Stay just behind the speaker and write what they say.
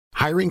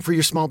Hiring for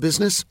your small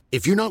business?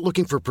 If you're not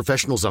looking for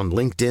professionals on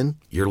LinkedIn,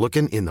 you're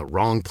looking in the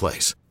wrong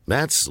place.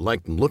 That's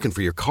like looking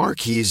for your car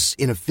keys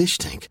in a fish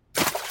tank.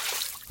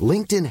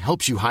 LinkedIn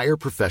helps you hire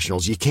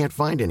professionals you can't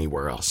find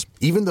anywhere else,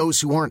 even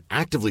those who aren't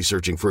actively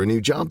searching for a new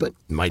job but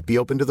might be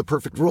open to the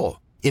perfect role.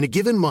 In a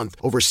given month,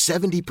 over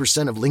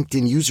 70% of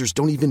LinkedIn users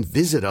don't even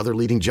visit other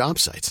leading job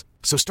sites.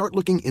 So start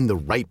looking in the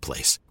right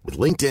place. With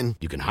LinkedIn,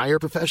 you can hire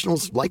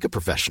professionals like a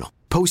professional.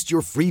 Post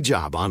your free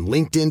job on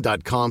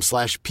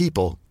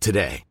linkedin.com/people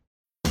today.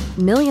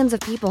 Millions of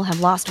people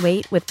have lost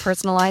weight with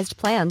personalized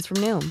plans from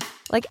Noom.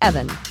 Like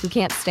Evan, who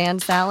can't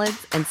stand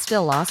salads and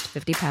still lost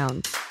 50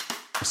 pounds.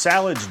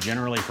 Salads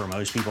generally for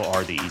most people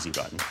are the easy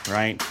button,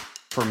 right?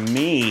 For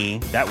me,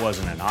 that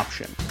wasn't an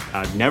option.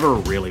 I never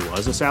really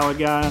was a salad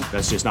guy.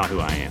 That's just not who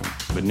I am.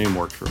 But Noom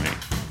worked for me.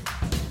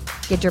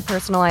 Get your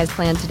personalized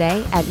plan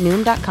today at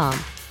Noom.com.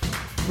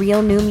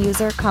 Real Noom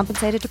user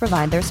compensated to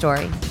provide their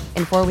story.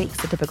 In 4 weeks,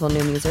 the typical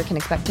Noom user can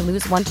expect to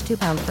lose 1 to 2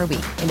 pounds per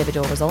week.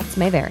 Individual results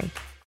may vary.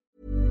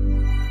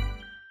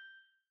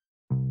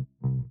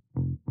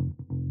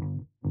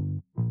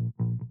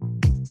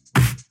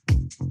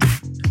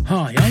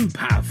 Hi, I'm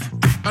Pav.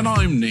 And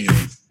I'm Neil.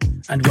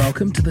 And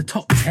welcome to the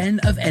Top 10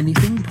 of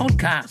Anything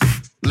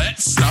podcast.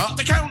 Let's start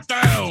the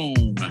countdown.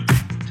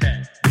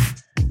 10,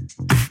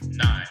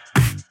 9,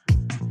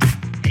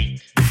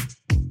 8,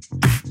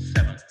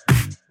 7,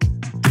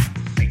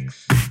 6,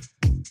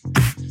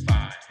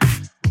 5,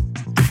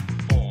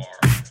 4,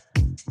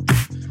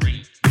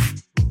 3,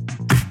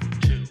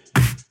 2,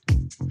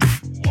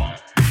 1.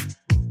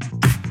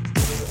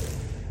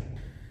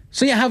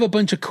 So you have a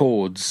bunch of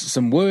chords,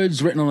 some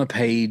words written on a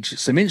page,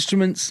 some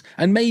instruments,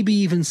 and maybe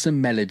even some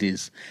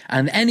melodies.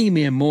 And any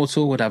mere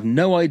mortal would have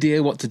no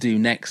idea what to do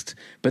next.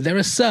 But there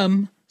are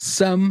some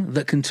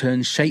that can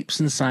turn shapes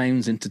and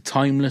sounds into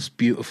timeless,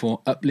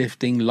 beautiful,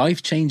 uplifting,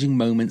 life-changing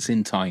moments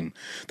in time.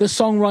 The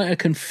songwriter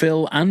can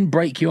fill and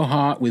break your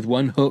heart with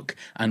one hook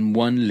and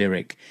one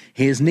lyric.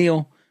 Here's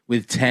Neil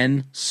with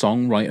 10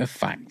 songwriter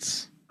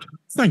facts.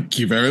 Thank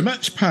you very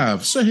much,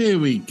 Pav. So here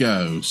we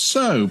go.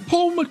 So,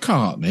 Paul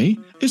McCartney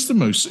is the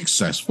most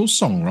successful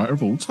songwriter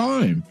of all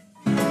time.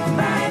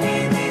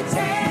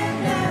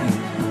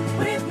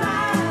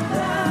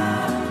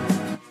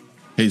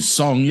 His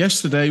song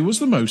Yesterday was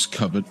the most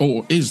covered,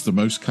 or is the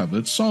most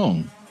covered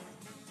song.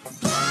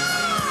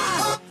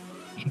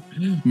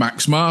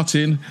 Max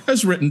Martin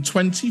has written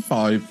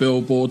 25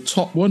 Billboard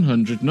Top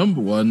 100 number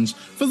ones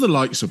for the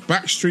likes of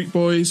Backstreet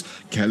Boys,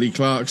 Kelly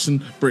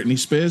Clarkson, Britney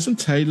Spears and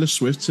Taylor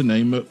Swift, to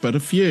name but a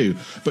few,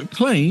 but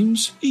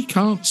claims he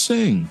can't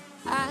sing.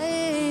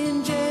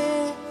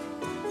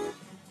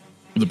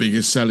 The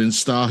biggest selling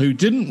star who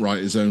didn't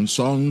write his own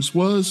songs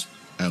was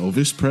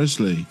Elvis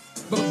Presley.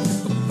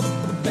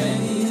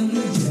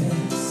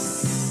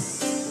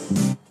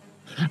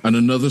 And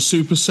another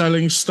super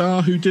selling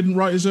star who didn't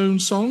write his own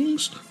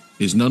songs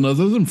is none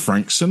other than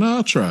Frank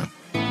Sinatra.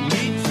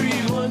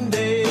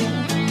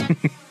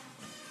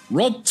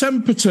 Rod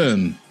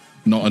Temperton.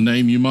 Not a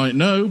name you might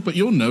know, but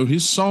you'll know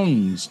his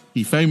songs.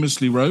 He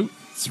famously wrote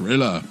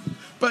Thriller,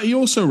 but he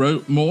also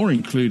wrote more,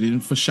 including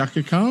for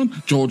Chaka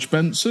Khan, George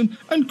Benson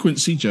and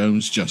Quincy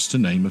Jones, just to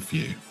name a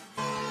few.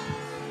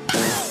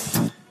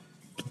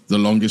 The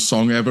longest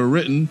song ever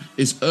written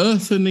is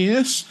Earth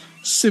Aeneas,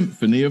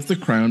 Symphony of the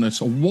Crown,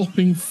 at a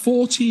whopping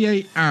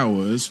 48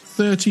 hours,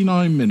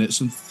 39 minutes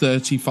and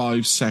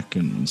 35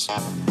 seconds.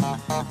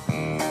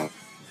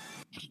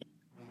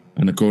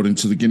 And according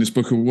to the Guinness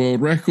Book of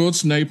World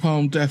Records,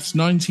 Napalm Death's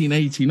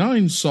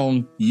 1989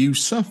 song You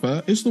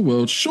Suffer is the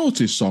world's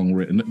shortest song,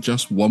 written at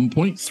just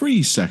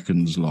 1.3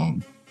 seconds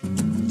long.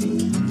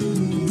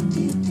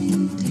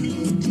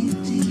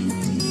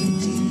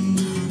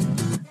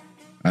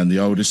 And the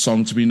oldest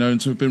song to be known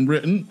to have been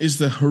written is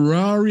the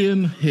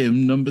Hungarian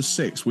hymn number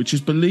 6, which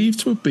is believed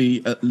to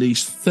be at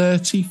least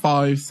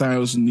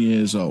 35,000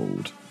 years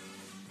old.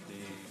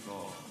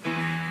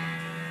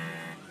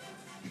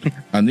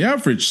 And the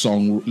average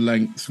song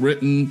length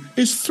written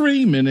is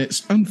 3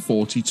 minutes and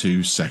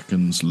 42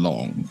 seconds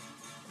long.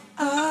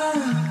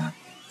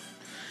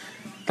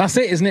 That's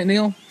it, isn't it,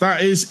 Neil?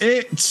 That is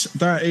it.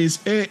 That is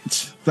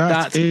it.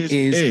 That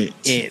is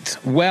it.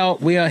 Well,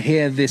 we are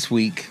here this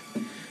week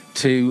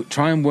to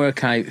try and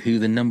work out who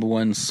the number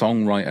one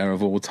songwriter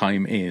of all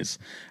time is.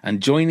 And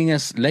joining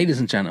us, ladies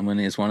and gentlemen,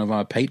 is one of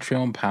our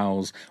Patreon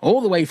pals, all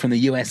the way from the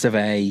US of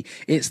A.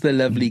 It's the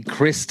lovely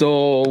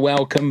Crystal.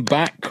 Welcome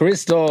back,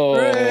 Crystal.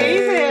 Hey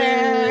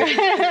there.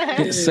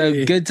 It's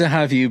so good to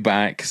have you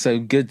back. So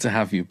good to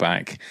have you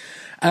back.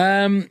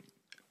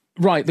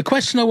 Right, the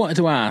question I wanted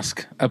to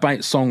ask about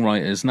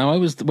songwriters. Now,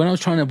 when I was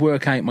trying to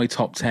work out my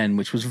top 10,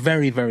 which was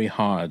very, very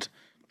hard.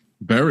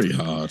 Very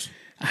hard.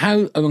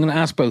 I'm going to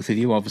ask both of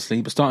you,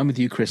 obviously, but starting with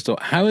you, Crystal,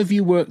 how have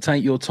you worked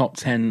out your top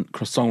 10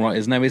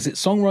 songwriters? Now, is it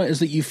songwriters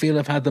that you feel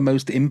have had the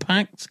most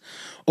impact,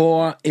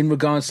 or in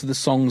regards to the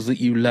songs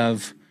that you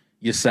love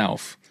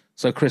yourself?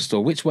 So,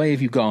 Crystal, which way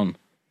have you gone?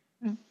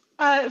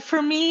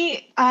 For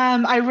me,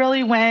 I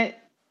really went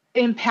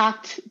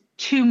impact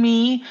to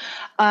me.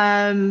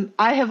 I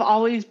have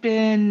always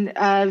been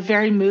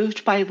very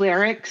moved by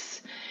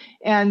lyrics.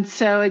 And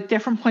so at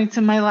different points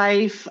in my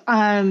life,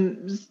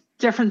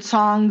 different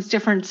songs,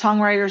 different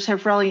songwriters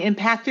have really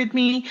impacted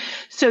me.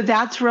 So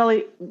that's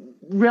really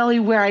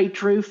where I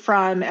drew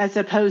from, as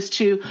opposed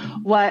to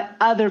what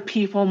other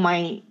people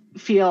might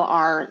feel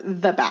are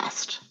the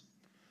best.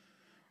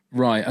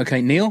 Right.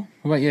 Okay. Neil,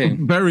 what about you?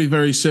 Very,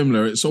 very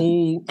similar. It's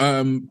all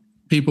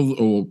people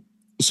or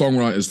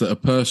songwriters that are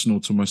personal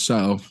to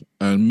myself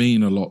and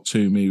mean a lot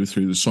to me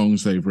through the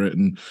songs they've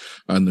written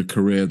and the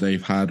career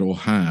they've had or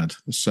had.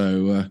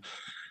 So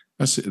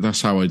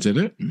that's how I did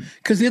it.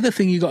 Because the other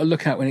thing you got to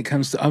look at when it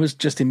comes to, I was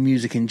just in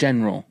music in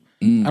general.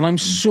 And I'm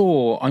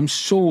sure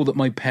that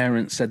my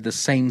parents said the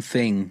same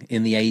thing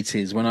in the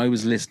 80s when I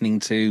was listening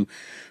to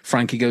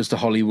Frankie Goes to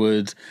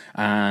Hollywood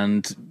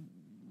and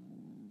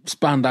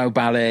Spandau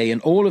Ballet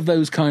and all of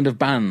those kind of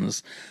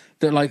bands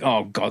that, like,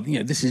 oh God,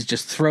 this is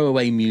just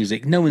throwaway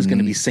music. No one's going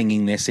to be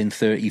singing this in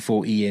 30,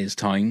 40 years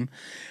time.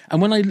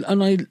 And when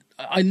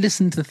I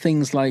listened to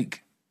things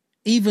like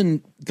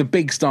even the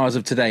big stars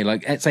of today,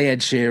 like say Ed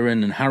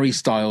Sheeran and Harry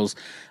Styles,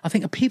 I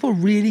think, are people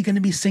really going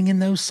to be singing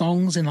those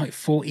songs in like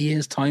 40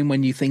 years time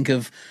when you think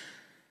of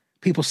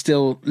people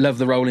still love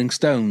the Rolling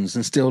Stones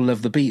and still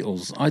love the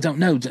Beatles? I don't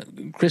know.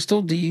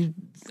 Crystal, do you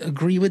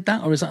agree with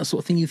that? Or is that the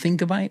sort of thing you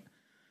think about?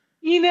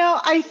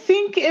 I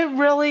think it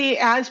really,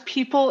 as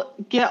people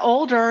get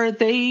older,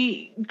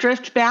 they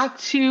drift back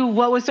to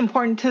what was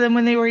important to them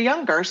when they were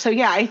younger. So,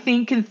 yeah, I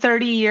think in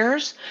 30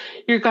 years,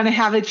 you're going to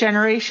have a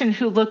generation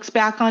who looks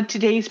back on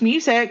today's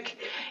music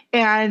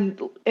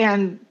and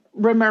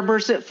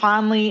remembers it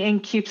fondly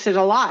and keeps it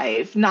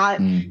alive.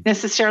 Not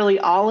necessarily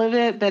all of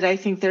it, but I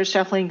think there's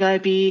definitely going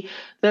to be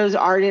those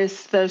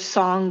artists, those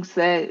songs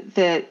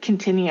that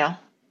continue.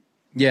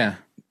 Yeah.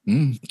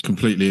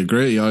 Completely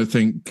agree. I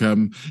think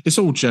it's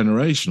all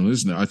generational,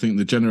 isn't it? I think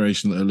the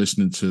generation that are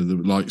listening to the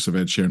likes of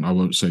Ed Sheeran, I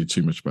won't say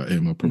too much about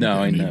him. I'll probably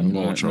get in even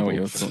more trouble.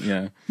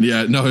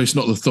 Yeah, no, it's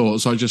not the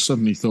thoughts. I just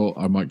suddenly thought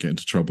I might get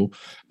into trouble.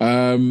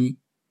 But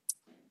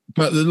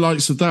the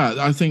likes of that,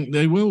 I think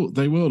they will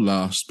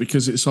last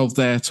because it's of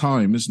their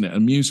time, isn't it?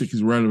 And music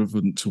is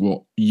relevant to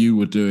what you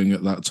were doing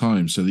at that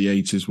time. So the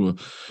 80s were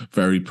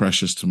very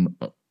precious to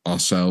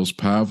ourselves,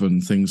 Pav,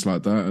 and things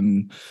like that,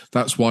 and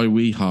that's why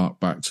we hark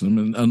back to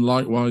them, and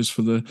likewise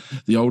for the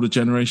older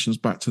generations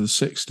back to the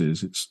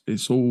 60s.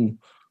 It's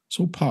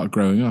all part of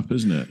growing up,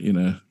 isn't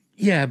it?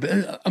 Yeah,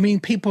 but I mean,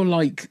 people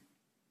like,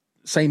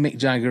 say, Mick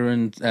Jagger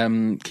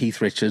and Keith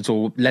Richards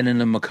or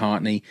Lennon and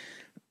McCartney,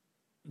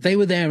 they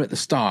were there at the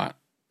start.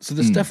 So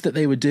the stuff that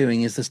they were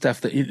doing is the stuff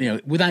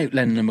that, without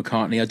Lennon and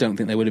McCartney, I don't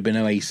think they would have been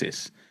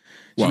Oasis.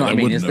 Do you know what I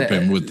mean? Wouldn't have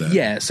been, would there?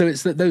 Yeah, so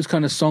it's those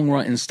kind of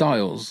songwriting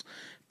styles.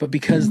 But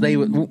because they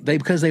were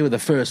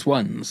the first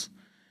ones,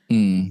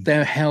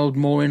 they're held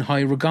more in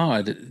high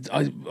regard.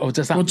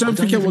 Don't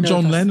forget what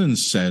John Lennon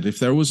said. If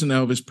there wasn't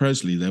Elvis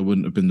Presley, there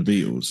wouldn't have been the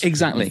Beatles.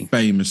 Exactly. He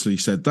famously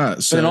said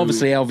that. So, but then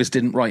obviously Elvis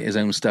didn't write his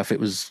own stuff. It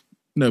was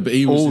but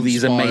he was all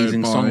these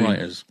amazing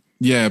songwriters.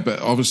 Yeah, but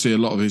obviously a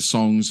lot of his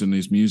songs and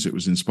his music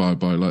was inspired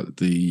by like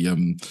the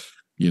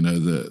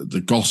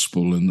the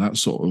gospel and that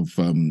sort of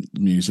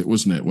music,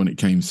 wasn't it, when it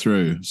came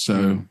through?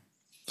 So.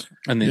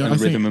 And the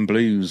rhythm and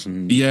blues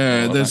and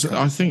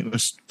I think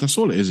that's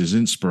all it is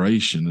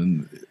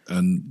inspiration,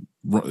 and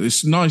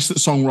it's nice that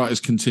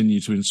songwriters continue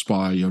to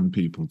inspire young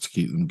people to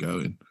keep them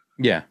going.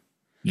 Yeah.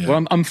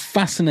 Well, I'm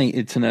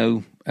fascinated to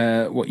know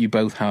what you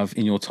both have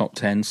in your top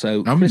 10.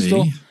 So,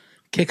 Crystal,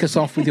 kick us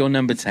off with your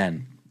number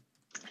 10.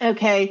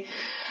 Okay.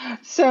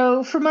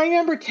 So for my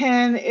number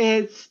 10,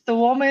 it's the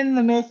woman,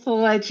 the myth, the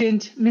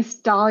legend, Miss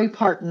Dolly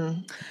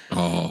Parton.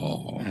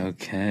 Oh,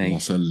 okay.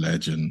 What a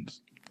legend.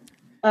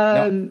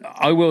 Now,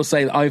 I will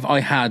say that I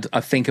had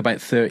I think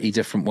about 30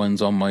 different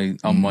ones on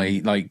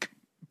my like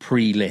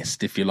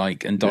pre-list, if you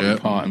like, and Dolly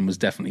Parton was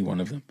definitely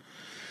one of them.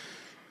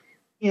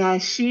 Yeah,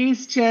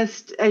 she's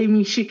just,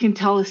 she can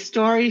tell a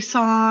story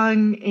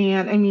song,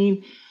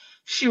 and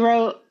she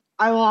wrote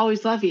I Will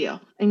Always Love You.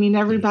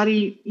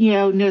 Everybody,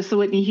 knows the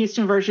Whitney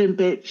Houston version,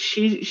 but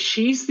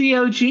she's the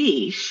OG.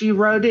 She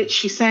wrote it,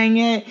 she sang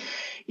it.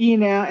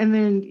 And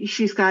then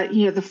she's got,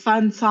 the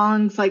fun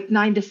songs like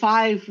 9 to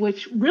 5,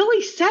 which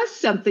really says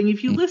something.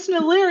 If you listen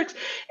to the lyrics,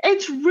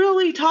 it's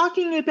really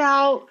talking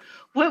about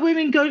what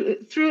women go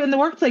through in the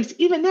workplace,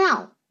 even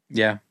now.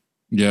 Yeah.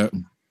 Yeah.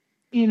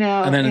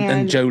 And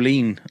then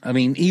Jolene.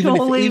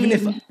 Even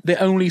if the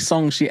only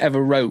song she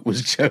ever wrote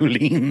was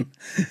Jolene,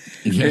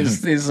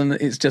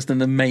 it's just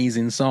an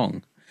amazing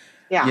song.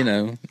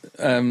 Yeah.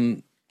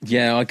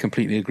 I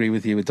completely agree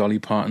with you with Dolly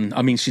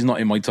Parton. She's not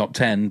in my top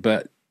 10,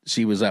 but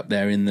she was up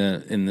there in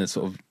the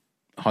sort of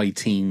high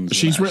teens.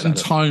 She's written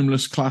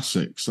timeless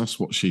classics. That's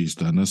what she's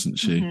done, hasn't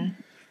she?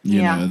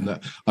 Mm-hmm.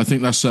 I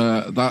think that's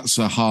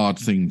a hard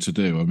thing to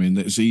do.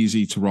 It's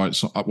easy to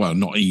write. Well,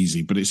 not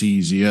easy, but it's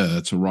easier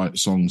to write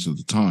songs of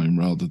the time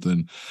rather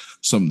than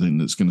something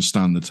that's going to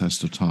stand the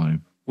test of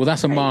time. Well,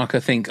 that's a mark, I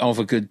think, of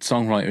a good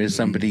songwriter is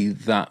somebody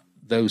that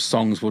those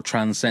songs will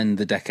transcend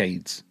the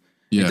decades.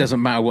 Yeah. It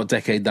doesn't matter what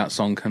decade that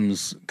song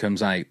comes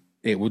out.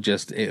 It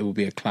will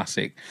be a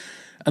classic.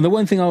 And the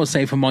one thing I would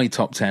say for my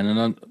top 10,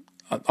 and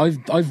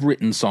I've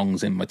written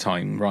songs in my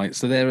time, right?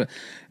 So there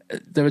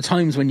are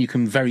times when you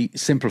can very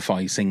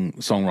simplify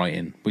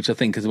songwriting, which I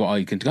think is what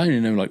I can do. I only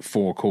know like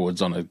 4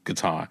 chords on a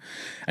guitar.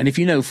 And if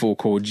you know 4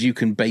 chords, you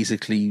can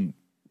basically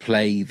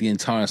play the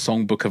entire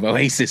songbook of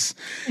Oasis,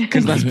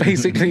 because that's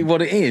basically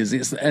what it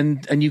is.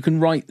 And you can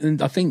write,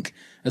 and I think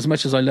as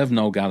much as I love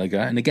Noel Gallagher,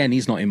 and again,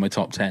 he's not in my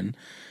top 10,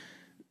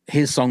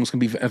 his songs can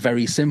be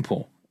very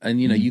simple. And,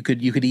 you know, you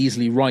could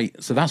easily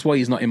write. So that's why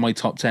he's not in my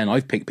top 10.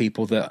 I've picked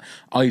people that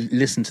I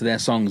listen to their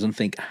songs and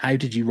think, how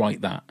did you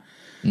write that?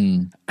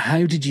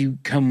 How did you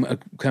come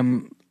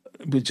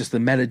with just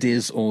the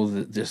melodies or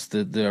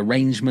the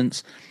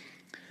arrangements?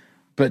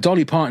 But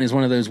Dolly Parton is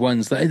one of those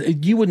ones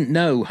that you wouldn't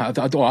know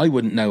I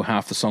wouldn't know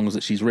half the songs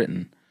that she's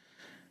written.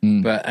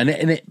 But and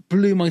it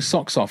blew my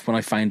socks off when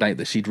I found out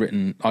that she'd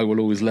written "I Will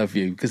Always Love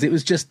You," because it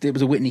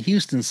was a Whitney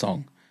Houston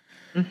song.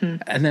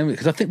 And then,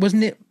 because I think,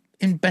 wasn't it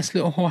in Best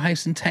Little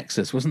Whorehouse in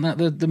Texas? Wasn't that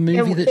the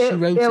movie that she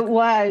wrote? It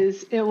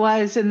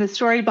was, and the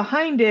story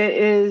behind it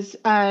is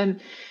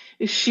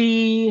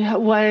she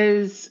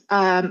was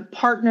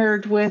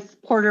partnered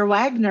with Porter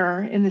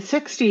Wagner in the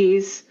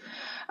 60s,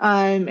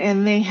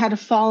 and they had a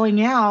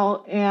falling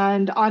out,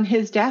 and on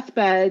his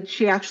deathbed,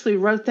 she actually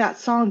wrote that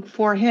song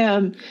for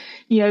him,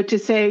 to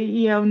say,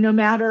 no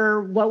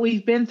matter what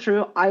we've been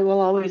through, I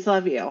will always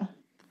love you.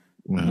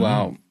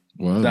 Wow.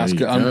 Well, that's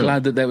good. I'm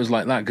glad that there was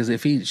like that, because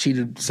if she'd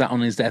have sat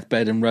on his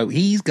deathbed and wrote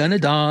 "He's gonna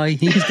die,"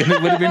 it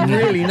would have been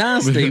really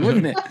nasty,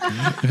 wouldn't it?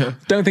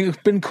 Don't think it's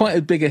been quite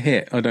a bigger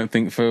hit. I don't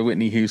think, for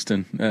Whitney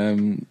Houston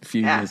a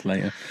few years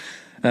later.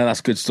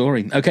 That's a good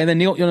story. Okay, then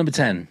Neil, your number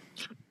 10.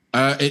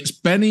 It's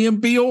Benny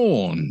and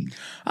Bjorn.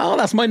 Oh,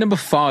 that's my number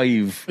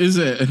 5. Is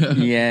it?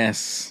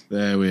 Yes.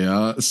 There we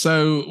are.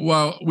 So,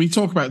 well, we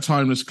talk about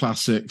timeless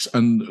classics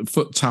and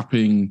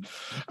foot-tapping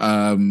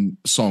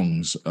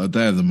songs.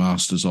 They're the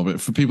masters of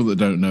it. For people that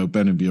don't know,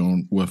 Ben and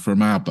Bjorn were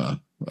from ABBA.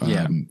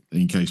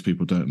 In case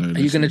people don't know. Are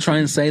you going to try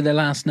and say their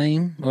last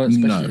name?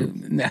 No.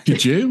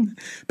 Could you?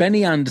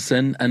 Benny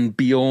Andersson and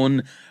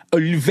Bjorn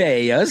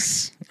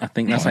Ulvaeus. I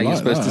think that's how you're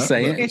supposed to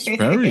say it. It's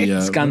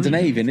very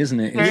Scandinavian, isn't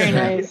it? Very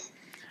nice.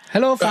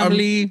 Hello,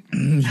 family.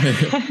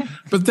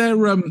 But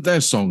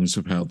their songs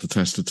have held the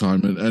test of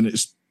time, and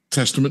it's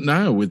testament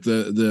now with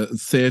the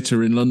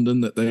theatre in London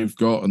that they've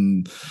got,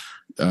 and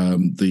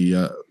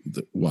the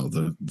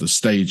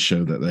stage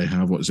show that they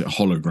have. What is it?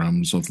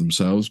 Holograms of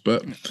themselves,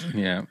 but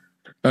yeah.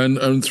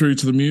 And through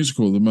to the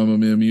musical, the Mamma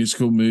Mia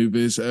musical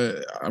movies.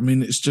 I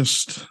mean, it's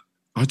just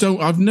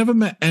I've never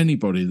met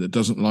anybody that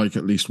doesn't like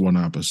at least one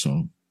ABBA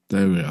song.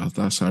 There we are.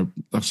 That's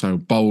how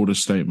bold a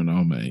statement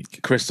I'll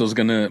make. Crystal's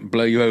gonna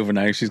blow you over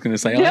now. She's gonna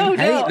say, "I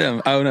hate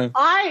them." Oh no,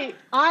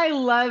 I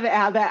love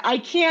ABBA. I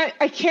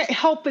can't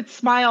help but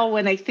smile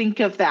when I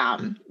think of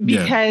them,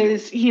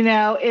 because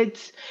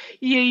it's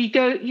you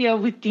go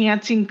with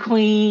Dancing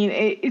Queen.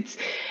 It's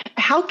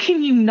how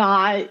can you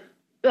not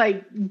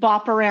like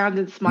bop around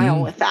and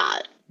smile with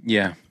that?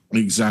 Yeah.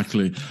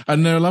 Exactly.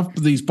 And they'll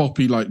have these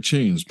boppy like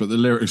tunes, but the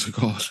lyrics have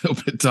got a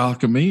little bit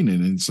darker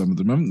meaning in some of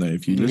them, haven't they,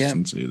 if you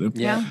listen to them?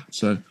 Yeah.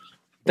 So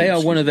they are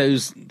one of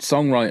those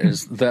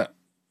songwriters that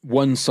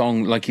one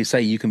song, like you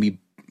say, you can be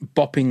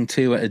bopping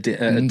to at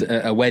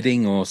a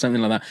wedding or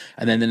something like that,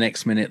 and then the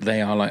next minute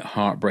they are like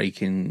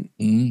heartbreaking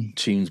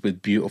tunes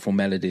with beautiful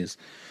melodies.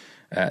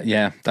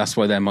 That's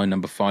why they're my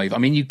number 5. I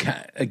mean, you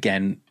can,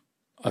 again,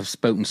 I've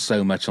spoken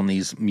so much on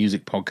these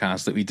music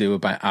podcasts that we do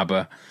about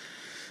ABBA.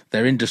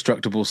 They're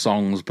indestructible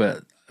songs,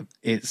 but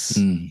it's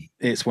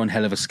one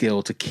hell of a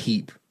skill to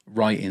keep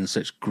writing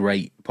such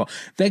great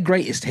Their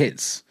greatest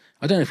hits.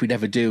 I don't know if we'd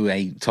ever do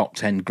a top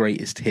 10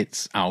 greatest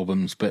hits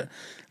albums, but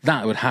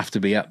that would have to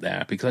be up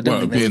there, because I don't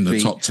think it'd be in the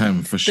top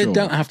 10 for sure. They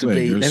don't have to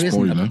be. There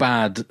isn't a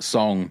bad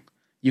song.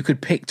 You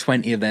could pick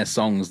 20 of their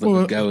songs that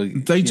would go.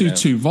 They do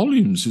 2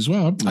 volumes as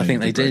well, haven't they? I think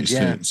they did.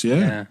 Yeah.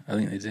 Yeah, I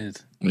think they did.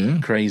 Yeah,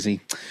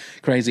 crazy.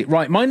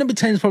 Right, my number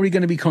 10 is probably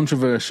going to be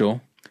controversial.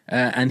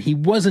 And he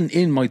wasn't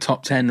in my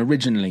top 10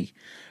 originally,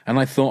 and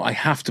I thought I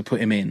have to put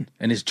him in,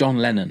 and it's John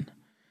Lennon.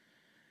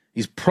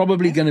 He's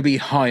probably going to be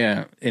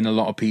higher in a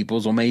lot of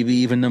people's, or maybe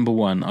even number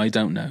 1, I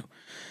don't know.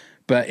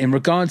 But in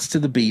regards to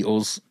the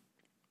Beatles,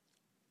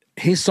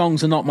 his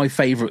songs are not my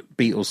favourite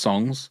Beatles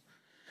songs,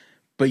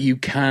 but you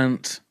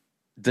can't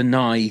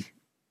deny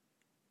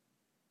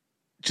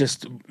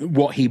just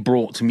what he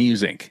brought to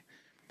music.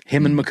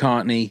 Him and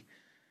McCartney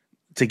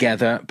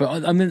together,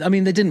 but I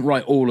mean, they didn't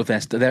write all of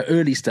their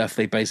early stuff.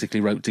 They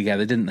basically wrote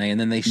together, didn't they? And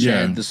then they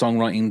shared the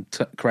songwriting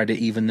credit,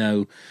 even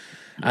though,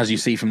 as you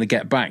see from the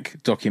Get Back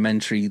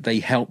documentary, they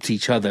helped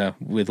each other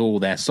with all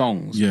their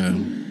songs. Yeah.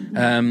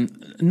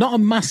 Not a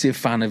massive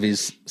fan of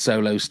his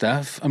solo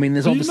stuff. I mean,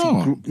 there's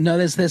obviously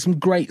there's some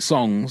great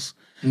songs,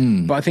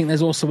 But I think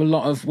there's also a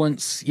lot of,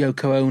 once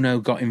Yoko Ono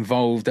got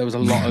involved, there was a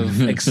lot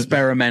of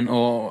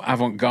experimental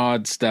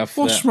avant-garde stuff.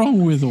 What's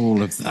wrong with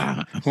all of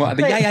that? What,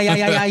 the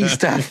yeah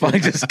stuff I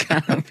just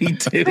can't be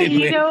doing But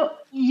with.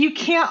 you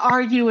can't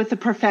argue with the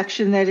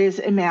perfection that is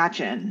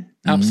Imagine.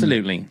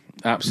 Absolutely.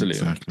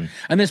 Exactly.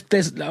 And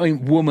there's I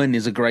mean, Woman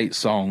is a great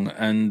song,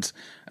 and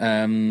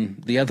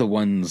the other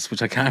ones,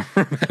 which I can't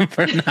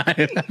remember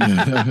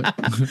now.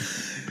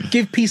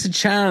 Give Peace a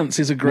Chance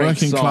is a great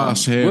song.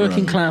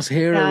 Working Class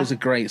Hero is a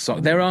great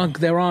song. There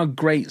are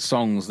great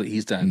songs that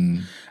he's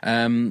done.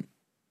 And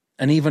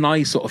even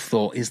I sort of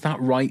thought, is that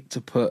right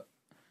to put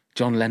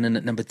John Lennon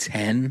at number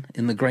 10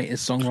 in the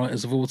greatest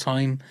songwriters of all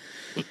time?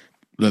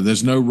 Look,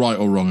 there's no right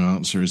or wrong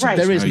answer, is right.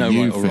 it? There is no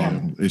right or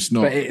wrong. It's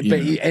not.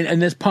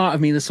 And there's part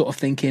of me that's sort of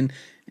thinking,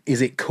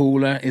 is it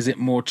cooler? Is it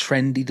more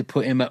trendy to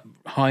put him up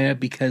higher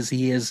because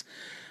he is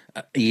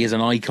an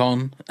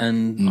icon?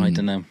 And I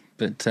don't know.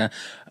 But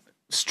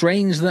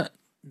strange that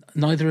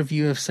neither of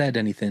you have said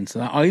anything. So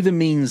that either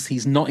means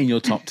he's not in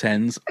your top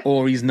 10s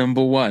or he's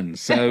number 1.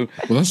 So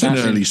well, that's an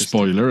early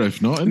spoiler,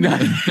 if not. Isn't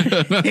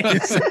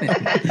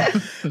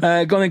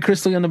it? Go on then,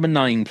 Crystal, your number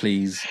 9,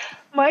 please.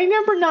 My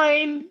number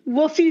 9,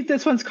 we'll see if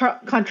this one's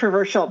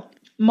controversial.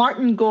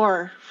 Martin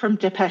Gore from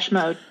Depeche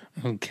Mode.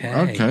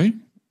 Okay.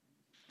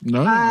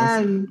 No.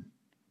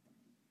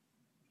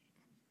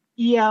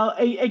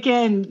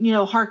 Again,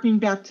 harkening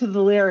back to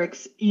the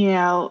lyrics,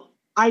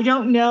 I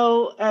don't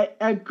know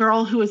a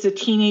girl who was a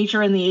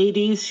teenager in the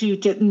 80s who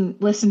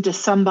didn't listen to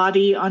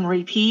Somebody on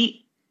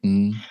repeat.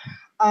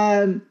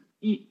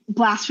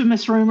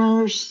 Blasphemous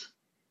Rumors,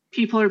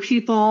 People Are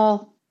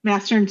People,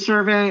 Master and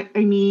Servant. I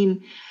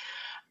mean,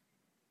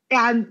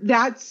 and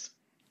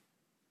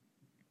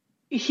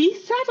he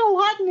said a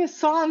lot in his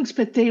songs,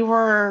 but they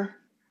were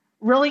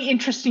really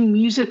interesting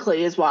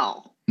musically as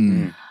well.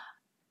 And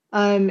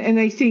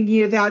I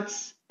think,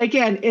 that's,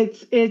 again,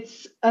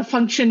 it's a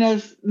function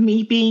of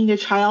me being a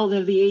child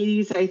of the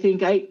 80s. I think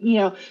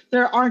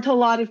there aren't a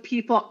lot of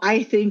people,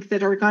 I think,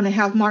 that are going to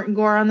have Martin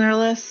Gore on their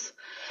list.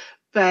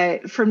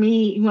 But for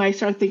me, when I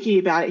started thinking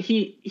about it,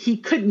 he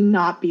could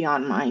not be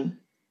on mine.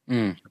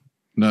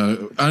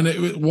 No, and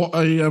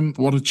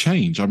what a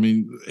change. I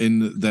mean,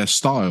 in their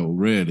style,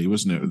 really,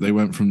 wasn't it? They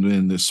went from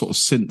doing this sort of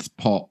synth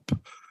pop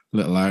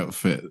little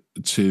outfit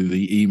to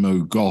the emo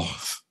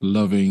goth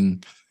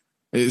loving.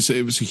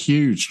 It was a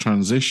huge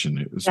transition.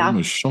 It was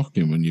almost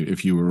shocking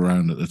if you were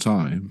around at the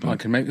time. But, I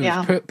can make it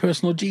was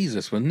Personal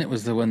Jesus, wasn't it?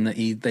 Was the one that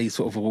they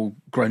sort of all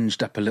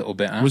grunged up a little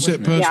bit at, was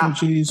it Personal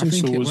Jesus? I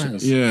think or it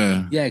was.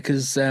 Yeah,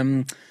 because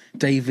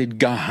David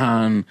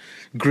Gahan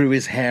grew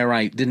his hair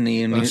out, didn't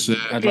he? And That's he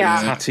had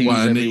tattoos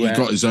everywhere. He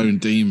got his own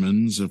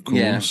demons, of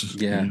course.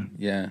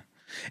 Yeah.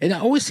 It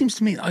always seems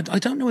to me, I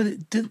don't know whether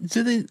do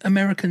the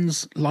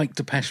Americans like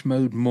Depeche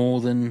Mode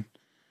more than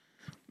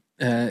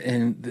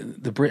in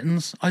the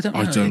Britons? I don't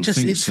know.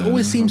 It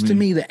always seems to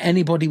me that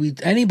anybody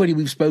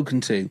we've spoken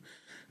to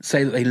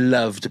say that they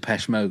love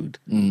Depeche Mode.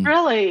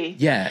 Really?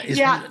 Yeah.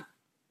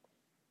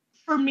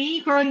 For me,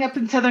 growing up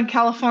in Southern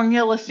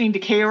California, listening to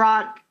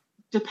K-Rock,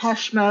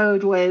 Depeche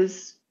Mode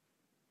was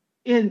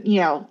in,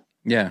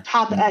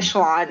 top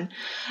echelon.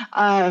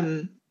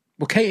 Well,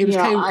 it was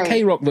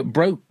K-Rock that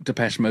broke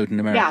Depeche Mode in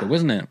America,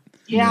 wasn't it?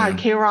 Yeah,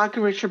 K-Rock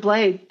and Richard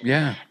Blade.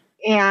 Yeah.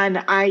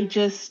 And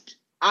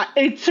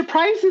it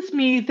surprises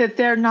me that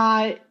they're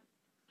not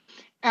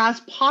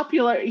as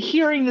popular,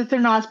 hearing that they're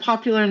not as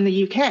popular in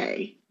the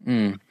UK.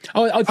 Oh,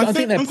 I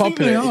think they're popular. I think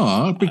they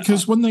are,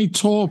 because when they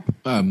tour,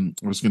 when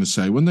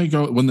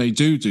they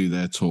do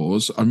their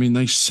tours, I mean,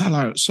 they sell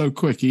out so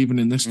quick, even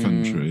in this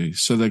country.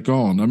 So they're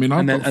gone. I mean,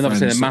 and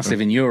obviously they're massive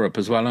in Europe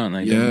as well, aren't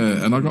they?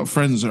 Yeah, and I've got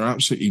friends that are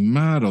absolutely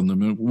mad on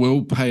them and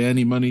will pay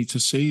any money to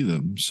see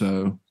them.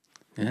 So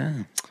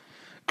yeah,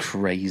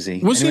 crazy.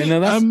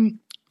 Going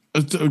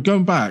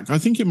back, I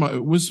think it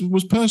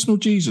was Personal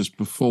Jesus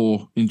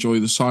before Enjoy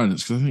the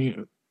Silence,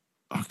 because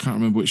I can't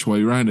remember which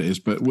way around it is,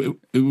 but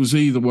it was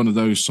either one of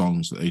those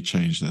songs that they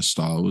changed their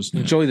style, wasn't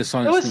it? Enjoy the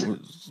Silence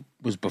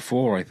was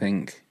before, I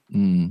think.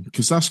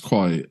 Because that's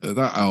quite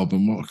that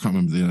album. I can't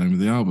remember the name of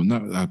the album.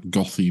 That had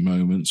gothy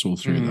moments all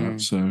through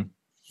that. So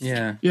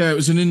yeah, it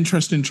was an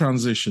interesting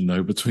transition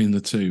though between the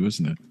two,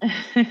 wasn't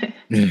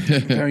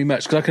it? Very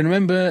much, because I can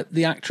remember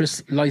the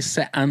actress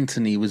Lysette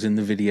Anthony was in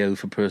the video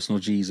for Personal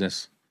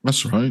Jesus.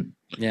 That's right.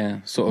 Yeah,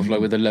 sort of like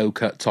with a low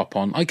cut top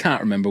on. I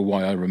can't remember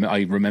why I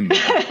remember.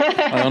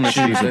 I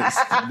honestly,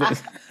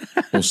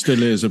 well,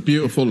 still is a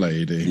beautiful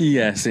lady.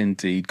 Yes,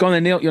 indeed. Go on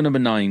then, Neil. You're number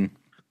 9.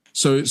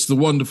 So it's the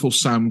wonderful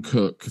Sam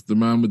Cooke, the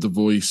man with the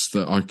voice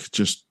that I could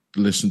just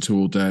listen to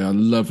all day. I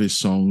love his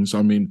songs.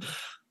 I mean,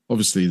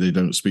 obviously they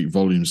don't speak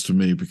volumes to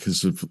me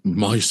because of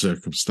my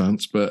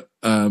circumstance, but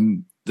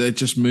they're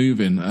just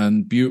moving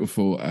and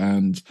beautiful,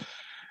 and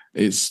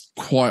it's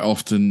quite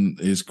often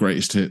his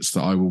greatest hits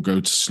that I will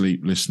go to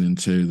sleep listening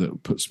to,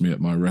 that puts me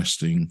at my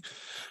resting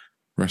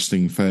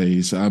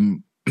phase. Are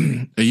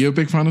you a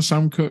big fan of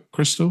Sam Cooke,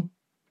 Crystal?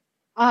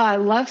 I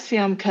love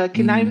Sam Cooke,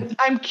 and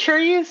I'm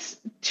curious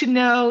to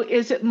know,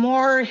 is it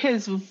more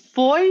his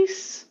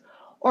voice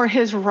or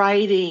his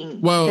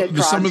writing? Well, that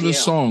draws some of the you?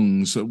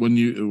 songs when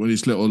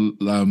his little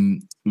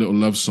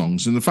love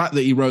songs, and the fact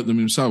that he wrote them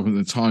himself at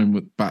the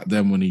time back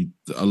then when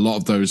a lot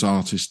of those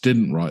artists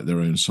didn't write their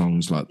own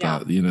songs like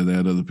that. You know, they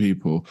had other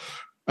people.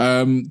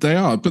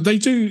 But they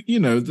do. You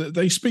know,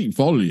 they speak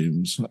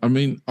volumes. I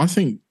mean, I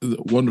think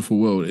Wonderful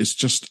World is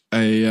just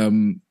a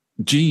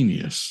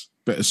genius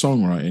bit of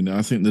songwriting.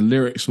 I think the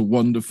lyrics are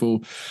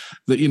wonderful.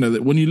 That, you know,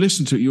 that when you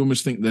listen to it, you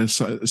almost think they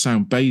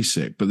sound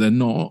basic, but they're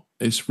not.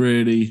 It's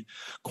really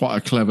quite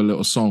a clever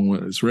little song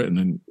when it's written.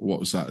 And what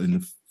was that, in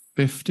the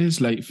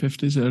 50s, late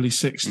 50s, early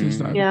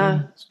 60s?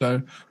 Yeah.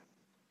 So,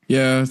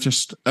 yeah,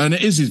 and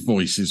it is his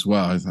voice as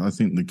well. I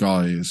think the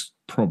guy has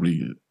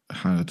probably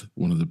had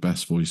one of the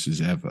best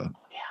voices ever.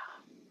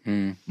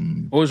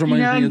 Always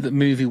reminds me of the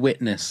movie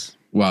Witness.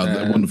 Wow,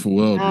 The Wonderful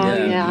World.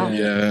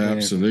 Yeah,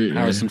 absolutely.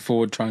 Harrison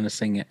Ford trying to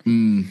sing it.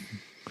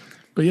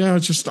 But yeah,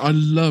 I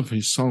love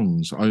his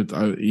songs. I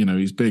you know,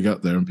 he's big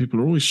up there, and people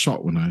are always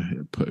shocked when I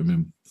put him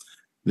in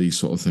these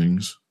sort of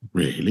things.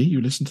 Really?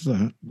 You listen to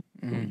that?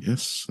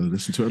 Yes, I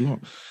listen to it a lot.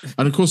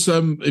 And of course,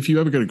 if you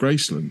ever go to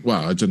Graceland,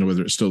 well, I don't know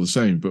whether it's still the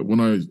same, but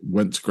when I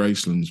went to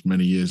Graceland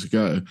many years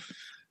ago,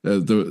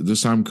 the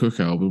Sam Cooke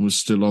album was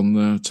still on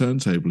the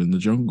turntable in the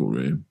jungle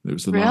room. It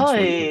was the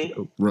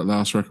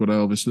last record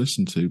Elvis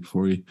listened to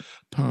before he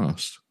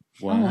passed.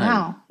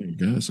 Wow. There you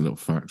go. There's a little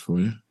fact for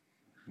you.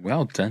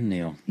 Well done,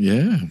 Neil.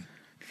 Yeah.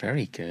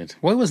 Very good.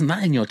 Why wasn't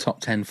that in your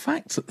top 10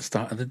 facts at the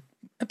start of the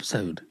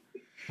episode?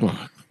 Well,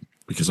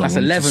 because that's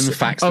 11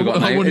 facts we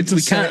got now.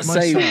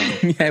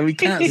 We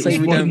can't say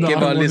we don't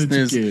give our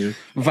listeners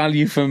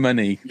value for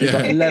money. We've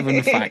got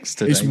 11 facts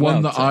today. It's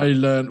one that I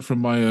learned from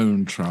my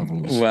own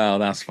travels. Well,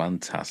 that's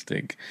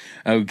fantastic.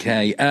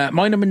 Okay,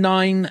 my number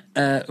 9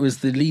 was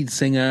the lead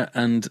singer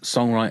and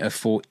songwriter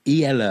for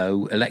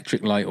ELO,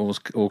 Electric Light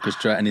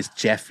Orchestra, and it's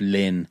Jeff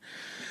Lynne.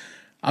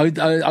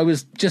 I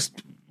was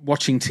just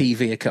watching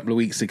TV a couple of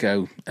weeks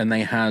ago, and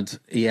they had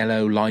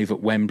ELO live at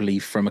Wembley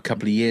from a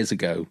couple of years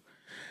ago.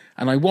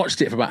 And I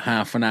watched it for about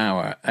half an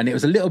hour, and it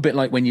was a little bit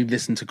like when you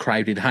listen to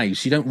Crowded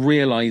House. You don't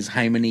realise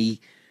how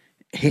many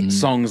hit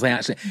songs they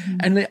actually...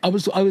 And I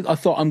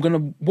thought, I'm going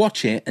to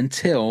watch it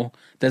until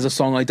there's a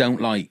song I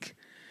don't like.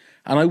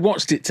 And I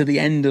watched it to the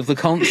end of the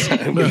concert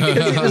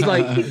because it was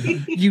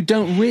like, you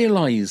don't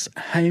realise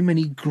how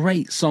many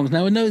great songs.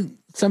 Now, I know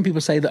some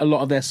people say that a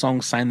lot of their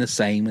songs sound the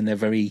same and they're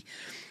very...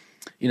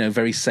 you know,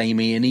 very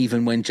samey. And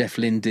even when Jeff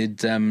Lynne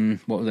did,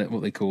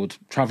 what they called?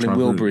 Travelling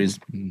Wilburys,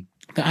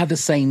 that had the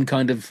same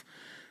kind of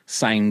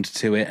sound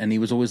to it. And he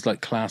was always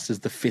like classed as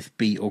the fifth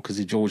Beatle because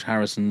of George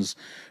Harrison's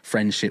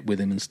friendship with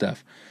him and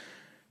stuff.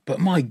 But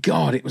my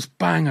God, it was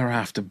banger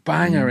after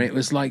banger. It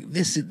was like,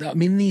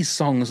 these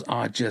songs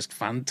are just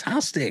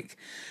fantastic.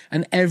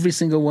 And every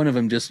single one of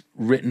them just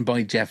written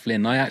by Jeff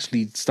Lynne. I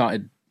actually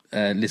started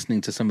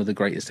listening to some of the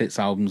greatest hits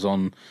albums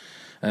on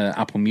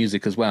Apple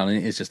Music as well,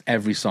 and it's just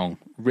every song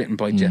written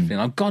by Jeff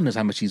Lynne. God knows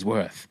how much he's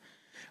worth.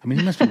 I mean,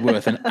 he must be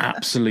worth an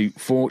absolute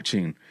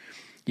fortune,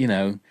 you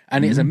know.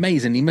 And it's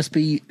amazing. He must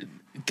be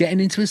getting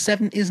into his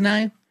 70s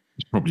now.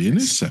 He's probably in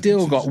his 70s.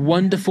 Still got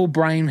wonderful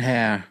brown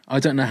hair. I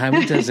don't know how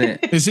he does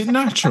it. Is it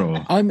natural?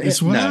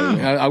 No,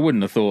 I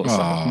wouldn't have thought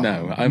so.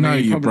 No, I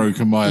mean, you've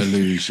broken my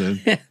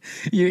illusion.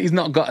 He's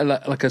not got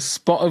like a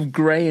spot of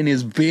grey in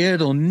his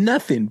beard or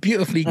nothing.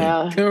 Beautifully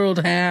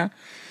curled hair.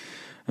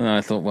 And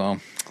I thought, well,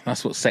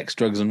 that's what sex,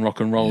 drugs, and rock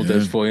and roll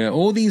does for you.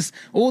 All these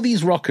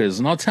rockers,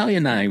 and I'll tell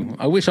you now,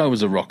 I wish I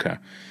was a rocker,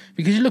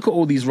 because you look at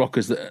all these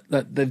rockers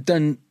that they've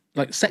done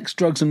like sex,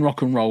 drugs, and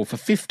rock and roll for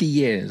 50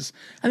 years,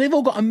 and they've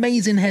all got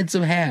amazing heads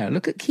of hair.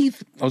 Look at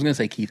Keith. I was going to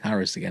say Keith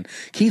Harris again.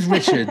 Keith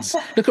Richards.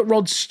 Look at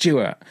Rod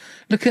Stewart.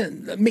 Look at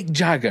Mick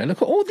Jagger.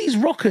 Look at all these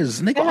rockers,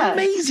 and they've got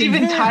amazing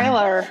Steven hair.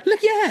 Tyler. Look,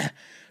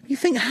 you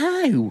think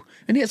how?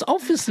 And it's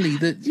obviously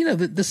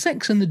the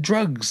sex and the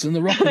drugs and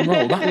the rock and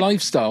roll, that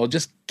lifestyle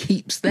just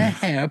keeps their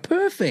hair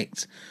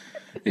perfect.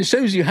 It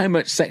shows you how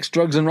much sex,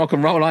 drugs, and rock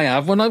and roll I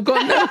have when I've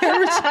got no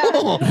hair at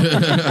all.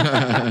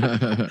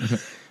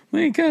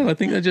 There you go. I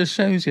think that just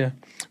shows you.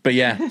 But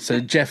yeah, so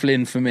Jeff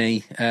Lynne for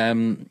me,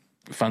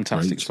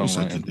 fantastic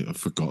songwriter. I've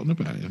forgotten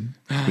about him,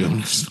 to be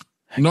honest.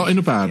 Not in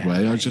a bad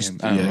way. I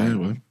just,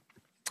 well.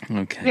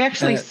 Okay. We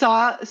actually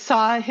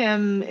saw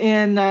him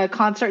in a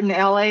concert in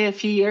LA a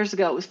few years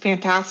ago. It was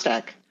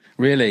fantastic.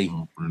 Really?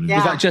 Oh, Yeah.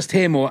 Was that just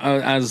him or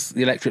as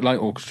the Electric Light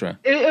Orchestra?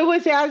 It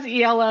was as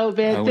ELO,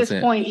 but at this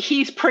point,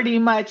 he's pretty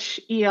much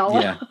ELO.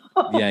 Yeah.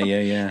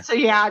 So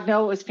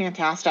it was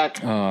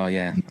fantastic. Oh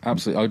yeah,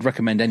 absolutely. I would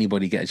recommend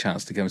anybody get a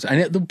chance to go.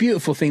 And the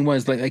beautiful thing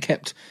was, like, they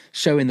kept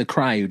showing the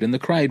crowd, and the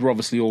crowd were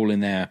obviously all in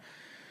their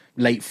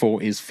late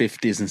 40s,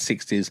 50s, and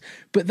 60s,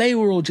 but they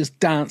were all just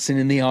dancing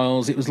in the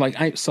aisles. It was like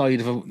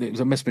outside of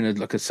it must have been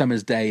like a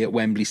summer's day at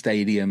Wembley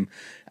Stadium,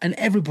 and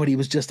everybody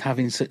was just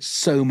having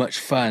so much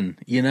fun,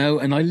 you know.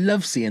 And I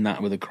love seeing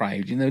that with a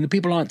crowd. You know, the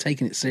people aren't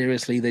taking it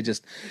seriously. They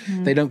just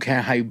they don't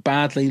care how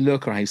bad they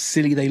look or how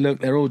silly they look.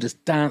 They're all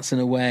just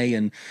dancing away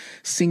and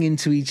singing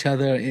to each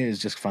other. It is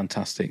just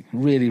fantastic.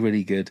 Really,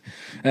 really good.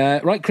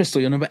 Right,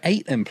 Crystal, you're number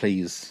 8 then,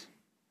 please.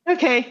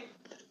 Okay.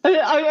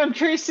 I'm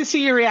curious to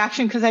see your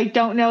reaction because I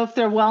don't know if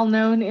they're well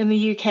known in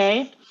the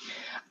UK.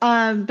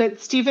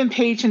 But Stephen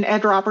Page and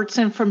Ed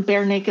Robertson from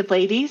Bare Naked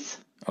Ladies.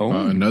 Oh,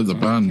 I know the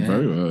band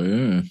very well.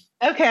 Yeah.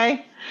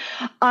 Okay.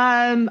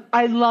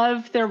 I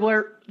love their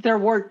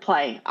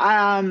wordplay.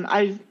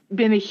 I've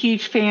been a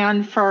huge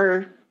fan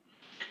for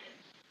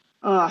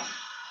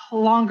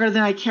longer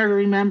than I care to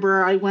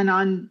remember. I went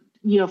on,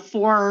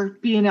 4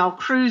 B&L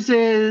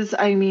cruises.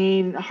 I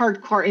mean,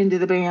 hardcore into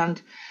the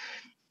band.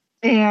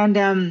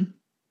 And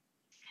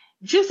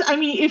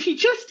if you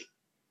just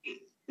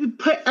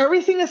put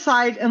everything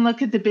aside and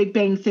look at the Big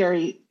Bang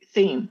Theory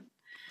theme.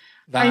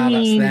 That's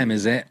them,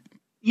 is it?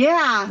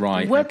 Yeah.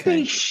 Right. What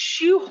they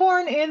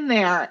shoehorn in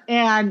there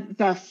and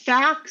the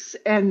facts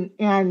and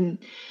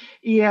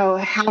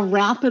how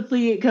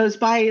rapidly it goes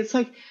by. It's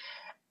like,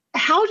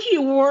 how do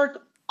you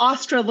work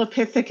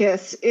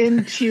Australopithecus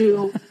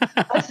into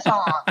a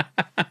song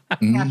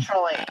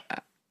naturally?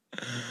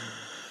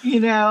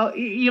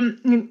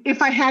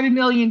 If I had $1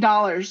 million,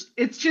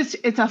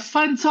 it's a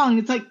fun song.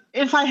 It's like,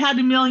 if I had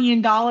 $1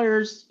 million,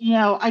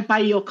 I'd buy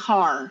you a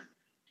car.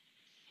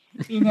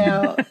 I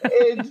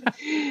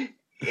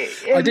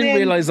didn't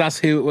realize that's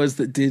who it was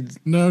that did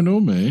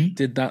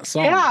that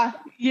song.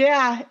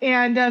 Yeah.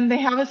 And they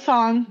have a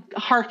song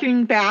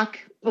harkening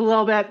back a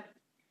little bit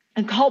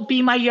and called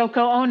Be My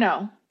Yoko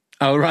Ono.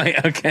 Oh,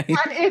 right. Okay.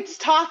 And it's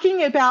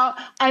talking about,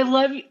 I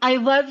love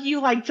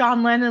you like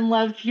John Lennon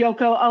loved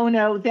Yoko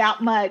Ono that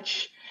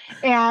much.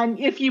 And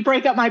if you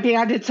break up my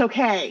band, it's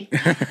okay.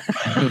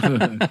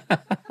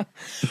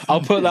 I'll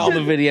put that on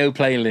the video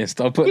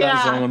playlist. I'll put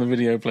that song on the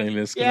video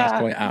playlist because that's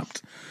quite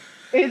apt.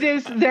 It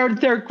is.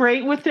 They're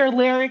great with their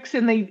lyrics,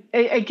 and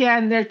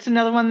there's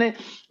another one that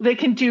they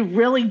can do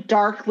really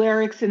dark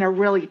lyrics in a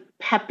really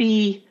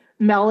peppy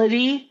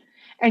melody,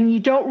 and you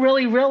don't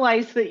really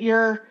realize that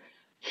you're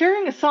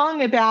hearing a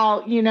song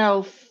about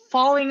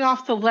falling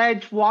off the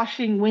ledge,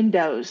 washing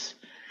windows.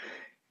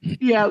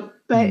 But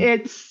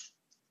it's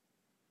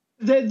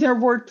their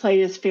wordplay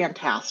is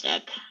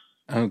fantastic.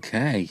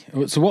 Okay,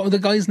 so what were the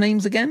guys'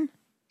 names again?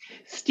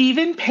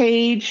 Stephen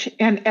Page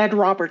and Ed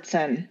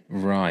Robertson.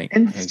 Right.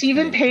 And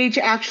Stephen Page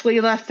actually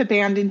left the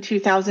band in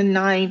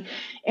 2009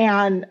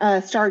 and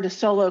started a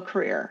solo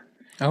career.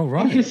 Oh,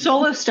 right. And his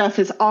solo stuff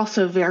is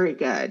also very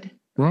good.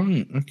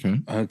 Right.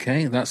 Okay.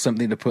 Okay. That's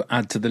something to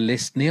add to the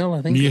list, Neil,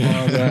 I think,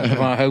 of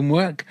our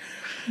homework.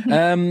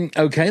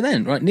 Okay,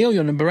 then. Right, Neil,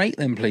 you're number 8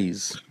 then,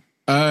 please.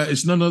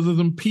 It's none other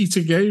than Peter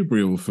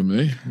Gabriel for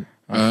me.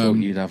 I thought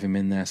you'd have him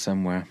in there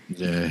somewhere.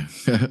 Yeah.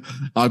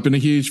 I've been a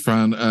huge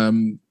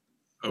fan.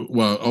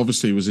 Well,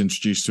 obviously, he was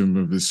introduced to him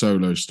with his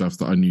solo stuff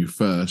that I knew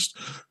first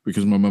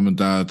because my mum and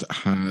dad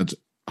had,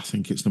 I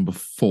think it's number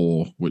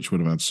 4, which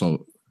would have had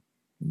solo.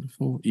 Number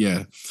 4?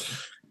 Yeah.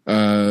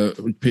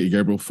 Peter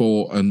Gabriel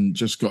 4, and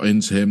just got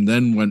into him,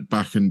 then went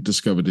back and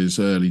discovered his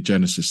early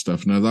Genesis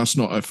stuff. Now, that's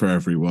not for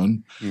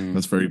everyone.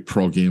 That's very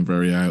proggy and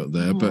very out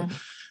there, but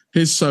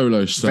his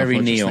solo stuff... Very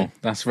Neil.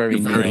 That's very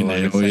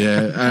Neil,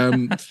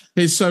 yeah.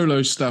 His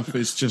solo stuff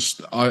is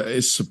just,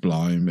 it's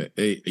sublime.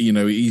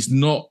 He's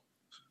not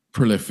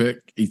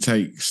prolific. He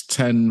takes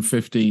 10,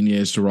 15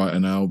 years to write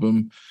an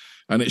album,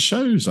 and it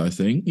shows, I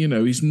think.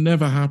 He's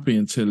never happy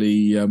until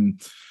he's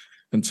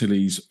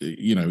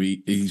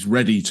he's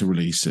ready to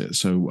release it.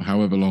 So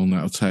however long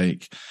that'll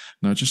take.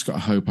 And I just got to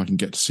hope I can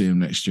get to see him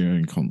next year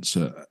in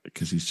concert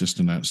because he's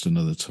just announced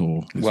another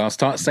tour. Well,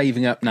 start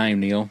saving up now,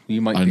 Neil.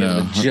 You might be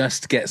able to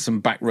just get some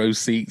back row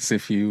seats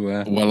if you...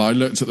 Well, I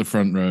looked at the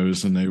front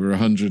rows and they were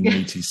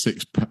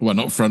 186... well,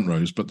 not front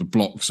rows, but the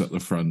blocks at the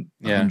front,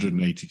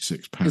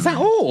 £186. Is that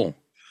all?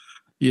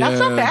 Yeah. That's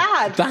not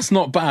bad. That's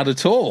not bad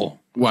at all.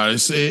 Well,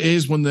 it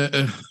is when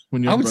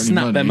you I would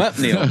snap them up,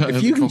 Neil.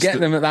 If you can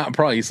get them at that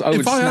price, I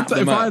would snap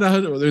them up. If I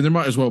had there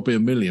might as well be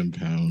 £1 million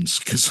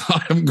because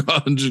I haven't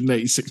got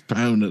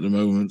 £186 at the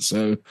moment.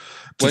 So,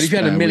 well, if you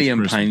had £1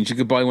 million, you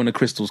could buy one of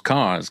Crystal's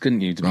cars,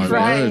 couldn't you?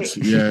 Right.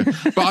 Yeah.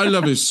 But I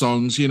love his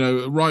songs.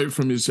 Right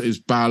from his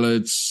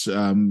ballads.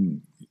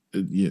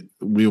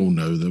 We all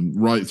know them.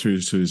 Right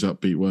through to his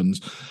upbeat ones.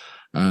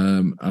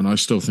 And I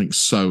still think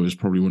So is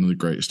probably one of the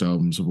greatest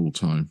albums of all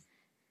time.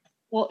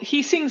 Well,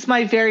 he sings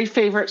my very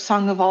favorite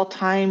song of all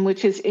time,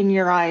 which is In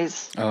Your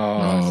Eyes.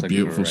 Oh, that's a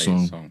beautiful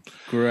song.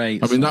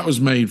 Great. I mean, that was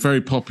made very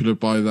popular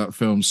by that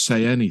film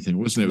Say Anything,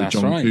 wasn't it? With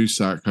John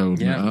Cusack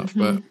holding it up.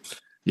 But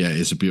yeah,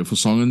 it's a beautiful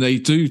song. And they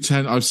do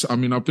tend,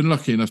 I've been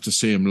lucky enough to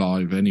see him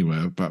live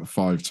anywhere about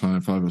 5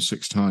 or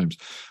 6 times.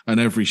 And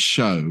every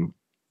show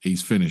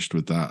he's finished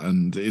with that.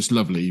 And it's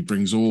lovely. He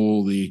brings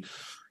all the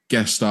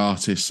guest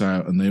artists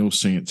out and they all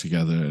sing it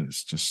together.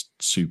 It's just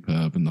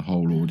superb, and the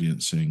whole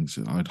audience sings.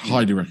 I'd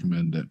highly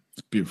recommend it.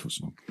 It's a beautiful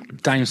song.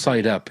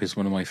 Downside Up is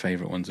one of my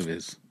favourite ones of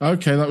his.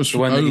 Okay, that was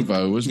from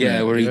OVO, wasn't it?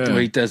 Yeah, where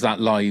he does that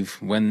live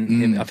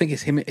when I think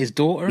it's his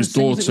daughter. His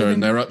daughter,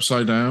 and they're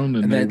upside down,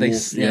 and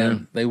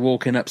they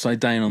walk in upside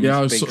down on.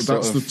 That's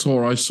the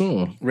tour I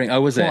saw.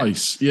 Oh, was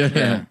twice? it?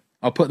 Yeah.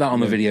 I'll put that on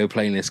the video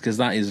playlist because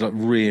that is like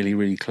really,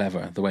 really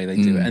clever the way they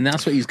do it, and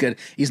that's what he's good.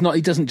 He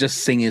doesn't just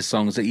sing his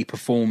songs; that he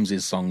performs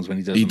his songs when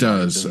he does. He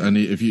does, and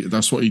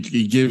that's what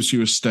he gives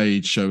you a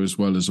stage show as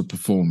well as a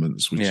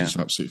performance, which is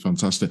absolutely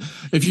fantastic.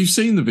 If you've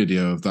seen the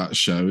video of that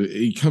show,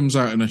 he comes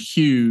out in a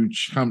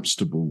huge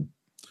hamster ball.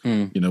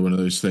 One of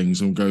those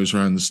things, and goes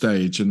around the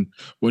stage. And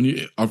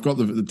I've got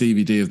the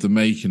DVD of the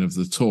making of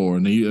the tour,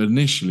 and he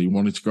initially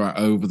wanted to go out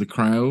over the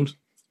crowd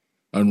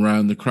and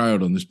round the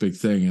crowd on this big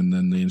thing, and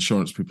then the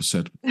insurance people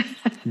said,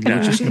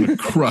 "We're just going to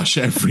crush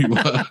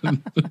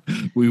everyone."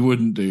 We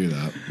wouldn't do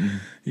that.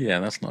 Yeah,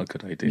 that's not a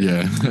good idea.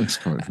 Yeah, that's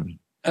quite funny.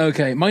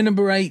 Okay, my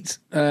number 8.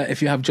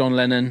 If you have John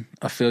Lennon,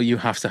 I feel you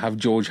have to have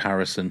George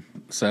Harrison.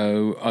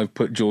 So I've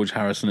put George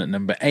Harrison at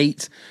number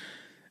 8,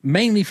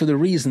 mainly for the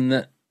reason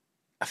that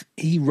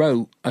he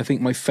wrote, I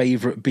think, my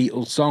favourite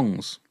Beatles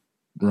songs,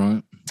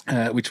 right?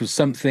 Which was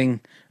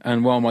Something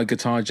and While My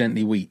Guitar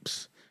Gently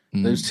Weeps.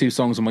 Those 2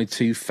 songs are my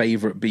 2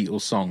 favourite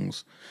Beatles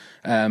songs.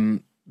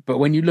 But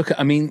when you look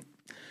at,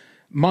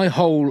 my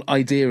whole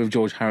idea of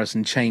George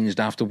Harrison changed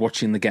after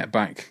watching the Get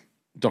Back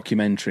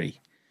documentary,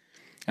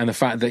 and the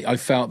fact that I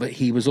felt that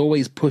he was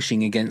always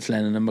pushing against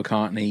Lennon and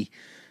McCartney,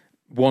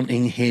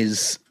 wanting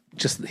his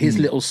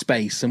little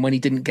space, and when he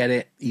didn't get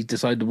it, he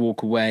decided to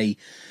walk away.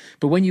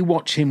 But when you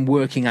watch him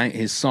working out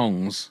his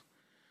songs,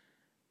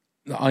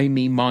 I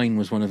Mean Mine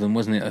was one of them,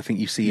 wasn't it? I think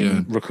you see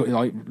him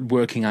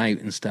working out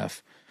and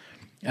stuff.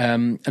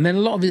 And then a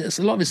lot of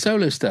his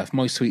solo stuff.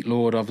 My Sweet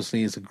Lord,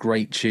 obviously, is a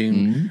great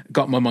tune.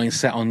 Got My Mind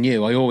Set on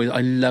You.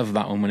 I love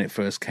that one when it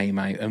first came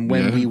out. And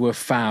When We Were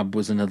Fab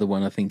was another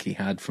one I think he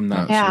had from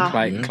that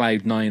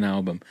Cloud 9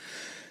 album.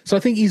 So I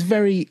think he's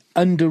very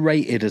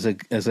underrated as a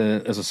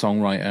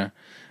songwriter.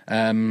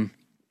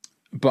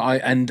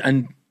 But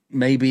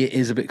maybe it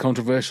is a bit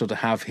controversial to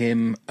have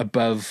him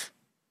above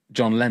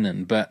John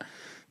Lennon, but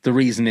the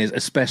reason is,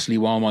 especially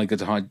While My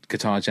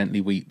Guitar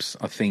Gently Weeps,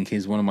 I think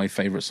is one of my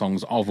favourite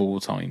songs of all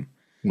time.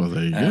 Well,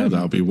 there you go.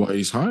 That'll be why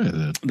he's higher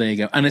then. There you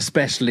go. And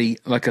especially,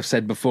 like I've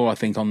said before, I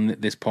think on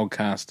this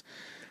podcast,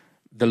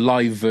 the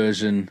live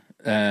version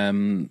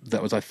that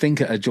was, I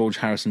think, at a George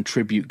Harrison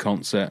tribute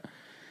concert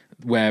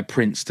where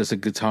Prince does a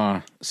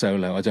guitar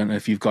solo. I don't know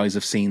if you guys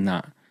have seen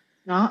that.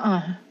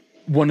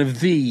 One of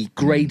the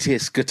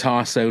greatest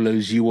guitar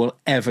solos you will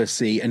ever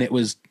see. And it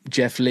was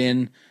Jeff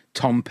Lynne,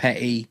 Tom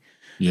Petty,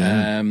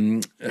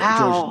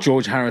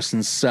 George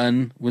Harrison's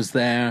son was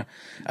there,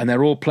 and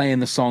they're all playing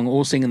the song,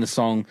 all singing the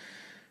song.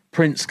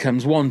 Prince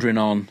comes wandering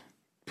on,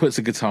 puts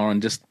a guitar on,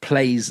 just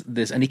plays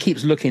this, and he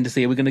keeps looking to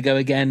see, are we going to go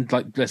again?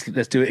 Like, let's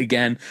do it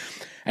again.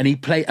 And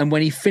and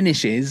when he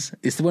finishes,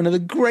 it's one of the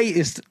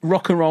greatest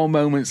rock and roll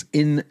moments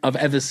I've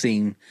ever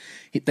seen.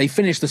 They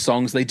finish the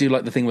songs, they do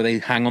like the thing where they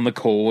hang on the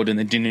chord, and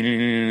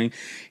then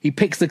he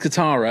picks the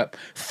guitar up,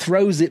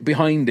 throws it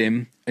behind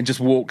him, and just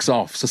walks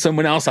off. So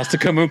someone else has to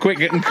come in quick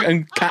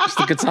and catch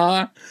the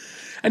guitar,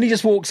 and he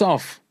just walks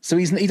off. So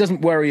he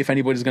doesn't worry if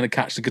anybody's going to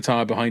catch the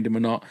guitar behind him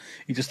or not.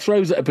 He just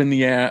throws it up in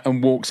the air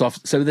and walks off.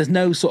 So there's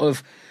no sort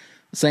of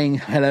saying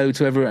hello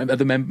to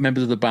other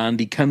members of the band.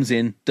 He comes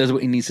in, does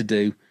what he needs to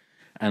do,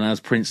 and as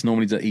Prince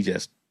normally does, he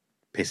just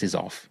pisses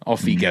off.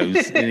 Off he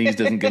goes, and he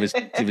doesn't give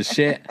a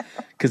shit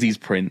because he's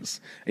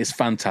Prince. It's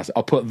fantastic.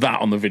 I'll put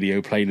that on the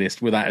video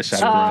playlist without a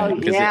shadow of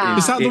a doubt.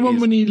 Is that the one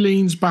when he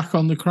leans back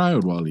on the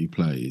crowd while he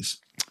plays?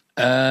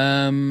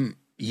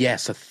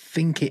 Yes, I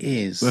think it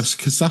is.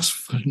 Because that's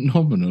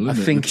phenomenal, isn't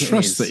it? I think the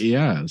trust that he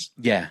has.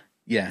 Yeah.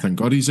 Thank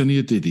God he's only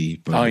a diddy.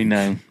 But... I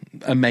know.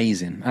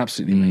 Amazing.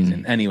 Absolutely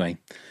amazing. Anyway,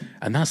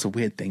 and that's a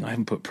weird thing. I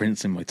haven't put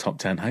Prince in my top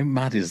 10. How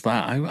mad is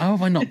that? How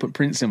have I not put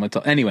Prince in my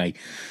top? Anyway,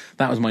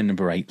 that was my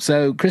number 8.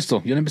 So,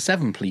 Crystal, your number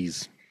 7,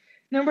 please.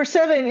 Number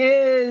 7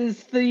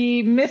 is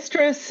the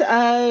mistress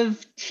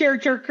of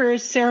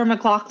tearjerkers, Sarah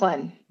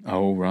McLachlan.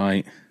 Oh,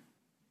 right.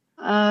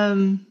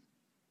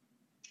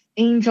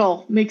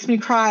 Angel makes me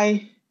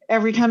cry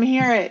every time I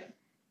hear it.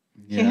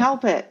 Can't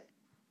help it.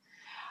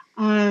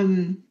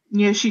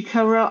 She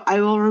co-wrote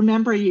I Will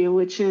Remember You,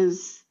 which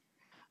is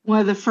one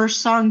of the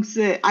first songs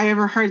that I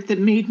ever heard that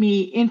made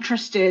me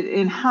interested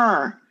in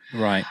her.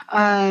 Right.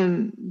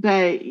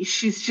 But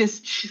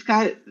she's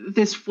got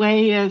this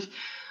way of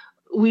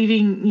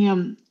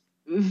weaving,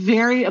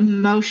 very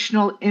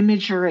emotional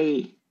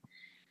imagery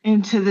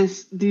into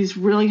these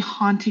really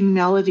haunting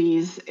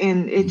melodies.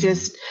 And it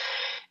just,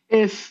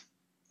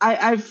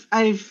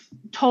 I've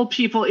told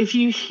people, if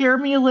you hear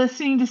me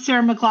listening to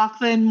Sarah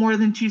McLachlan more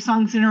than 2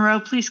 songs in a row,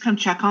 please come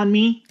check on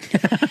me.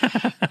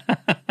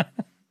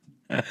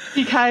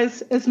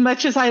 Because as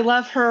much as I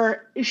love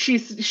her,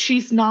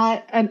 she's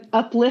not an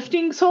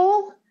uplifting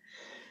soul.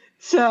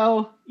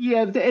 So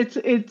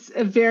it's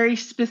a very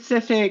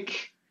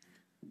specific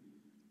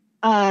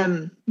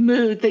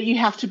mood that you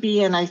have to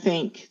be in, I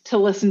think, to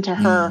listen to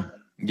her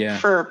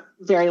for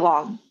very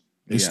long.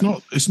 It's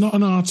not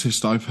an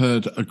artist I've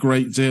heard a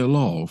great deal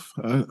of.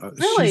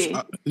 Really?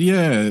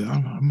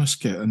 I must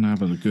get and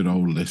have a good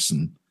old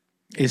listen.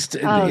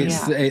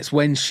 It's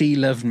When She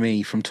Loved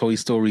Me from Toy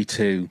Story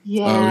 2.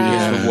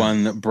 Yeah. It's the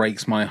one that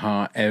breaks my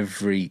heart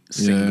every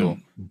single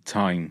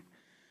time.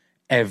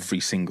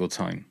 every single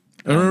time.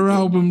 Are her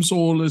albums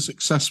all as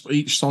accessible?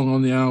 Each song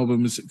on the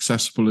album is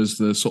accessible as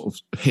the sort of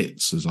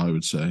hits, as I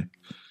would say.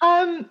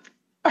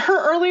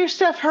 Her earlier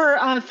stuff,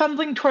 her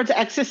Fumbling Towards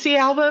Ecstasy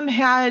album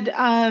had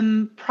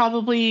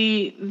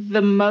probably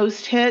the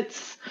most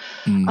hits.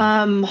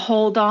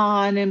 Hold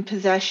On and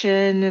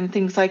Possession and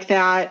things like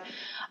that.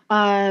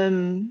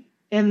 And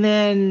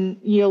then,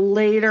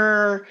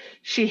 later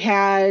she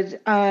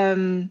had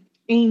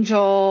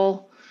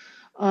Angel,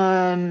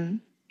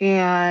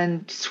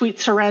 and Sweet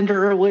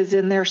Surrender was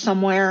in there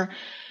somewhere.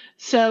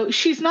 So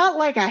she's not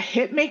like a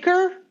hit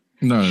maker.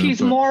 No,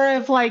 she's more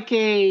of like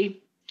a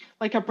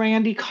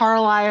Brandi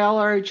Carlile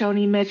or a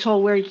Joni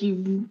Mitchell, where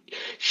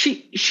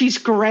she's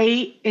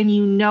great and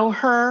you know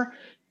her,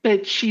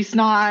 but she's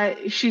not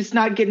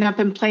getting up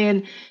and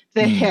playing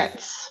the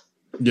hits.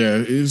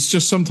 Yeah, it's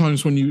just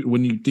sometimes when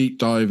you deep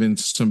dive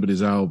into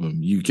somebody's album,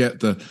 you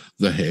get the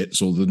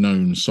hits or the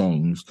known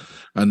songs,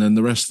 and then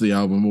the rest of the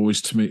album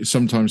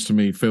sometimes to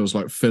me feels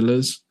like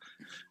fillers.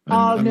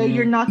 No,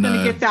 you're not going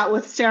to get that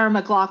with Sarah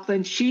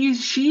McLachlan.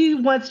 She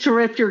wants to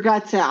rip your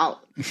guts out.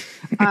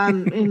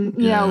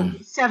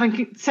 In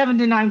 7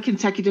 to 9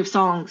 consecutive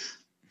songs.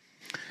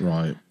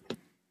 Right,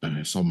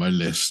 it's on my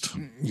list.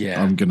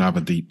 Yeah, I'm gonna have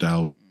a deep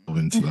delve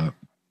into that.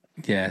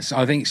 Yes,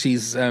 I think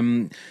she's.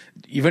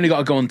 You've only got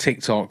to go on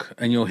TikTok,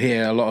 and you'll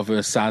hear a lot of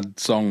her sad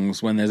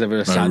songs when there's ever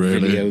a sad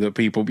video that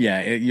people.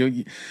 Yeah,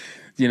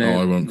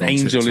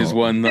 Angel is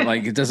one that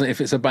it doesn't.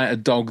 If it's about a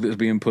dog that's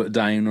being put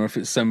down, or if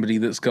it's somebody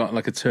that's got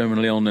like a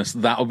terminal illness,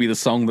 that'll be the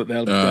song that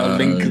they'll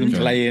link and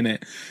play in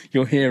it.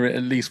 You'll hear it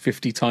at least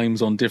 50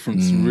 times on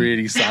different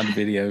really sad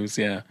videos.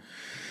 Yeah.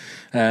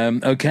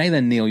 Okay,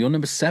 then Neil, you're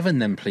number 7,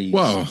 then please.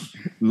 Well,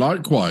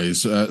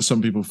 likewise,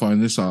 some people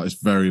find this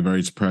artist very,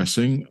 very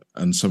depressing,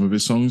 and some of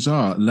his songs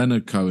are.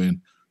 Leonard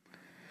Cohen.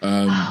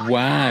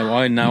 Wow,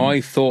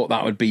 I thought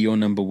that would be your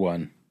number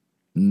 1.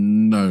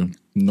 No,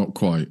 not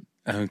quite.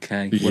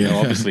 Okay. Well, no,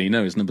 obviously,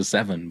 it's number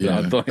 7. But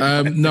I thought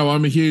no,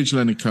 I'm a huge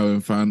Leonard Cohen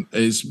fan.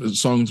 His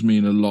songs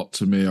mean a lot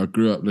to me. I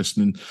grew up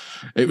listening.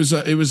 It was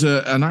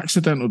an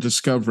accidental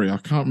discovery. I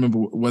can't remember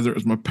whether it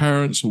was my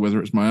parents or whether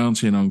it was my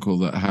auntie and uncle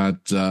that had.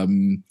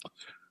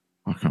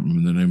 I can't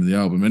remember the name of the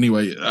album.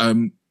 Anyway,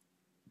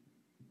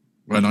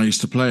 when I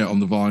used to play it on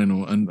the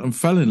vinyl and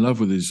fell in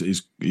love with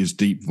his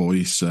deep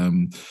voice.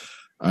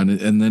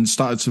 And then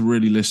started to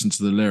really listen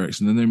to the lyrics,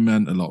 and then they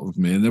meant a lot with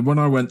me. And then when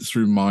I went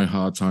through my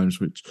hard times,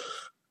 which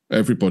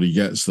everybody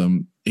gets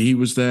them, he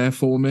was there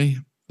for me,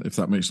 if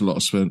that makes a lot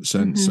of sense.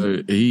 Mm-hmm.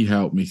 So he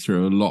helped me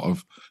through a lot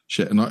of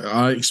shit. And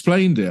I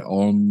explained it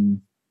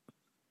on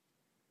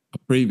a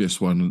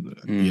previous one,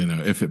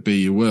 If It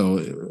Be You Will,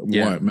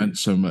 why it meant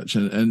so much.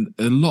 And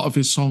a lot of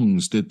his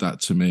songs did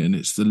that to me, and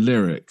it's the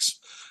lyrics.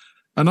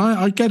 And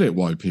I get it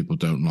why people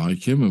don't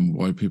like him and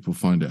why people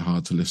find it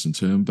hard to listen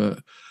to him, but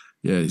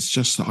yeah, it's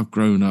just that I've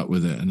grown up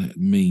with it, and it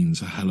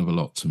means a hell of a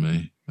lot to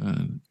me.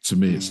 To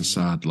me, it's a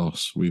sad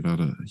loss. We've had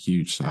a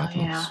huge sad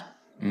loss.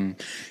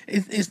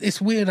 It's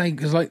weird,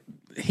 because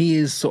he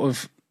is sort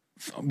of,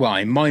 well,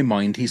 in my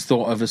mind, he's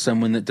thought of as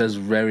someone that does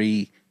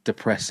very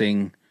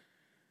depressing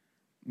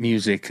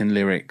music and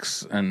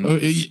lyrics, and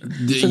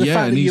so the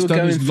fact that you were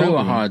going through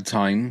a hard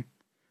time,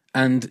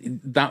 and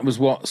that was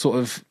what sort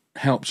of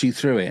helped you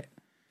through it.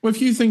 Well, if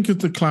you think of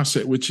the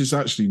classic, which is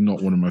actually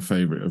not one of my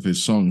favourite of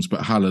his songs,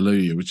 but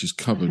Hallelujah, which is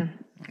covered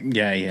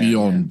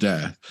beyond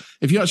death.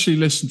 If you actually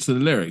listen to the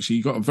lyrics,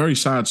 you got a very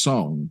sad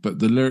song, but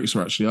the lyrics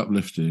are actually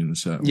uplifting in a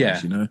certain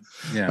ways,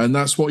 Yeah. And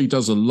that's what he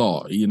does a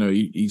lot.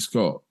 He's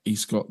got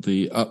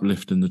the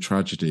uplift and the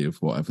tragedy of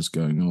whatever's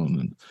going on.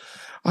 And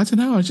I don't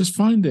know, I just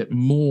find it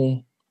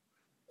more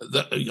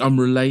that I'm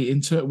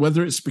relating to it,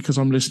 whether it's because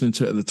I'm listening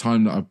to it at the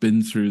time that I've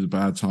been through the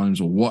bad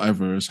times or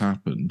whatever has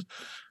happened.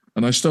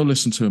 And I still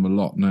listen to him a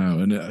lot now,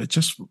 and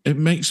it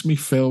makes me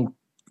feel,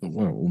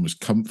 almost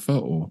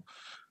comfort or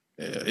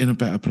in a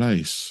better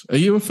place. Are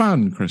you a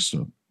fan,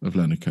 Crystal, of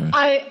Leonard Cohen?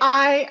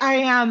 I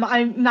am.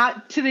 I'm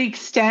not to the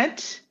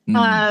extent.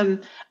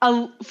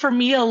 For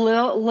me, a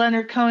little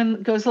Leonard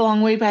Cohen goes a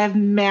long way, but I have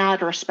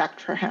mad respect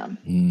for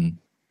him.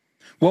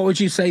 What would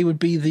you say would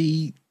be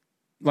the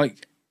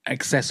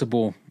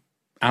accessible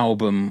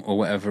album or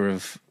whatever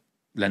of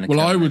Leonard Cohen?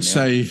 I would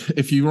say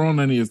if you're on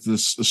any of the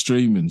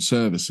streaming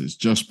services,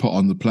 just put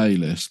on the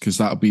playlist, because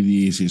that'll be the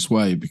easiest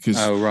way. Because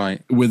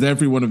with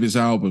every one of his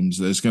albums,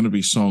 there's going to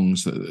be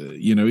songs that,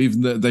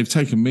 even they've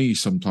taken me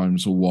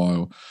sometimes a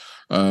while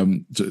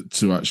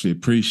to actually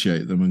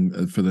appreciate them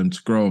and for them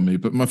to grow on me.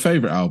 But my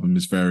favorite album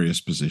is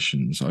Various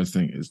Positions. I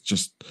think it's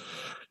just,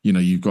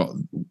 you've got,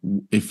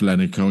 if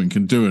Leonard Cohen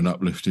can do an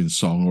uplifting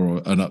song or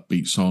an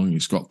upbeat song,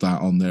 he's got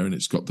that on there, and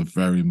it's got the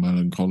very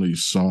melancholy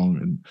song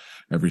and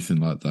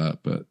everything like that.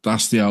 But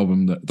that's the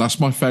album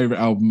that's my favorite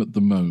album at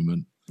the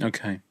moment.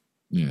 Okay.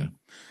 Yeah.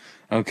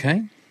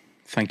 Okay.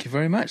 Thank you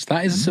very much.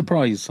 That is a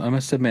surprise. I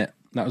must admit,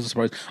 that was a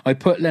surprise. I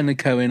put Leonard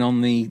Cohen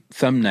on the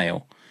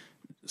thumbnail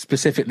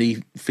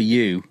specifically for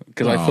you,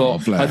 because I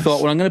thought,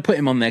 well, I'm going to put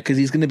him on there because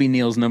he's going to be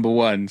Neil's number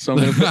 1, so I'm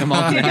going to put him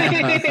on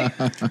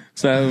there.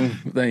 So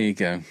there you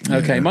go.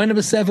 Okay, my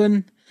number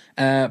 7,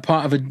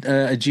 part of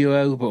a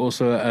duo, but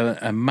also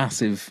a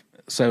massive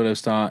solo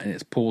star, and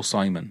it's Paul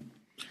Simon.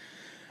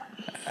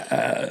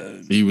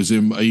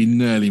 He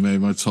nearly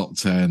made my top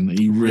 10.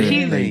 He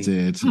really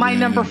did. My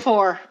number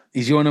 4.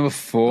 He's your number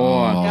 4.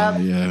 Oh,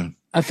 yeah.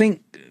 I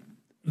think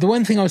the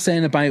one thing I was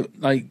saying about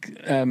like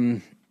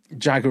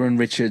Jagger and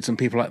Richards and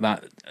people like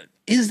that,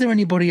 is there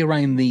anybody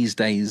around these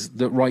days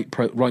that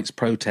writes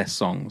protest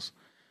songs?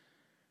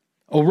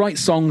 Or write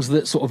songs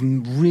that sort of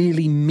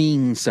really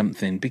mean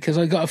something? Because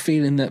I got a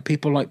feeling that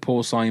people like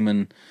Paul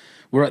Simon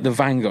were at the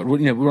vanguard,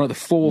 we're at the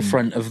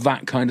forefront of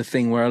that kind of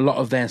thing, where a lot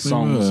of their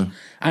songs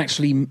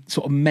actually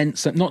sort of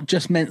not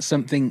just meant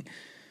something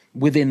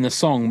within the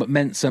song, but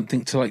meant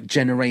something to that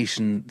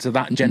generation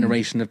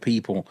of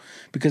people.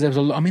 Because there's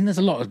a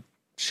lot of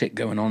shit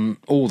going on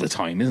all the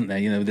time, isn't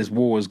there? There's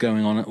wars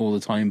going on all the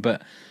time,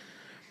 but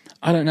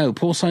I don't know.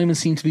 Paul Simon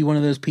seemed to be one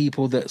of those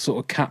people that sort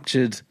of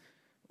captured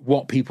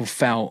what people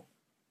felt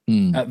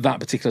at that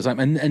particular time.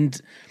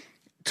 And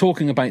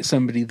talking about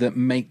somebody that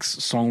makes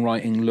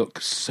songwriting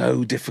look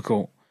so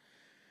difficult,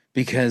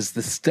 because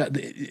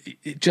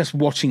just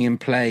watching him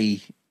play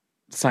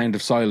Sound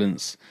of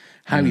Silence,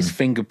 how he's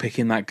finger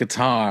picking that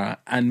guitar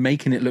and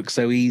making it look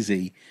so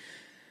easy,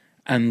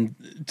 and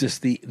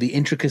just the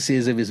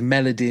intricacies of his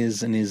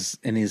melodies and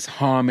his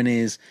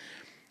harmonies.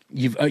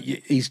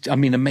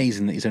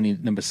 Amazing that he's only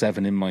number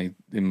 7 in my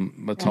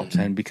top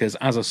 10, because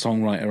as a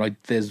songwriter,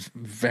 there's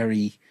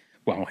very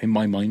well, in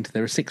my mind,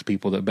 there are 6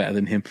 people that are better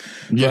than him.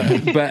 Yeah.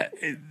 But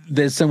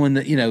there's someone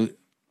that, even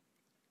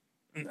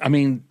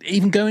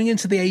going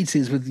into the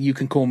 80s with You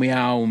Can Call Me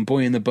Al and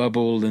Boy in the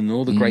Bubble and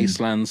all the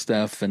Graceland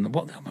stuff, and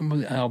what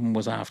album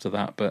was after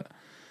that? But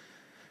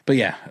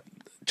yeah,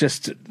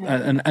 just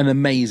an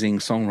amazing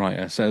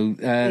songwriter. So,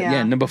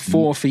 number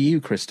 4 for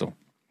you, Crystal.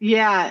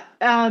 Yeah,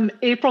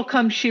 April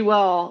Come She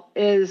Will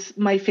is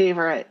my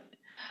favorite.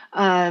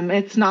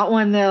 It's not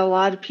one that a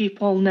lot of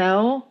people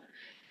know,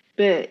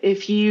 but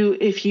if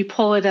you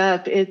pull it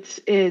up, it's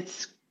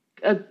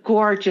a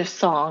gorgeous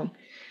song.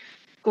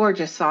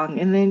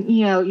 And then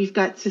you've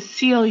got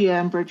Cecilia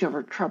and Bridge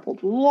Over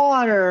Troubled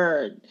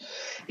Water,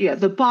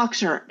 The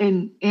Boxer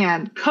and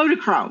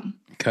Kodachrome,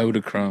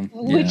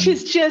 which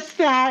is just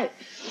that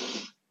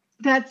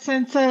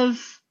sense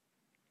of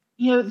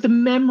the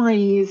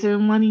memories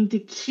and wanting to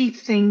keep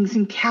things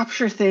and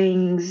capture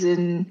things,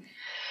 and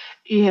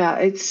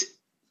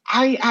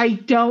I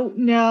don't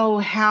know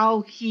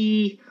how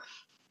he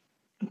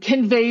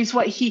conveys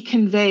what he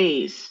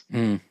conveys.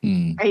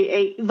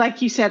 I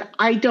like you said,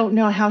 I don't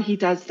know how he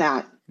does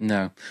that.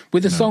 No,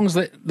 with the songs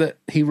that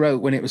he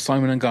wrote when it was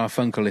Simon and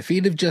Garfunkel, if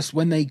he'd have just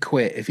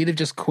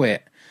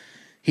quit,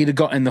 he'd have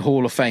got in the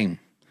Hall of Fame.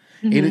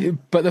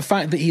 But the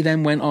fact that he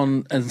then went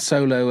on and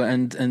solo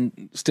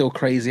and Still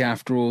Crazy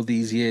After All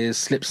These Years,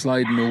 Slip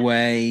Sliding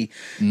Away,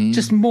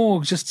 just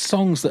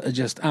songs that are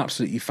just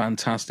absolutely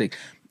fantastic.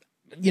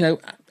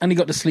 And he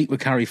got to sleep with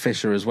Carrie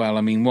Fisher as well.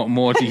 I mean, what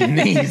more do you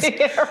need?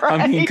 Right.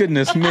 I mean,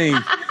 goodness me.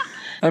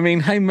 I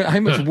mean, how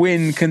much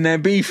win can there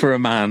be for a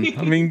man?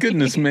 I mean,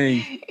 goodness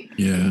me.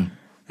 Yeah.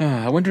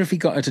 I wonder if he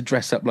got her to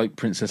dress up like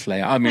Princess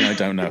Leia. I mean, I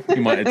don't know. He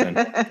might have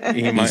done.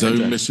 His own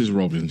Mrs.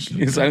 Robinson.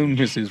 His own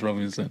Mrs.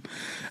 Robinson.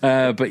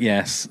 But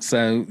yes.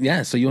 So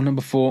you're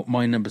number 4,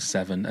 my number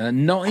 7.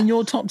 Not in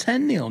your top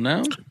 10, Neil,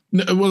 no?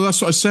 No, well,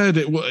 that's what I said.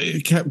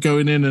 It kept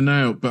going in and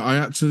out, but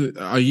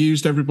I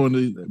used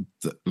everybody,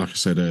 like I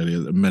said earlier,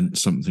 that meant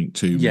something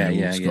to me.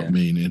 It's got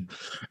meaning.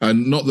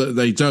 And not that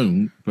they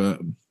don't, but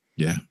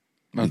yeah.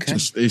 Okay.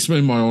 It's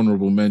in my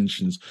honourable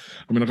mentions.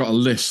 I mean, I've got a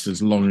list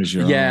as long as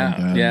your arm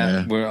down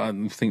there. I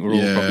think we're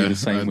all probably the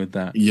same with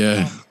that.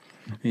 Yeah.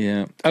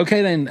 Yeah.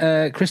 Okay,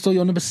 then, Crystal,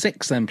 you're number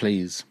 6 then,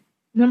 please.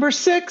 Number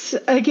 6,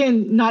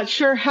 again, not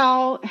sure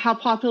how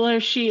popular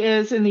she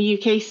is in the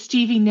UK,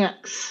 Stevie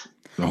Nicks.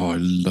 Oh, I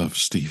love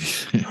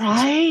Stevie.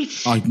 Right?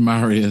 I'd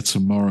marry her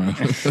tomorrow.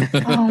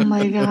 Oh,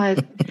 my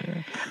God.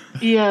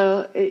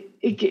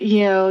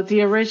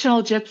 The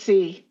original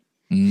Gypsy.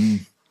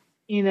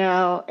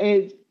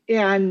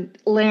 And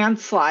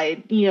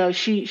Landslide.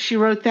 She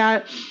wrote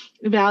that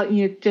about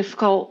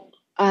difficult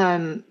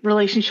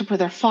relationship with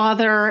her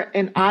father,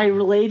 and I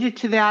related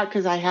to that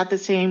because I had the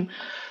same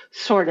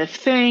sort of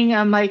thing.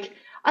 I'm like,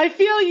 I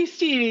feel you,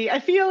 Stevie. I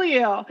feel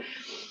you.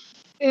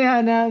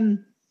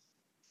 And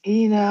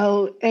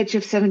Edge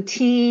of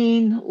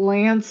 17,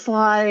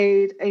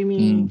 Landslide. I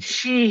mean,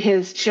 she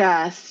has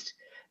just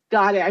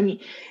got it. I mean,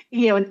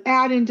 and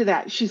add into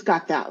that, she's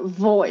got that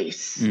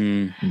voice.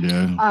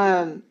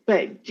 Yeah.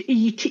 But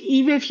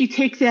even if you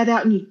take that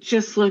out and you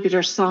just look at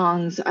her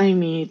songs, I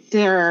mean,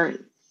 they're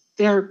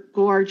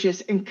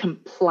gorgeous and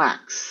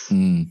complex.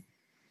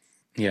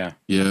 Yeah.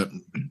 Yeah.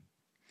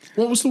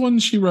 What was the one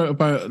she wrote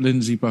about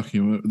Lindsey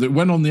Buckingham that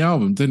went on the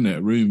album, didn't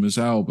it? Rumours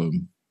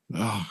album.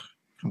 Oh,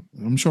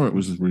 I'm sure it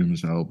was the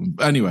Rumours album.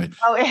 Anyway.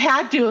 Oh, it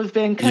had to have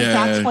been, because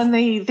that's when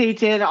they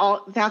did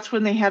all. That's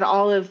when they had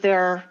all of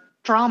their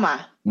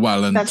drama.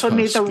 Well, and that's Tusk what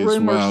made the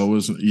Rumours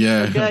wasn't it?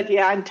 Yeah. so good.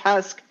 Yeah, and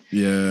Tusk.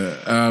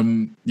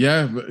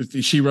 But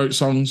she wrote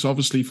songs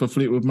obviously for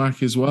Fleetwood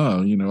Mac as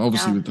well. You know,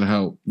 obviously with the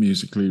help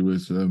musically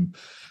with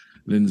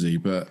Lindsay.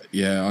 But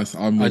yeah,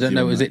 I'm. I don't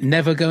know. Is it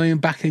Never Going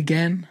Back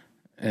Again?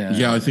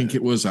 Yeah, I think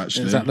it was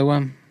actually. Is that the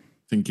one?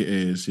 I think it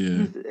is.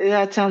 Yeah,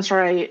 that sounds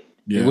right.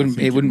 Yeah,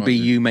 it wouldn't be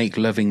You Make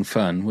Loving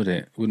Fun, would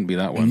it? Wouldn't be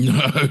that one. No.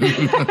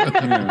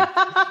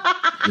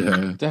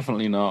 Yeah,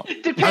 definitely not.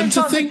 Depends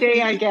on the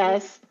day, I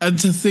guess. And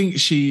to think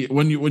if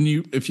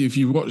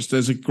you watch,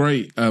 there's a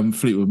great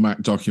Fleetwood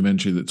Mac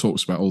documentary that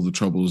talks about all the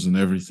troubles and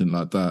everything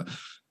like that,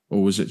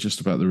 or was it just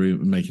about the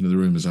making of the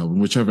Rumours album,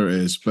 whichever it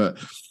is, but.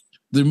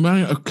 The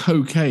amount of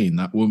cocaine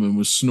that woman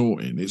was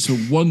snorting, it's a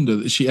wonder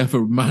that she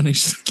ever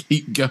managed to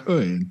keep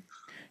going.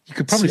 You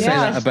could probably say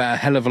that about a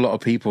hell of a lot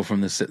of people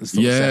from the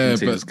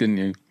 70s, couldn't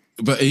you?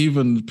 But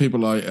even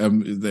people like,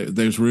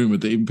 there's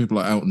rumoured that even people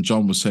like Elton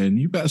John was saying,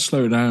 you better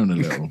slow down a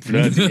little.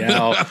 Bloody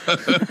hell.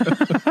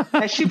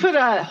 She put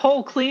a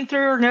hole clean through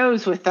her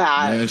nose with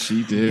that. Yeah,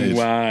 she did.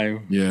 Wow.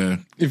 Yeah.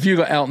 If you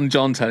got Elton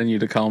John telling you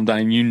to calm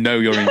down, you know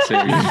you're in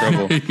serious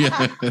trouble.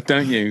 Yeah.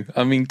 Don't you?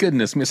 I mean,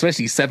 goodness,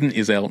 especially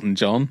 70s Elton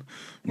John.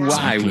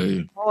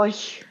 Exactly. Wow.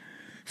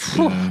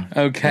 Yeah.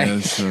 Okay.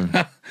 Yeah, so.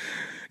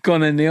 Go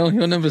on then, Neil.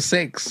 You're number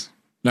 6.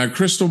 Now,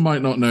 Crystal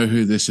might not know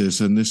who this is,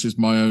 and this is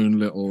my own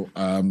little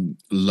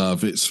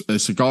love.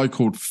 It's a guy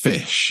called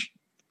Fish,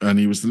 and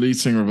he was the lead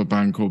singer of a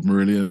band called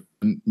Marillion.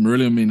 And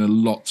Marillion mean a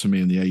lot to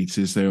me in the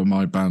 80s. They were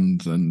my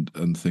band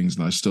and things,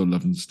 and I still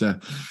love them to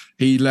death.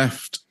 He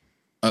left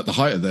at the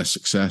height of their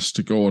success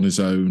to go on his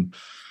own.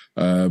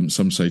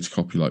 Some say to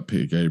copy like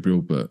Peter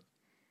Gabriel, but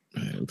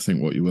think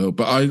what you will.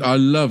 But I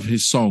love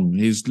his song.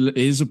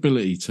 His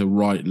ability to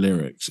write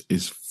lyrics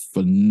is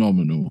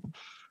phenomenal.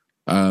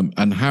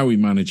 And how he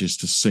manages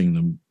to sing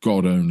them,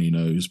 God only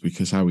knows,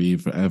 because how he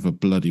ever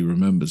bloody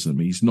remembers them.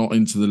 He's not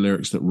into the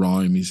lyrics that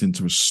rhyme. He's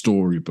into a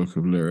storybook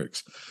of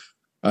lyrics.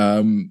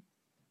 And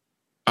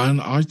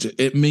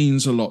it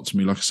means a lot to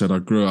me. Like I said, I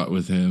grew up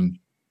with him,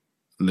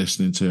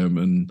 listening to him,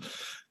 and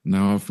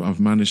now I've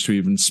managed to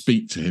even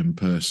speak to him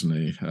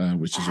personally,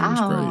 which is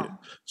always great.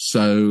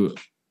 So,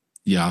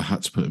 yeah, I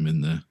had to put him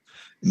in there.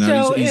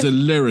 Now, so he's a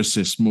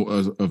lyricist more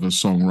of a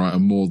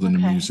songwriter more than a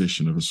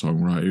musician of a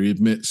songwriter. He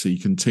admits he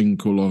can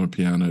tinkle on a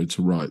piano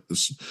to write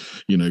this,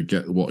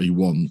 get what he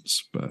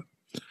wants, but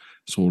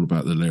it's all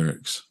about the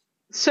lyrics.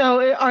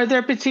 So are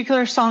there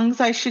particular songs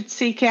I should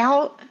seek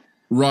out?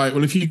 Right.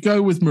 Well, if you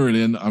go with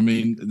Marillion, I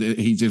mean,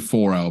 he did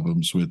 4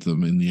 albums with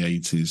them in the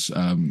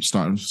 80s,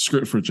 starting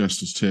Script for a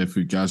Jester's Tear,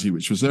 Fugazi,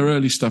 which was their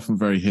early stuff and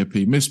very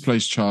hippie.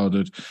 Misplaced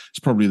Childhood is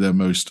probably their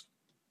most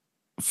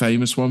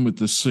famous one with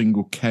the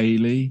single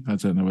Kaylee. I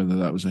don't know whether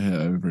that was a hit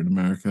over in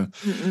America.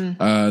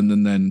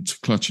 And then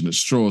Clutching at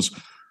Straws.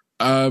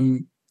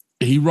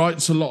 He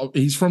writes a lot.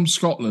 He's from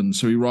Scotland,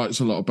 so he writes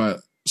a lot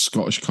about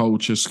Scottish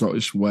culture,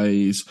 Scottish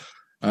ways.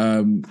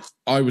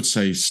 I would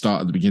say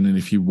start at the beginning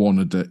if you want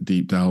a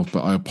deep delve,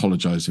 but I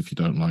apologise if you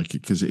don't like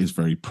it because it is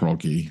very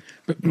proggy.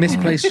 But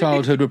Misplaced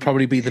Childhood would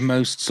probably be the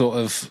most sort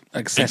of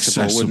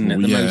accessible, wouldn't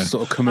it? The most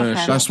sort of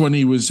commercial. That's when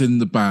he was in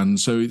the band.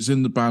 So it's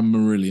in the band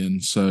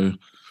Marillion. So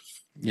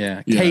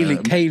yeah.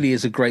 Kaylee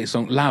is a great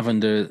song.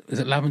 Lavender, is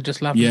it Lavender?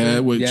 Just Lavender? Yeah,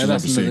 which is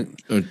obviously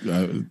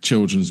a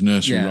children's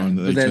nursery rhyme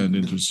that they turned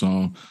into a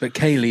song. But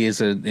Kaylee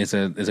is a great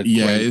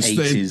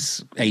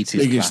 80s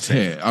biggest classic.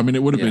 hit. I mean,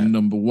 it would have been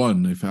number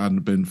 1 if it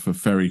hadn't been for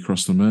Ferry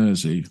Cross the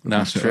Mersey.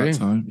 That's true. At that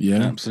time.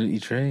 Yeah, absolutely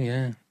true.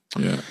 Yeah.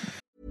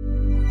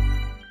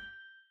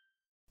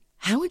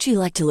 How would you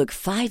like to look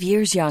 5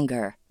 years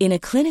younger? In a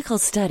clinical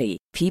study,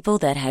 people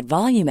that had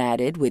volume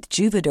added with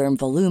Juvederm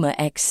Voluma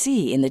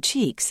XC in the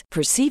cheeks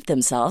perceived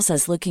themselves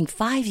as looking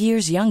 5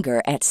 years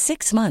younger at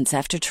 6 months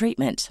after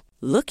treatment.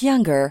 Look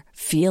younger,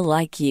 feel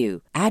like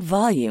you. Add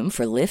volume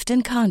for lift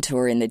and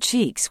contour in the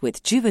cheeks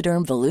with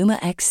Juvederm Voluma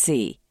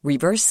XC.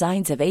 Reverse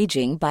signs of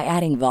aging by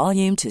adding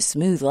volume to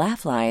smooth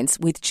laugh lines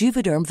with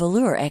Juvederm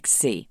Volure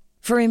XC.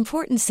 For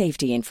important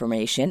safety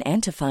information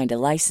and to find a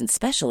licensed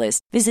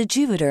specialist, visit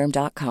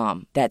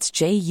Juvederm.com. That's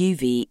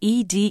JUVEDERM.com.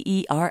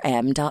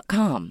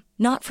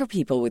 Not for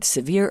people with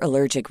severe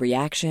allergic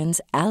reactions,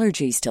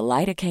 allergies to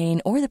lidocaine,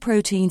 or the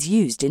proteins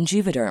used in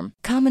Juvederm.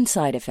 Common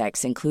side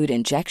effects include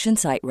injection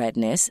site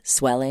redness,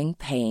 swelling,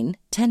 pain,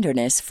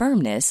 tenderness,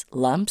 firmness,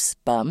 lumps,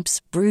 bumps,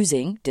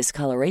 bruising,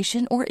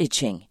 discoloration, or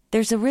itching.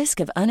 There's a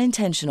risk of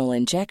unintentional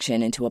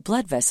injection into a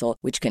blood vessel,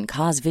 which can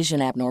cause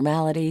vision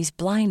abnormalities,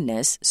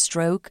 blindness,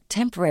 stroke,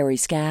 temporary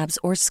scabs,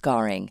 or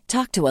scarring.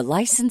 Talk to a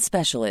licensed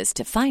specialist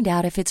to find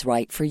out if it's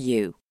right for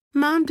you.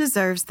 Mom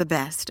deserves the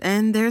best,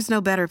 and there's no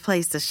better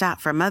place to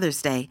shop for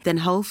Mother's Day than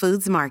Whole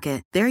Foods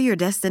Market. They're your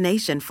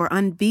destination for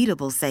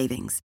unbeatable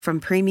savings, from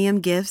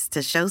premium gifts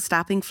to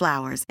show-stopping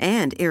flowers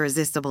and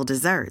irresistible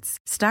desserts.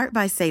 Start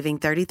by saving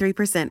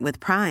 33% with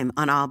Prime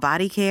on all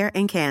body care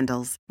and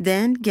candles.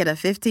 Then get a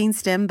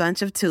 15-stem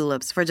bunch of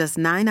tulips for just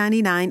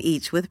 $9.99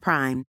 each with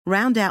Prime.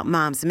 Round out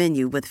Mom's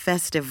menu with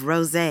festive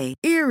rosé,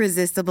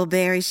 irresistible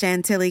berry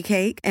chantilly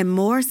cake, and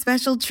more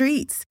special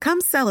treats.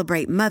 Come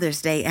celebrate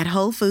Mother's Day at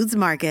Whole Foods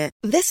Market. Market.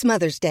 This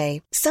Mother's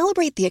Day,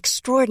 celebrate the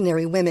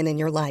extraordinary women in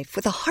your life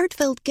with a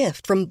heartfelt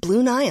gift from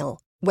Blue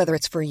Nile. Whether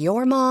it's for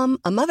your mom,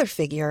 a mother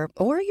figure,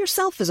 or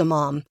yourself as a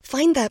mom,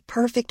 find that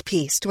perfect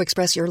piece to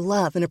express your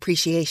love and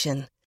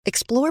appreciation.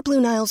 Explore Blue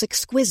Nile's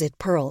exquisite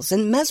pearls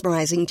and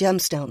mesmerizing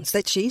gemstones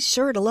that she's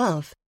sure to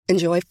love.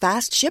 Enjoy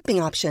fast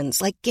shipping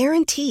options like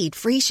guaranteed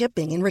free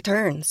shipping and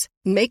returns.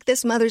 Make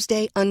this Mother's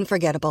Day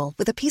unforgettable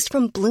with a piece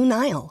from Blue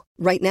Nile.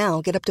 Right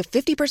now, get up to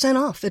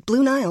 50% off at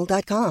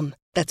BlueNile.com.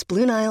 That's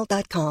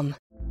BlueNile.com.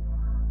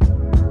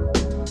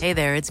 Hey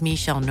there, it's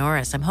Michelle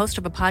Norris. I'm host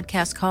of a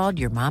podcast called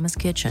Your Mama's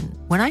Kitchen.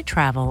 When I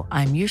travel,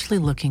 I'm usually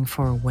looking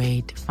for a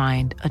way to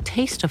find a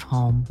taste of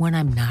home when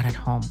I'm not at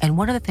home. And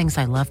one of the things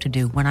I love to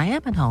do when I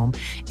am at home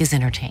is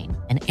entertain.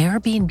 And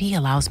Airbnb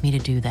allows me to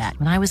do that.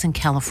 When I was in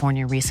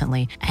California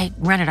recently, I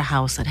rented a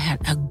house that had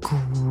a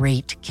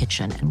great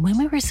kitchen. And when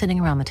we were sitting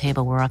around the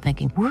table, we're all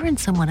thinking, we're in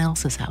someone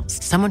else's house.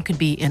 Someone could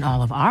be in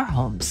all of our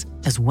homes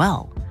as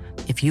well.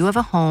 If you have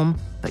a home,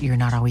 but you're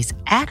not always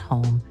at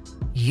home,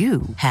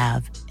 you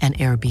have an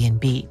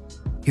Airbnb.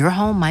 Your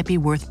home might be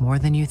worth more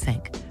than you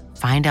think.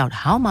 Find out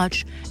how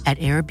much at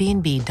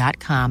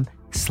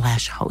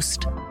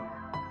airbnb.com/host.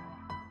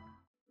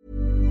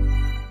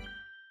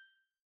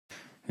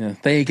 Yeah,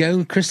 there you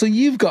go. Crystal,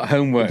 you've got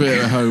homework. A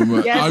bit of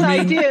homework. Yes,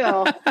 I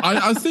do.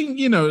 I think,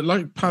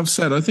 like Pav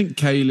said, I think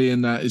Kaylee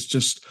and that is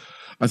just,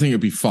 I think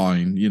it'd be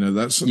fine.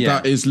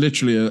 That is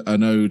literally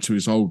an ode to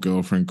his old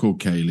girlfriend called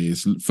Kaylee.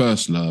 His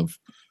first love.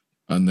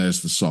 And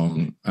there's the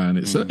song, and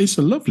it's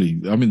a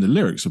lovely. I mean, the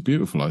lyrics are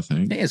beautiful. I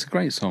think it is a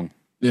great song.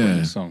 Yeah,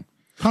 great song.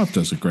 Pav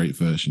does a great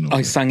version of it.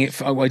 I sang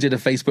it. I did a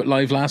Facebook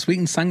Live last week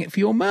and sang it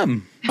for your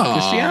mum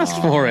because she asked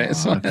for it.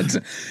 So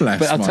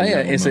but I'll tell you,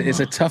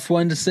 it's a tough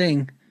one to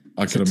sing.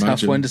 I can imagine.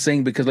 Tough one to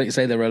sing because, like you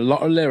say, there are a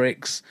lot of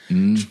lyrics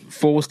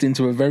forced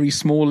into a very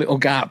small little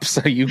gap.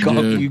 So you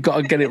got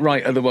to get it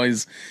right,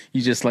 otherwise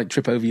you just like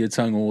trip over your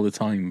tongue all the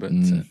time. But.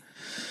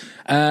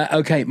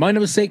 Okay, my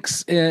number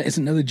 6 is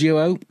another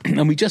duo,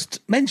 and we just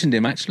mentioned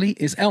him actually,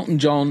 is Elton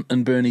John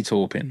and Bernie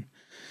Taupin.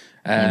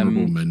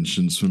 Honourable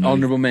mentions for me.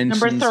 Honourable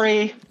mentions.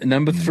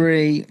 Number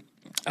 3.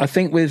 I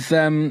think with,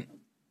 and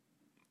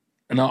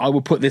I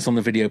will put this on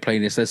the video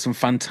playlist, there's some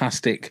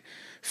fantastic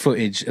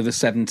footage of the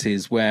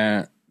 70s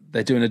where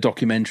they're doing a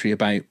documentary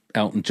about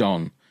Elton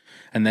John,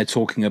 and they're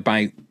talking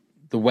about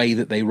the way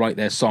that they write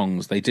their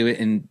songs. They do it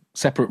in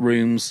separate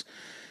rooms.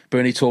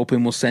 Bernie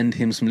Taupin will send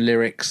him some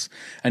lyrics,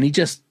 and he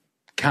just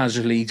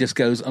casually just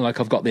goes like,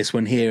 I've got this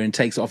one here, and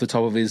takes it off the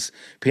top of his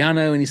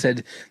piano, and he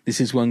said,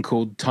 this is one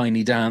called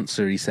Tiny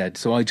Dancer, he said.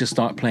 So I just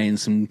start playing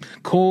some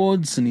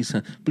chords, and he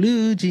said,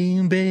 Blue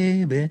Jean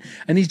Baby,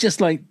 and he's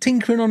just like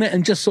tinkering on it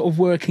and just sort of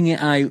working it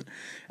out.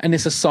 And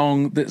it's a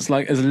song that's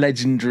like as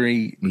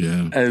legendary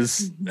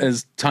as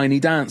Tiny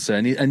Dancer,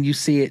 and you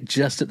see it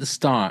just at the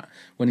start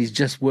when he's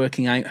just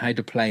working out how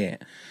to play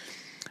it.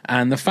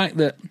 And the fact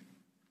that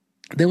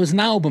there was an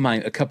album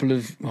out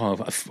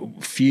a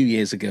few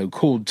years ago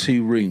called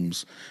Two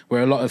Rooms,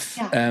 where a lot of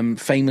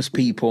famous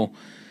people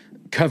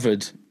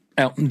covered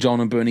Elton John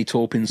and Bernie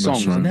Taupin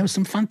songs. Right. And there was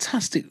some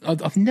fantastic.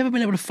 I've never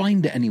been able to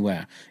find it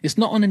anywhere. It's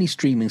not on any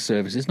streaming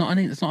service. It's not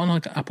on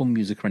like Apple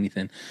Music or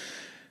anything.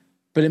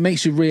 But it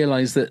makes you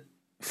realise that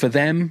for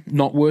them,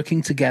 not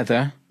working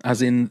together,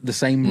 as in the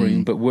same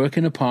room, but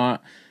working apart,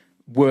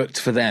 worked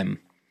for them.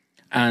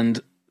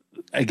 And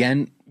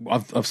again,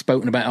 I've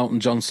spoken about Elton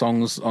John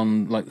songs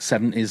on like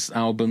 70s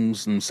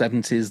albums and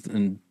 70s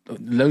and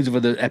loads of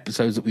other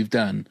episodes that we've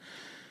done.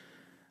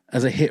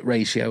 As a hit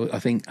ratio, I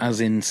think, as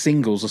in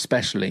singles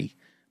especially,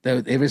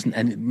 there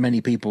isn't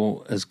many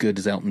people as good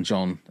as Elton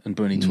John and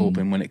Bernie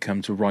Taupin when it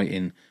comes to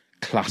writing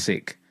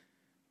classic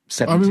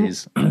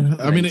 70s.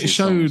 I mean, it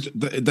showed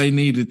that they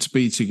needed to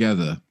be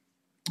together.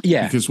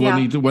 Yeah, because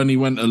when he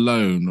went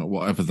alone, or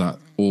whatever that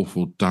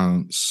awful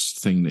dance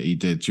thing that he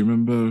did, do you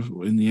remember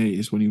in the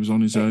 80s when he was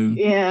on his own?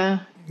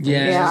 Yeah.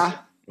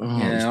 Oh,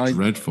 it was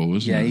dreadful,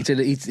 wasn't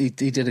it?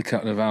 He did a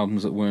couple of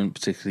albums that weren't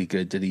particularly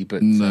good, did he?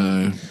 But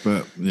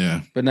but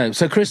no.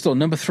 So, Crystal,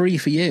 number 3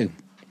 for you.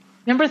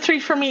 Number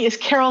 3 for me is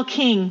Carole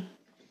King.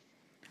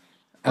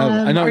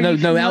 Oh, no.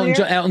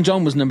 Elton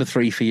John was number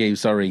 3 for you.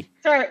 Sorry.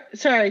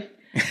 Sorry.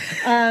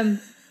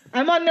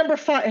 I'm on number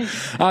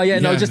 5. Oh, yeah,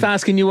 no, just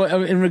asking you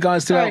in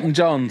regards to Elton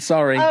John.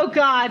 Sorry. Oh,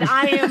 God,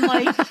 I am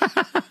like... all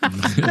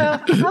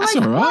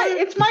right. What?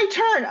 It's my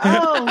turn.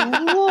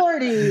 Oh,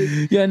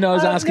 Lordy. Yeah, no, I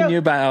was asking you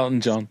about Elton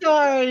John.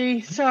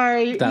 Sorry.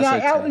 That's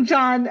okay. Elton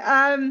John.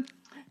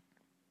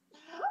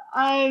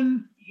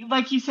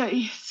 Like you said,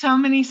 so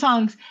many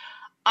songs.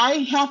 I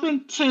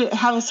happen to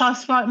have a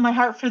soft spot in my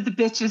heart for The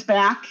Bitch Is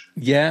Back.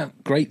 Yeah,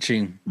 great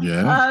tune.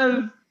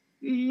 Yeah.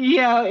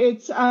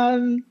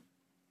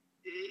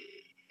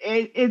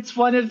 It's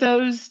one of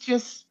those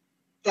just,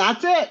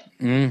 that's it.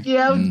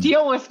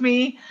 Deal with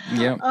me.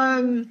 Yeah.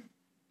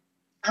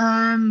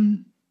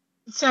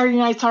 Saturday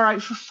Night's All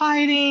Right for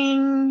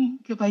Fighting,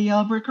 Goodbye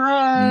Yellow Brick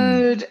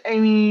Road. I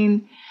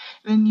mean,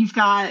 then you've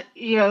got,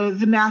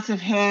 the massive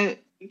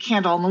hit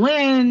Candle in the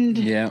Wind.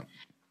 Yeah.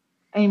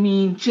 I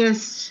mean,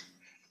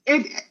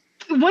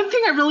 one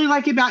thing I really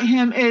like about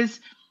him is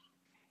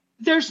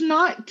there's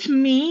not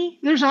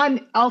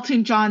an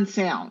Elton John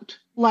sound.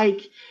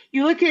 Like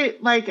you look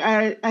at like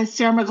a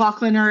Sarah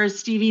McLachlan or a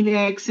Stevie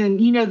Nicks, and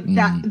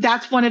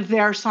that's one of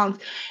their songs.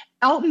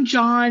 Elton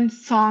John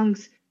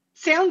songs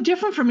sound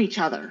different from each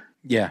other.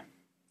 Yeah.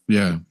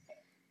 Yeah.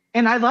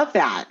 And I love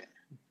that.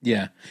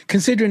 Yeah.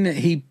 Considering that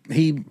he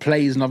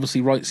plays and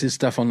obviously writes his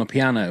stuff on the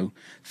piano,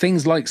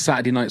 things like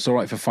Saturday Night's All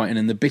Right for Fighting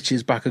and The Bitch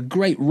Is Back are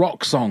great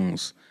rock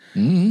songs.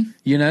 Mm-hmm.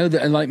 You know,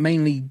 that are like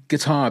mainly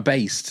guitar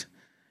based.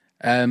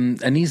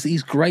 And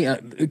he's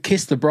great.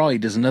 Kiss the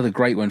Bride is another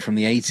great one from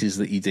the 80s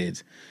that he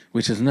did,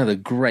 which is another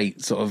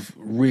great sort of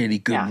really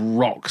good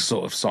rock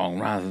sort of song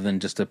rather than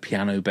just a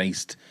piano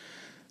based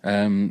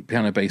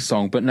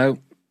song. But no,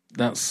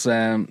 that's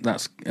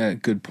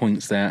good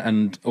points there.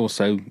 And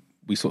also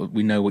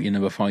we know what your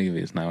number 5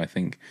 is now, I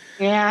think.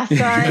 Yeah,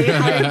 sorry.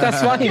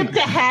 That's fine. Skipped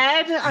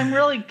ahead. I'm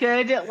really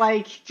good at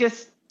like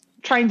just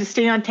trying to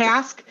stay on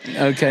task.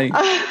 Okay.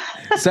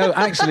 So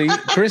actually,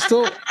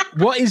 Crystal,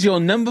 what is your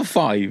number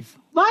 5?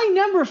 My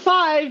number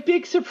 5,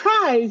 big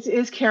surprise,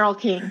 is Carole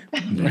King.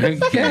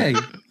 Okay.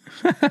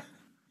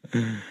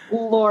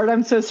 Lord,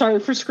 I'm so sorry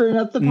for screwing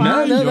up the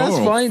part. No, that's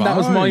fine. That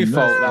was my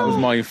fault. That was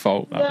my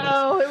fault.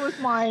 It was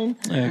mine.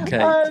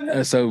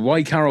 Okay. So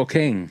why Carole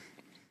King?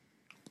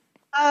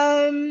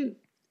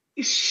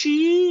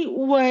 She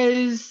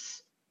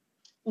was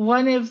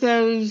one of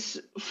those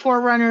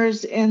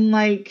forerunners in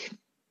like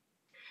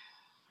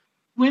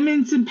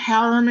women's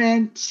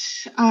empowerment,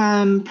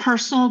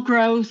 personal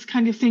growth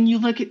kind of thing. You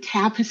look at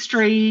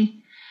Tapestry,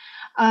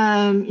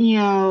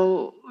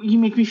 You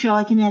Make Me Feel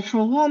Like a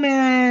Natural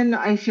Woman,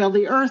 I Feel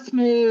the Earth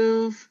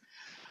Move,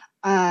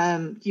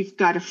 You've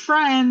Got a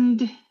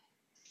Friend,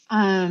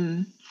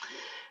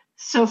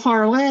 So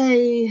Far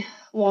Away,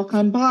 Walk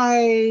On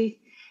By,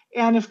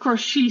 and of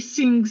course she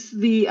sings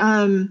the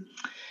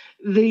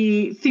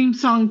theme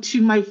song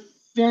to my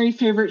very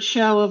favorite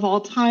show of all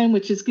time,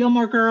 which is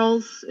Gilmore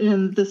Girls,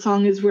 and the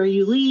song is Where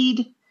You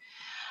Lead.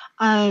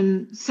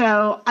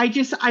 So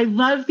I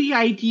love the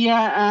idea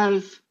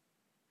of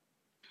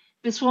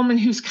this woman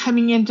who's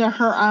coming into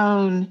her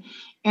own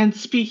and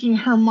speaking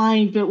her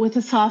mind, but with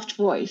a soft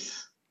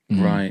voice.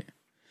 Right.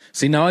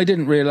 See, now I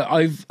didn't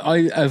realize,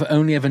 I've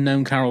only ever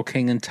known Carole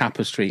King and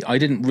Tapestry. I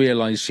didn't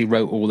realize she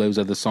wrote all those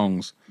other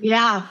songs.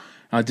 Yeah.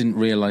 I didn't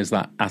realize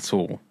that at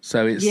all.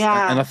 So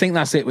and I think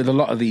that's it with a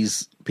lot of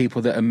these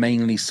people that are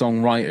mainly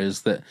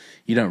songwriters, that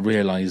you don't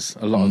realize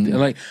a lot of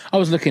like I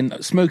was looking,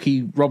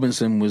 Smokey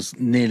Robinson was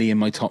nearly in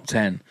my top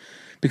 10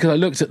 because I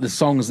looked at the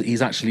songs that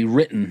he's actually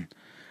written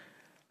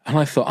and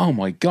I thought, oh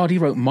my God, he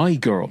wrote My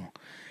Girl.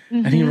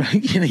 Mm-hmm. And he wrote,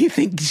 you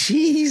think,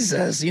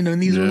 Jesus,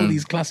 and these are all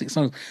these classic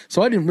songs.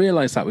 So I didn't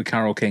realize that with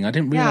Carole King. I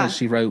didn't realize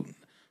she wrote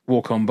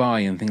Walk On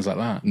By and things like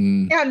that.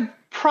 And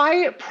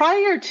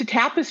prior to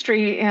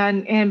Tapestry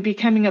and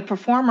becoming a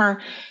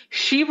performer,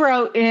 she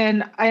wrote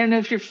in, I don't know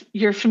if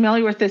you're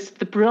familiar with this,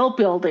 the Brill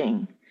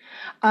Building,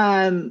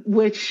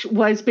 which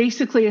was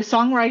basically a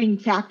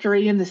songwriting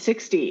factory in the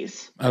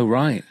 60s. Oh,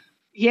 right.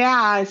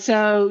 Yeah,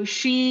 so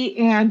she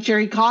and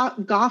Jerry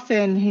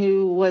Goffin,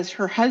 who was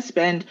her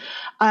husband,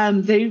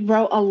 they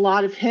wrote a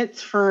lot of hits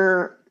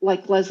for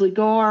like Leslie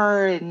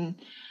Gore and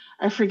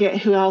I forget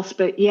who else,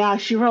 but yeah,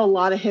 she wrote a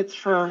lot of hits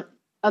for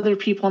other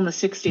people in the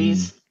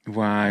 60s.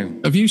 Wow.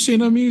 Have you seen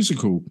her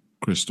musical,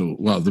 Crystal?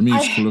 Well, the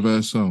musical of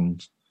her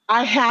songs.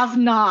 I have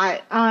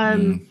not.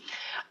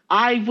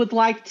 I would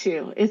like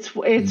to. It's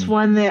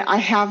one that I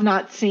have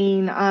not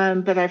seen,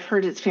 but I've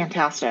heard it's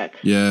fantastic.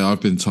 Yeah,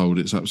 I've been told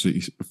it's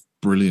absolutely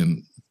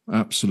brilliant.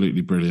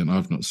 Absolutely brilliant.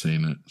 I've not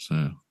seen it.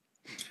 So,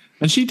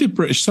 and she did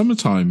British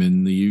Summertime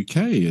in the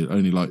UK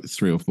only like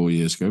 3 or 4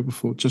 years ago,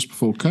 just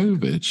before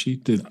COVID. She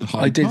did.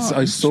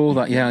 I saw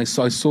that. Yeah, I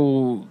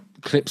saw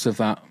clips of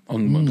that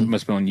on it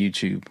must be on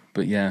YouTube.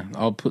 But yeah,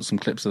 I'll put some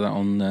clips of that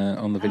on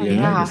the video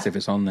playlist if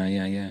it's on there.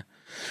 Yeah.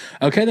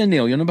 Okay, then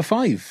Neil, you're number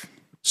 5.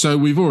 So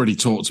we've already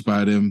talked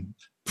about him,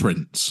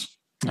 Prince.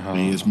 Oh.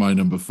 He is my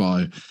number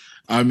 5.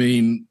 I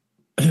mean,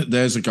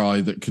 there's a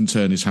guy that can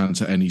turn his hand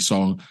to any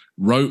song,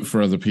 wrote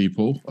for other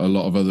people, a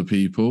lot of other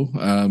people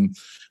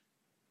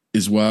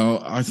as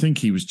well. I think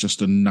he was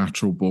just a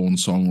natural born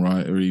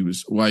songwriter.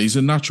 He's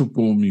a natural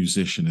born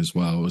musician as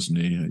well, wasn't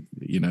he?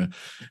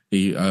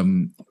 He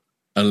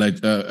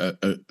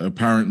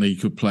apparently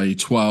could play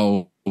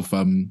 12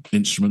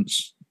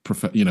 instruments,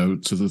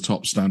 to the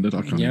top standard.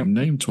 I can't even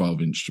name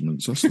 12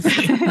 instruments. That's the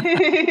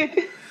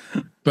thing.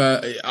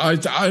 But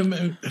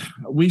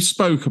we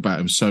spoke about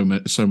him so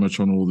much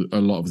on a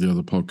lot of the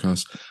other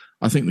podcasts.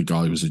 I think the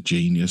guy was a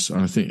genius.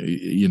 And I think,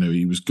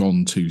 he was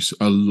gone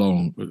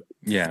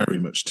very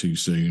much too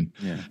soon.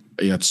 Yeah.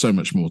 He had so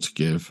much more to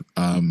give.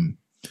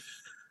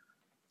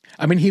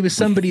 I mean, he was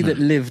somebody that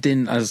lived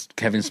in, as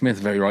Kevin Smith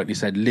very rightly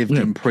said,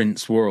 in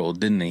Prince's world,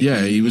 didn't he?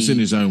 Yeah, he was in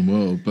his own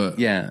world. But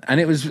yeah, and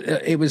it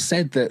was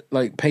said that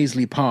like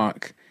Paisley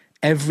Park,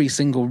 every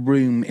single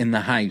room in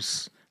the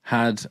house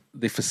had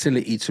the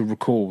facility to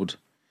record.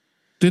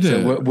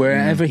 So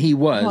wherever he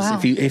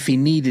was, if he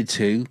needed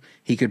to,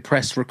 he could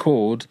press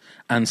record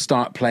and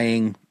start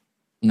playing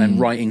and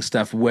writing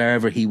stuff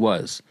wherever he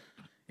was.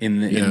 in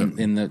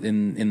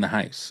the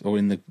house or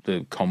in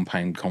the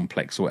compound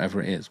complex or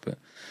whatever it is. But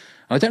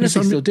I don't know if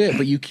they still do it.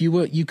 But you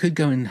could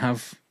go and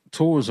have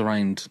tours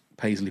around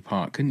Paisley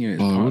Park, couldn't you?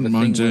 I wouldn't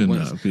mind doing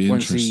that. It'd be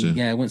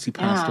interesting. Once he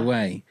passed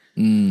away.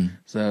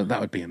 So that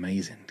would be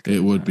amazing.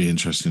 It would be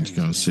interesting to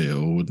go and see it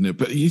all, wouldn't it?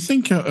 But you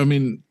think, I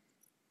mean,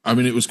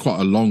 it was quite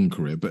a long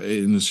career, but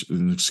in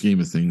the scheme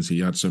of things, he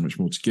had so much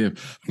more to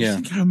give. Yeah.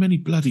 Think how many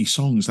bloody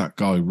songs that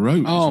guy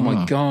wrote. Oh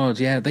my God,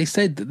 yeah. They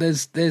said that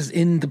there's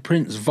in the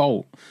Prince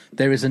vault,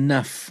 there is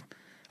enough,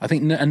 I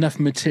think enough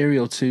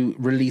material to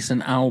release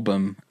an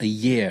album a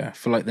year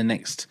for like the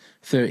next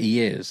 30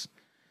 years.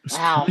 It's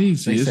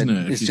crazy, isn't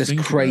it? It's just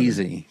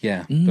crazy,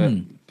 yeah.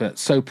 But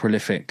so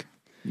prolific.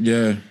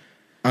 Yeah.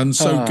 And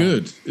so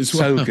good as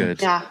well. So good.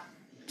 Yeah.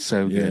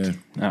 So good.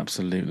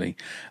 Absolutely.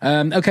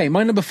 Okay,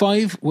 my number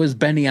 5 was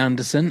Benny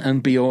Anderson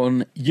and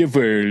Bjorn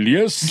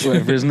Jevelius,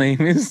 whatever his name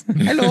is.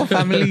 Hello,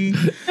 family.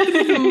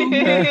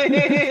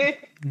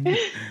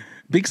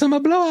 Big Summer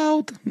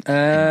Blowout.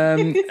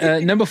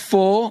 Number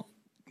 4,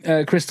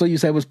 Crystal, you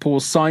said was Paul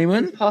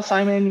Simon. Paul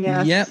Simon,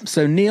 yes. Yep.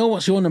 So, Neil,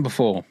 what's your number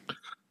 4?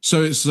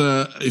 So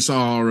it's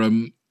our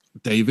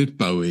David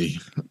Bowie.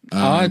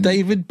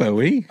 David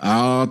Bowie.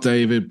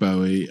 David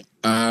Bowie.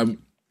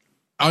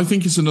 I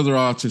think it's another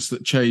artist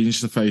that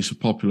changed the face of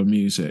popular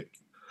music.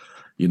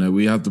 You know,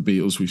 we had the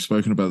Beatles, we've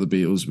spoken about the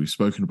Beatles, we've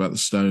spoken about the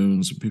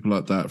Stones and people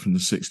like that from the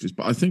 60s,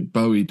 but I think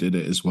Bowie did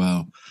it as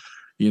well.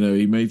 You know,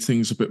 he made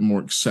things a bit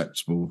more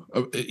acceptable.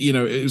 You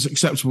know, it was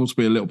acceptable to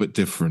be a little bit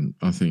different,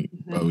 I think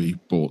Bowie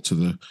brought to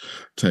the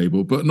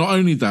table. But not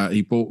only that,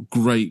 he brought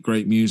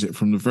great music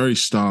from the very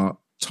start,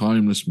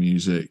 timeless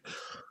music.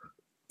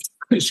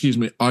 Excuse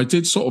me. I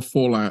did sort of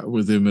fall out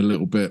with him a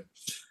little bit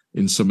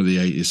in some of the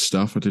 80s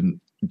stuff. I didn't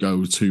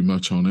go too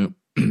much on it.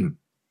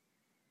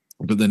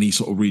 But then he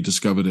sort of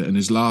rediscovered it. And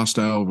his last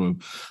album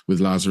with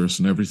Lazarus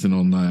and everything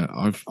on there,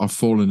 I've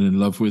fallen in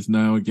love with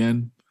now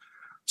again.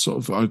 Sort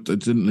of, I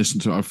didn't listen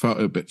to it. I felt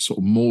a bit sort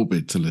of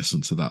morbid to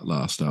listen to that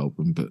last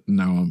album, but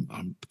now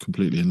I'm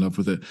completely in love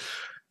with it.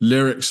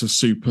 Lyrics are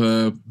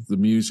superb, the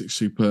music's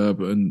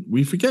superb, and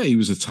we forget he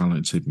was a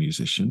talented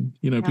musician.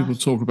 You know, people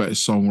talk about his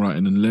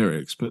songwriting and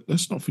lyrics, but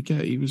let's not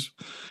forget he was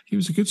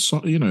a good,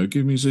 a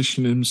good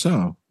musician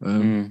himself.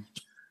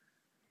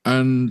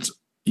 And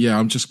yeah,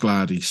 I'm just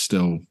glad he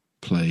still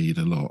played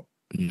a lot.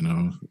 You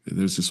know,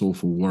 there was this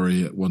awful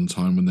worry at one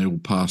time when they all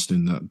passed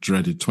in that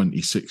dreaded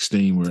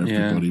 2016 where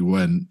everybody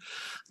went,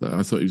 that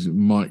I thought he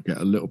might get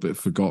a little bit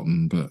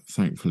forgotten, but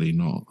thankfully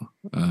not.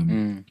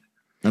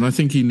 And I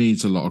think he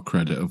needs a lot of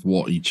credit of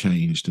what he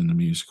changed in the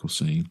musical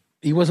scene.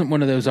 He wasn't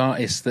one of those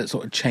artists that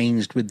sort of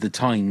changed with the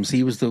times.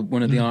 He was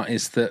one of the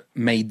artists that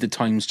made the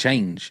times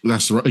change.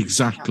 That's right.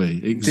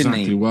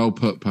 Exactly. Well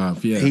put,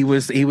 Pav. Yeah. He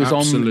was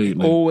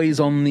always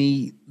on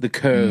the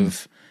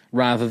curve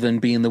rather than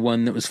being the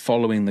one that was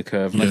following the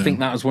curve. And I think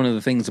that was one of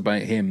the things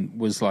about him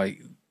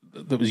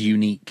that was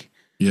unique.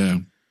 Yeah,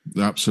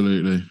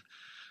 absolutely.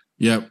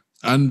 Yeah.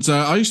 And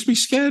I used to be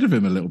scared of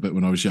him a little bit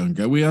when I was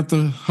younger. We had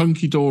the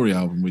Hunky Dory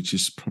album, which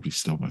is probably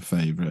still my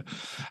favourite.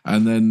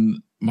 And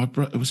then my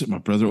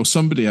brother or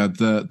somebody had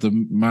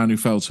the Man Who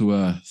Fell to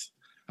Earth,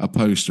 a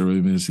poster of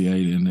him as the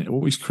alien. It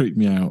always creeped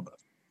me out.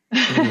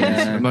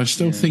 And I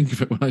still think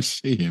of it when I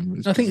see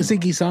him. I think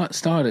Ziggy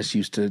Stardust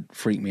used to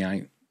freak me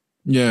out.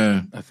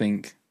 Yeah. I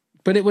think.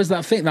 But it was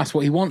that thing. That's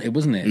what he wanted,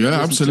 wasn't it?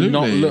 Yeah, absolutely. To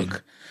not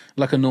look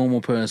like a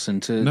normal person,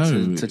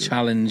 to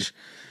challenge.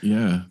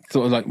 Yeah.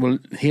 Sort of like, well,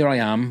 here I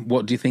am.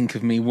 What do you think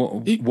of me? What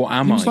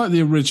am I? He was like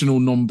the original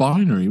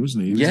non-binary,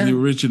 wasn't he? He was the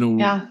original.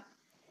 Yeah.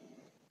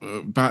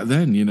 Back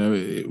then, you know,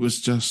 it was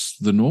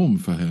just the norm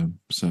for him.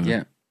 So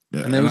yeah.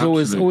 And there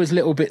was always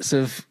little bits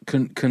of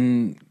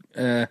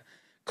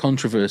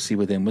controversy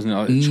with him, wasn't it?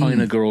 Like the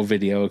China Girl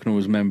video, I can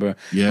always remember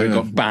where it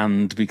got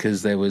banned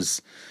because there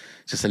was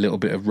just a little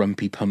bit of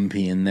rumpy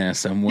pumpy in there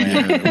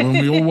somewhere. When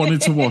we all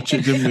wanted to watch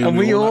it, didn't we? And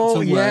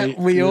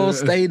we all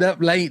stayed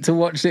up late to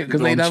watch it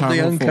because they'd have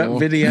the uncut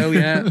video.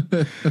 Yeah.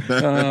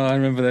 Oh, I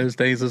remember those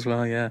days as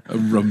well. Yeah. A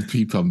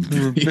rumpy pumpy.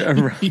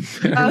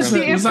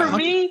 For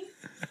me,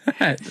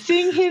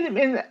 seeing him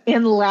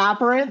in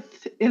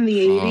Labyrinth in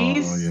the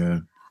 80s. Oh yeah.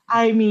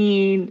 I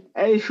mean,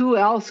 who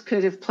else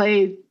could have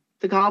played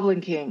the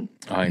Goblin King?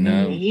 I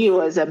know. He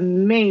was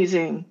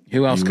amazing.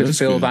 Who else could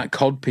fill that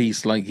cod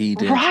piece like he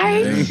did?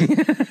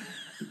 Right?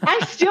 I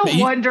still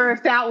wonder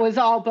if that was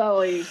all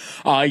Bowie.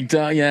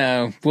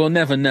 Yeah. We'll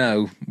never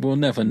know.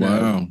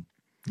 Wow.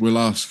 We'll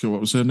ask her,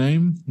 what was her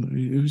name?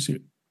 Who was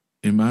it?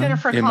 Iman?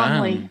 Jennifer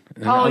Connelly.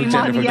 Iman,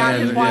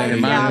 his wife.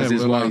 Iman was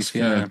his wife,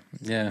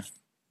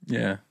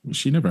 yeah.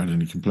 She never had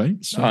any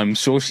complaints. So. I'm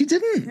sure she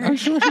didn't.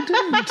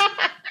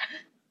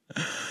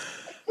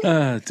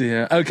 Oh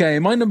dear. Okay,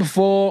 my number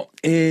 4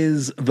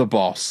 is The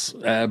Boss,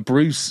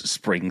 Bruce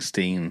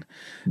Springsteen.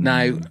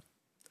 Now,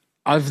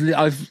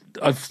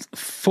 I've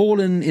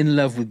fallen in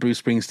love with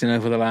Bruce Springsteen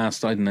over the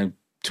last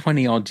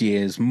 20 odd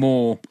years,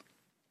 more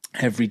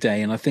every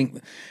day. And I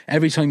think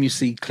every time you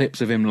see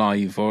clips of him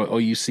live, or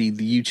you see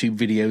the YouTube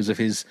videos of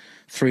his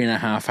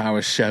 3.5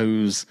 hour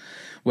shows,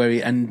 where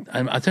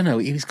I don't know,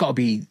 he's got to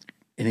be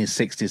in his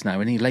 60s now,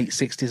 isn't he? Late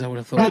 60s, I would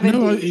have thought.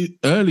 No,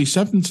 early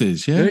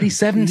 70s, yeah. Early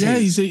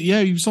 70s?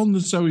 Yeah, he was on the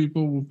Zoe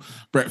Ball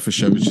breakfast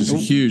show, which is a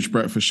huge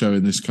breakfast show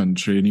in this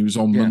country, and he was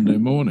on Monday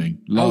morning,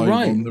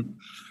 live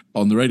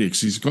on the radio,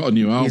 because he's got a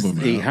new album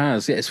He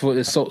has, yeah. It's for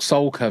the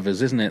soul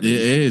covers, isn't it? It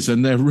is,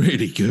 and they're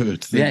really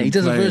good. He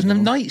does a version of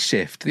Night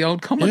Shift, the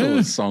old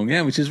Commodores song,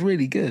 which is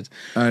really good.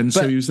 And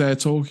so he was there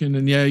talking,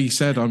 and he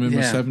said, I'm in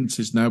my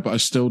 70s now, but I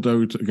still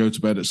do go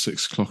to bed at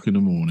 6 o'clock in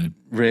the morning.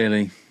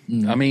 Really?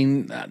 I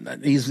mean,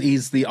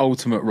 he's the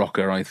ultimate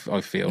rocker, I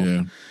feel.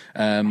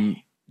 Yeah.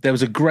 There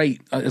was a great,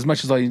 as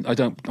much as I'm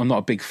not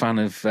a big fan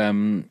of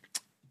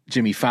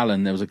Jimmy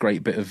Fallon, there was a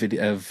great bit of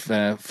video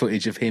of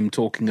footage of him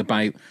talking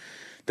about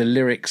the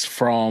lyrics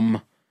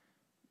from,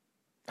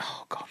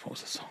 oh God, what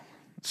was the song?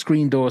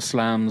 Screen Door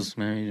Slams,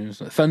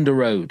 Thunder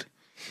Road.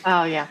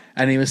 Oh, yeah.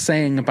 And he was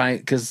saying about,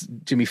 because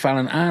Jimmy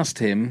Fallon asked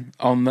him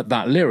on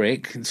that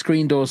lyric,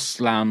 Screen Door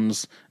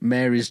Slams,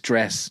 Mary's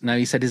Dress. Now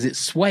he said, is it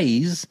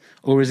sways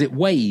or is it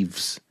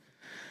waves?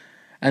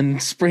 And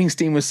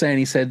Springsteen was saying,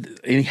 he said,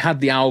 he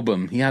had the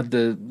album, he had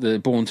the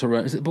Born to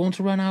Run, is it Born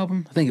to Run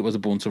album? I think it was a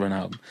Born to Run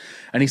album.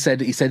 And he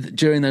said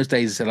during those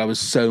days, he said, I was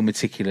so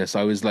meticulous.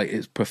 I was like,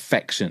 it's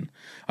perfection.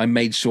 I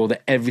made sure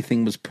that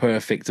everything was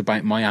perfect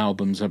about my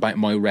albums, about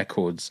my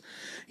records.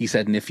 He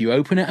said, and if you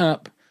open it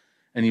up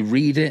and you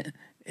read it,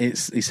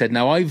 he said,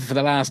 now for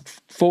the last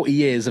 40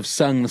 years, I've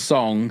sung the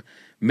song,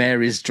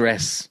 Mary's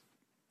Dress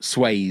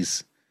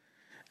Sways.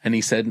 And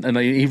he said, and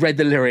he read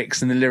the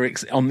lyrics, and the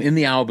lyrics in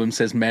the album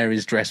says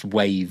Mary's Dress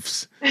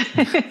Waves.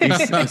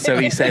 So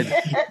he said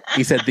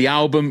the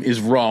album is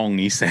wrong.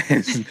 He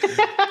says,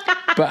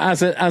 but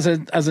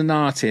as an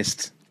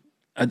artist,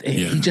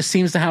 he just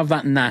seems to have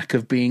that knack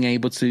of being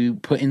able to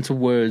put into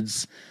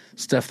words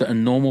stuff that a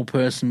normal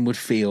person would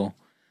feel,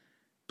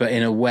 but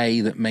in a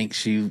way that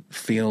makes you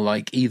feel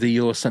like either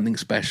you're something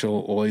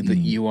special or that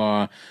you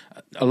are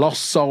a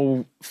lost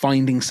soul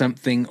finding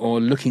something or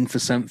looking for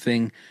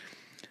something.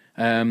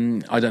 I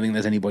don't think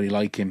there's anybody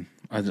like him.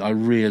 I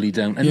really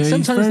don't. And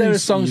sometimes there are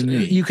songs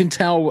you can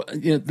tell.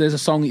 There's a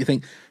song that you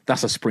think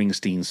that's a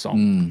Springsteen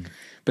song,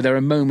 but there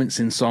are moments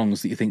in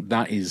songs that you think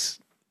that is.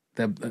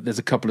 There's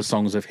a couple of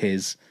songs of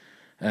his.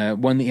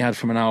 One that he had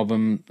from an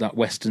album, that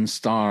Western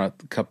Star, a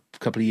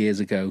couple of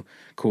years ago,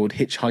 called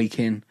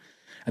Hitchhiking,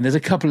 and there's a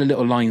couple of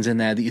little lines in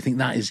there that you think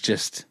that is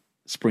just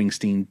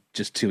Springsteen,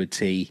 just to a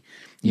T.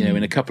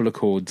 In a couple of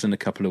chords and a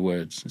couple of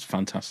words. It's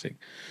fantastic.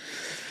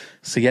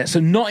 So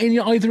not in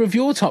either of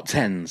your top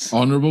tens.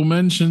 Honourable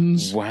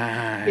mentions.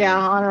 Wow. Yeah,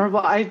 honourable.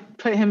 I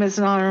put him as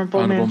an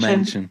honourable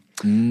mention.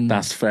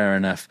 That's fair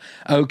enough.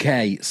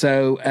 Okay,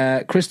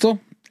 so Crystal,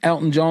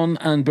 Elton John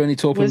and Bernie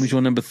Taupin was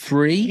your number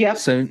 3. Yep.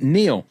 So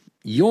Neil,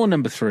 your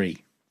number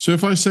 3. So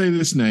if I say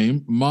this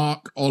name,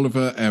 Mark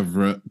Oliver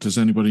Everett, does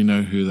anybody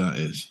know who that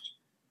is?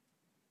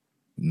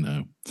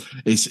 No.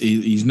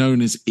 He's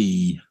known as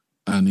E,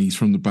 and he's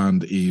from the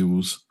band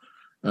Eels.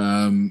 Do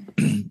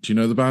you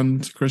know the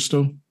band,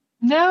 Crystal?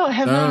 No, I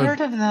have not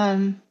heard of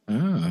them.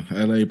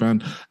 LA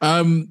band.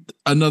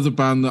 Another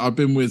band that I've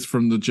been with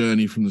from the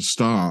journey from the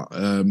start.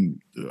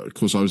 Of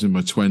course, I was in my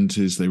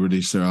 20s. They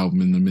released their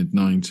album in the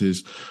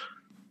mid-90s.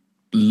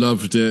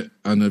 Loved it,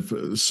 and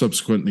have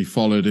subsequently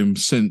followed him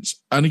since.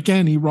 And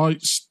again, he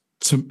writes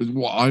to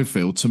what I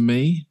feel to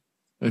me,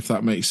 if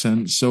that makes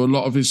sense. So a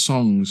lot of his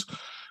songs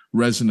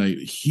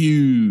resonate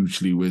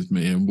hugely with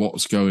me and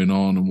what's going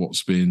on and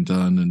what's being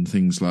done and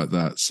things like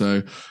that.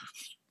 So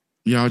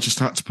I just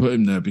had to put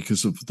him there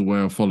because of the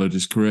way I followed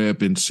his career,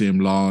 been to see him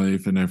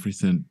live and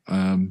everything.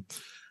 Again,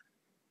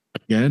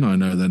 I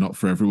know they're not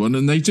for everyone,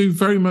 and they do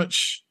very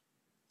much.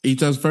 He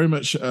does very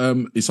much.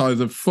 It's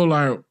either full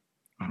out,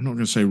 I'm not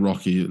going to say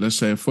rocky, let's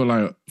say a full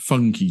out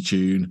funky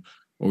tune,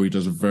 or he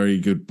does a very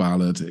good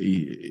ballad.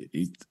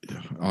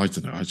 I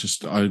don't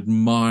know. I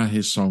admire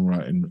his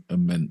songwriting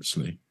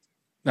immensely.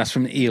 That's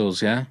from the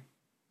Eels, yeah?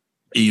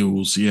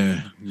 Eels,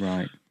 yeah.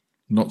 Right.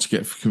 Not to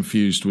get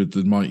confused with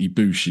the Mighty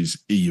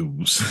Boosh's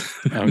Eels.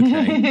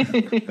 Okay.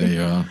 They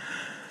are.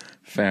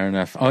 Fair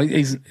enough.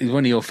 He's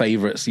one of your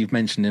favourites. You've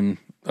mentioned him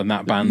on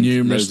that band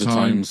numerous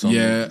times.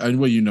 Yeah, and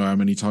you know how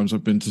many times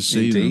I've been to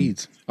see them.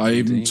 I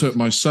even took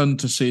my son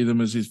to see them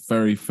as his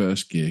very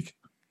first gig.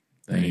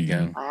 There you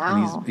go.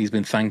 Wow. And he's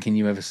been thanking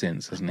you ever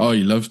since, hasn't he? Oh,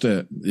 he loved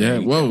it. Yeah,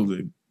 well,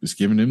 it's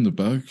giving him the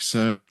bug.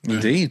 So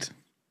Indeed.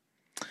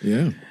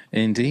 Yeah.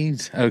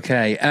 Indeed.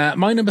 Okay.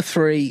 My number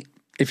 3,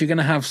 if you're going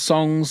to have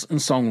songs and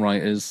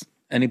songwriters,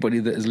 anybody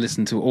that has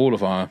listened to all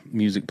of our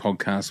music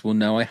podcasts will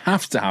know I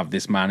have to have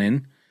this man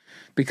in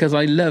because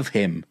I love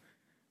him.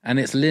 And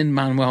it's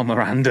Lin-Manuel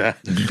Miranda.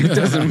 It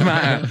doesn't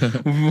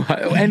matter.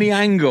 Any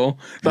angle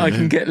that I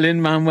can get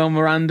Lin-Manuel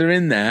Miranda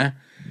in there.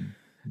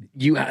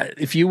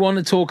 If you want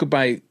to talk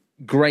about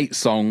great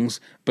songs,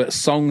 but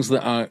songs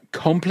that are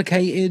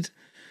complicated,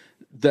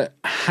 that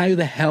how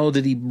the hell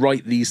did he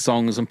write these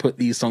songs and put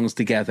these songs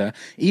together?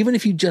 Even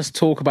if you just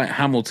talk about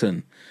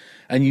Hamilton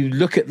and you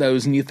look at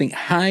those and you think,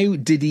 how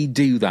did he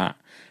do that?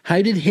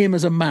 How did him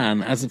as a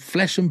man, as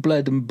flesh and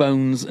blood and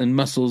bones and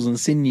muscles and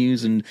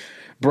sinews and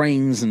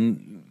brains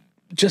and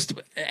just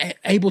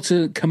able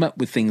to come up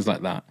with things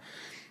like that,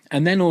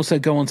 and then also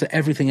go on to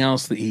everything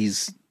else that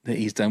he's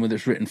done, whether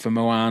it's written for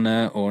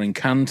Moana or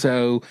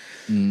Encanto.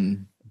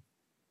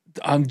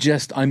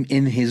 I'm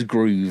in his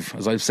groove,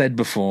 as I've said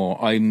before.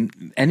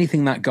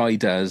 Anything that guy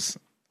does,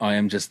 I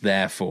am just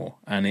there for,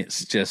 and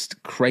it's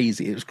just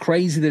crazy. It was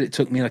crazy that it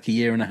took me like a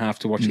year and a half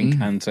to watch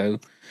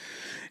Encanto.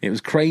 It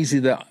was crazy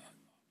that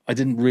I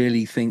didn't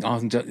really think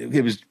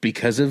it was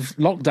because of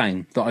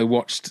lockdown that I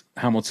watched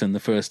Hamilton the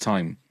first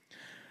time.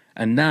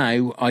 And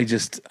now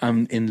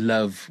I'm in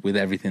love with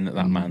everything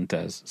that man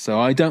does. So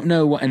I don't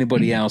know what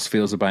anybody else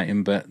feels about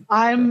him, but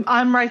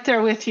I'm right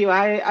there with you.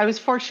 I was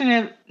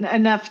fortunate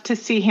enough to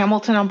see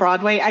Hamilton on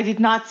Broadway. I did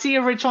not see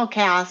original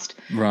cast,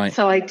 right?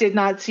 So I did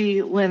not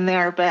see Lin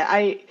there, but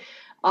I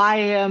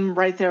am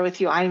right there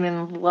with you. I'm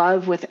in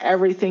love with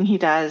everything he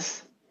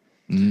does.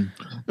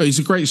 He's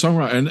a great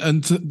songwriter,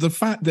 and the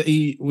fact that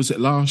he was it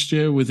last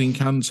year with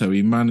Encanto,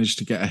 he managed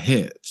to get a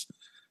hit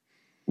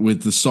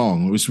with the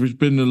song, which has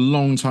been a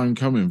long time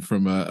coming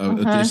from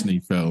a Disney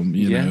film,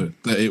 you know,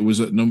 that it was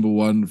at number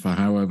one for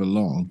however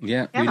long.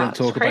 Yeah, we don't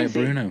talk about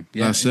Bruno.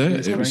 Yeah, that's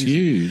it. It was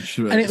huge.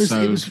 And it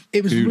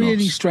was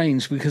really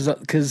strange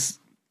because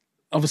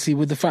obviously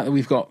with the fact that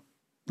we've got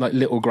like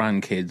little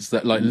grandkids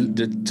that like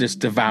just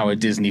devour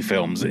Disney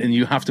films, and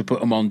you have to put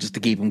them on just to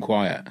keep them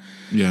quiet.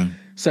 Yeah.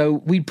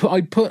 So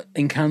I put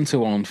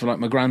Encanto on for like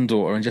my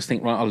granddaughter and just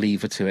think, right, I'll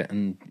leave her to it.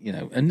 And, you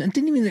know, and it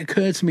didn't even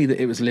occur to me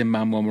that it was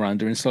Lin-Manuel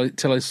Miranda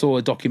until I saw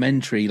a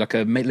documentary, like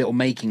a little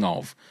making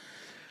of.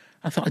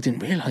 I thought I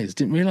didn't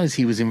realize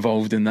he was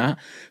involved in that.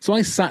 So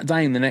I sat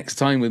down the next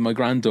time with my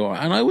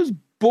granddaughter and I was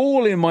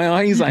bawling my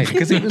eyes out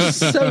because it was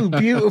so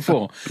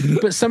beautiful.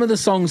 But some of the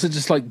songs are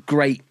just like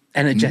great,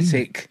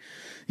 energetic,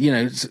 you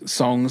know,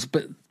 songs.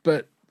 But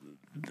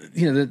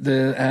you know,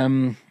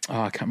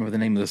 I can't remember the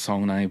name of the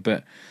song now,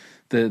 but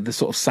the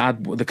sort of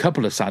sad, the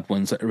couple of sad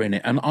ones that are in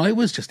it, and I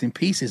was just in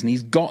pieces. And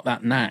he's got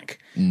that knack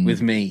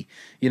with me,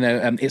 you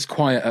know. It's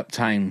Quiet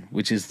Uptown,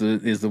 which is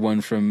the one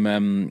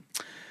from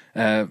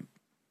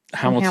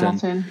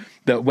Hamilton.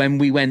 That when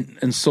we went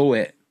and saw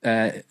it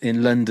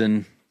in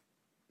London,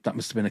 that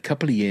must have been a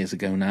couple of years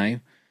ago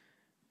now.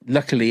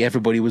 Luckily,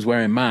 everybody was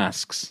wearing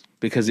masks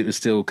because it was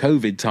still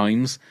COVID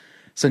times.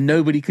 So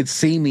nobody could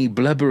see me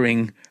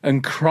blubbering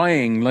and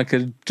crying like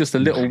just a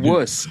little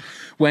wuss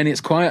when it's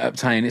Quiet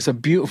Uptown. It's a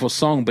beautiful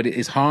song, but it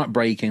is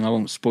heartbreaking. I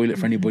won't spoil it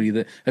for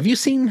anybody. Have you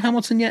seen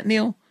Hamilton yet,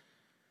 Neil?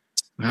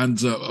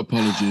 Hands up,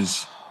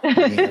 apologies.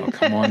 Oh,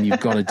 come on, you've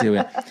got to do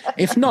it.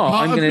 If not,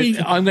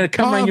 I'm gonna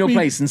come around your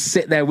place and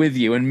sit there with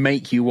you and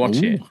make you watch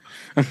it.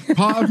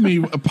 part of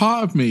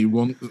me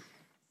wants,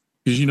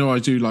 because you know I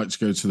do like to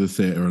go to the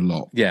theatre a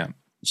lot. Yeah.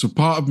 So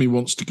part of me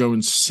wants to go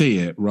and see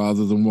it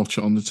rather than watch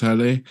it on the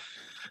telly.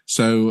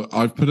 So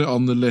I've put it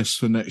on the list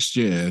for next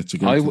year to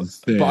go to the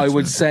theatre. But I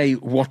would say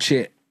watch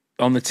it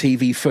on the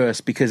TV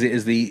first because it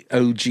is the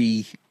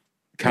OG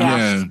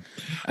cast.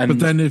 Yeah. But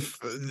then if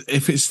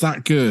it's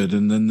that good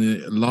and then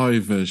the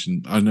live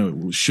version, I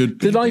know it should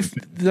be.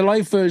 The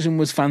live version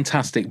was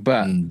fantastic,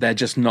 but they're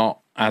just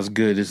not as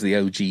good as the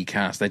OG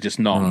cast. They're just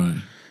not.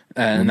 Right.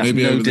 And that's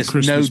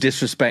no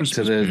disrespect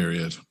to the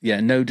period.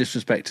 Yeah, no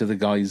disrespect to the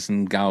guys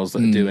and gals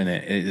that are doing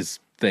it. It is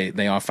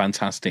they are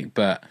fantastic,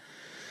 but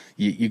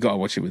you got to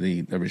watch it with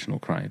the original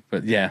crowd.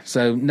 But yeah,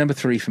 so number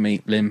 3 for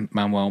me,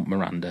 Lin-Manuel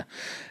Miranda.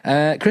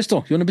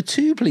 Crystal, your number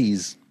 2,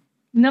 please.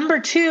 Number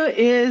 2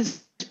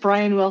 is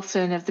Brian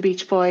Wilson of the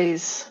Beach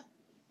Boys.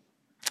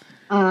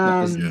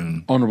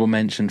 Honorable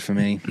mention for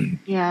me.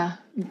 Yeah,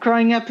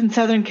 growing up in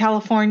Southern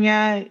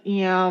California,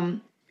 you know,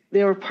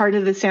 they were part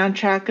of the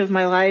soundtrack of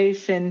my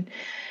life, and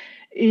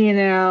you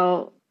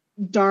know,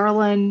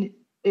 Darlin'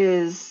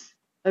 is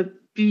a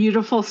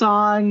beautiful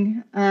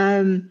song.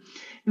 And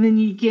then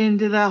you get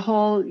into the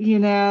whole, you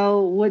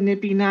know, wouldn't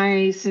it be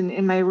nice, and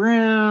In My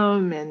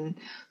Room, and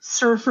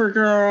Surfer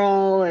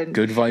Girl, and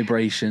Good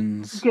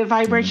Vibrations.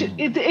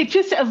 It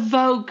just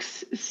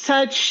evokes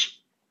such,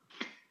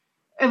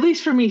 at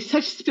least for me,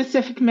 such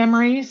specific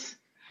memories.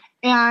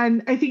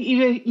 And I think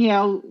even, you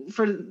know,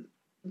 for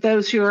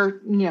those who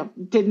are, you know,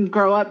 didn't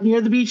grow up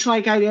near the beach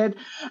like I did,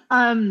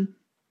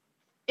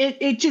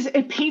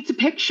 it paints a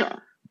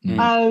picture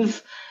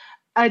of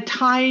a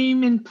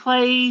time and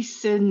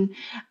place and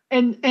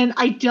an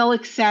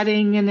idyllic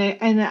setting and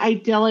an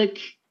idyllic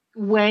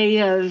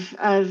way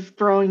of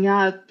growing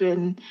up.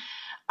 And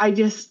I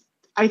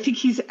think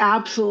he's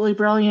absolutely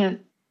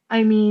brilliant.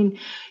 I mean,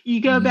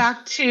 you go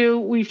back to,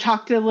 we've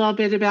talked a little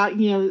bit about,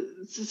 you know,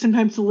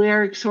 sometimes the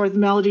lyrics or the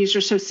melodies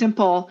are so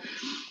simple,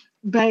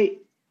 but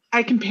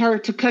I compare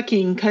it to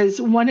cooking,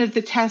 because one of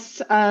the tests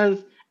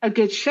of a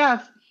good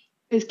chef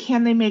is,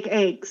 can they make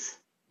eggs?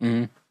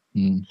 Can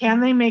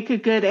they make a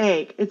good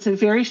egg? It's a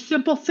very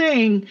simple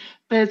thing,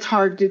 but it's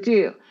hard to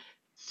do.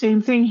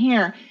 Same thing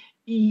here.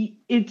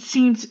 It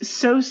seems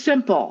so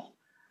simple,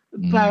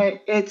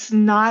 but it's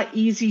not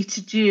easy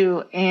to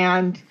do.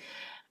 And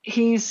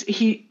he's a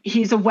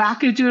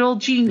wackadoodle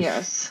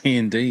genius. He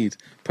indeed.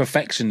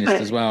 Perfectionist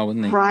as well,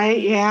 isn't he? Right,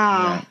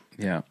 yeah.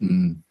 Yeah.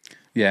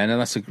 Yeah, no,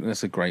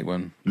 that's a great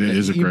one. It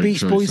is a great Beach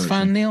choice, Boys actually.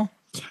 fan, Neil?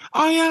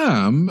 I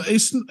am. They're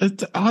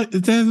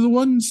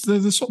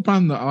the sort of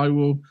band that I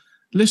will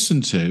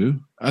listen to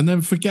and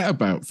then forget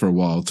about for a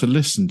while to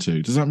listen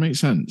to. Does that make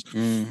sense?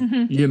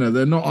 You know,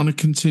 they're not on a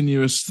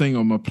continuous thing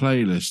on my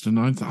playlist, and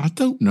I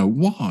don't know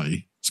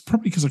why. It's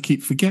probably because I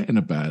keep forgetting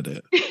about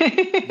it.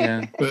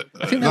 Yeah, but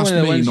I think that's one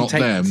of the me, ones not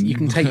them. you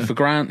can take for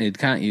granted,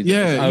 can't you?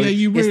 Yeah,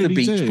 you It's really the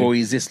Beach do.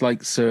 Boys. It's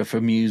like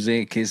surfer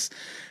music.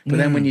 But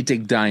then when you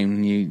dig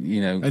down,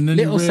 you know, And then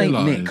Little you Saint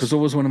Nick realise- was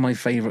always one of my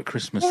favourite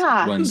Christmas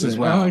ones Is as it?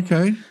 well. Oh,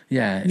 okay.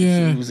 Yeah,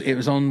 Yeah. It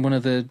was on one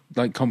of the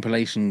like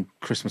compilation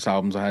Christmas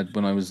albums I had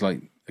when I was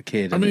like a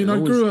kid. I and it mean, I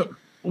was grew up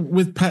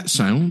with Pet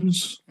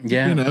Sounds.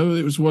 Yeah. You know,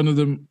 it was one of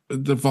the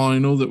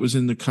vinyl that was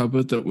in the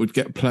cupboard that would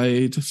get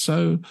played.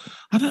 So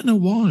I don't know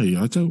why.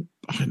 I've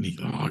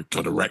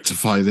got to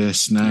rectify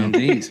this now.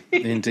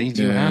 Indeed,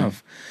 you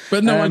have.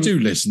 But no, I do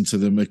listen to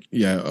them,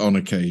 on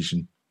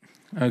occasion.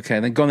 Okay,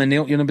 then go on then,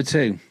 Neil. You're number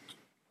 2.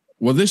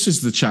 Well, this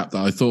is the chap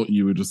that I thought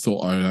you would have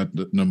thought I had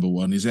at number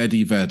 1 is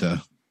Eddie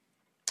Vedder.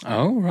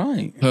 Oh,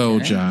 right. Pearl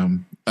Okay.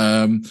 Jam.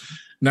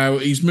 Now,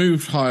 he's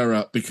moved higher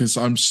up because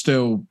I'm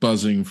still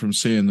buzzing from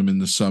seeing them in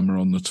the summer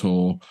on the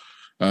tour.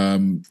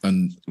 And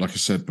like I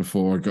said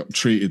before, I got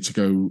treated to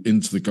go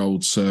into the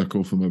Gold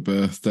Circle for my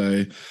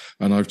birthday.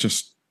 And I've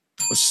just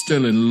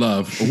still in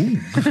love. Ooh.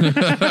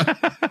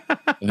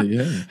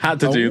 Yeah. Had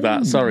to do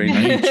that. Sorry.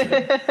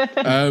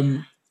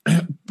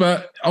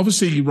 But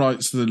obviously he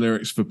writes the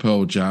lyrics for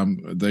Pearl Jam.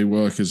 They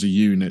work as a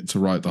unit to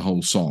write the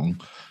whole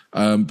song.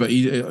 But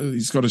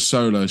he's got his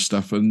solo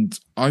stuff, and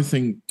I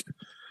think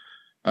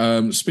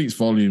speaks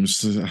volumes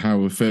to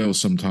how it feels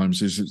sometimes.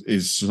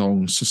 His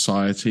song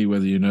Society,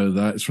 whether you know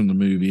that, it's from the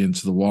movie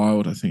Into the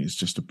Wild. I think it's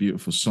just a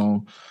beautiful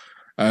song.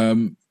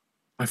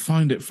 I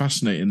find it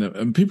fascinating.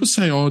 And people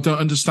say, I don't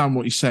understand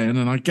what he's saying.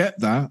 And I get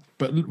that,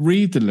 but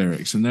read the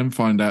lyrics and then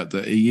find out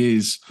that he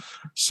is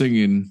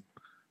singing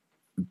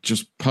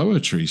just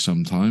poetry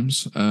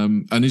sometimes.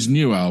 And his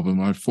new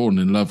album, I've fallen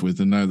in love with,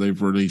 and now they've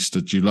released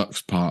a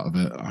deluxe part of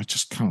it. I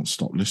just can't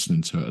stop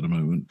listening to it at the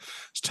moment.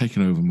 It's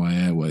taken over my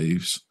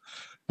airwaves.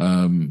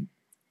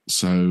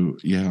 So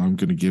yeah, I'm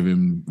going to give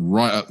him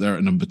right up there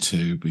at number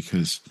 2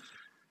 because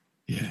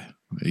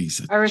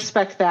I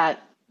respect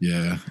that.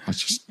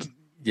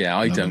 Yeah,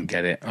 I don't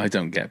get it. I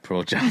don't get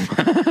Pearl Jam.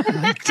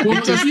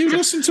 Well, have you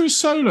listened to his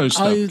solo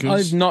stuff?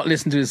 I've not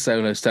listened to his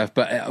solo stuff,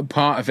 but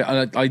part of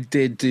it, I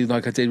did do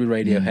like I did with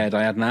Radiohead.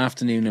 I had an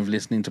afternoon of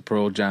listening to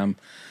Pearl Jam,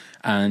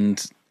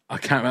 and I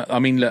can't. I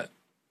mean, look,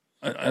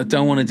 I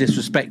don't want to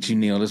disrespect you,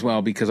 Neil, as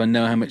well, because I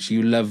know how much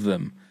you love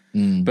them.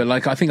 But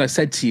like I think I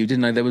said to you,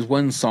 didn't I? There was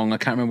one song, I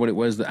can't remember what it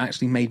was, that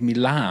actually made me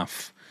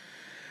laugh.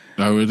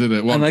 Oh, did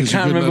it? Well, And I because you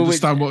can't couldn't remember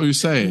understand what he was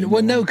saying?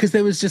 Well, no, because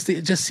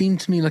it just seemed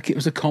to me like it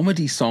was a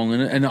comedy song,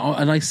 and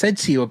I said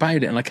to you about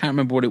it, and I can't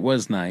remember what it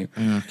was now. Yeah, I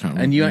can't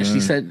remember. And you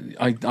actually said,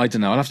 I don't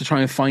know, I'll have to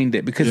try and find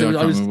it because I can't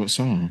I was. remember what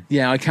song.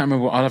 Yeah, I can't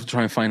remember. I'll have to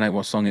try and find out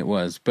what song it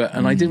was. But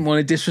I didn't want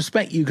to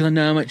disrespect you because I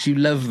know how much you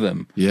love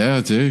them. Yeah,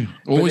 I do.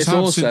 Always it's have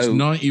also- since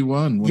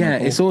 91. when Yeah, I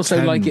it's bought also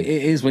 10. like it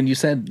is when you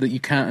said that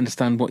you can't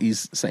understand what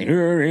he's saying.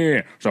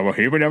 So we're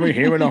here with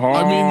a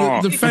I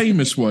mean, the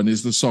famous one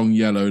is the song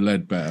Yellow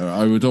Ledbetter.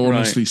 I would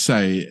honestly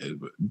say,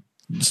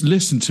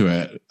 listen to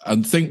it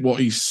and think what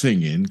he's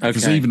singing,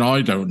 because Okay. even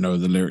I don't know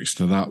the lyrics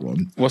to that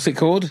one. What's it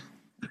called?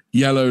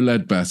 Yellow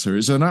Ledbetter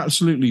is an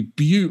absolutely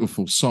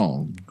beautiful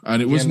song,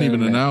 and it wasn't Yellow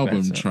even an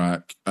album Ledbetter.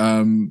 track.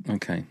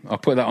 Okay, I'll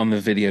put that on the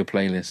video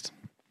playlist.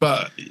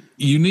 But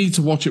you need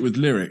to watch it with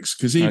lyrics,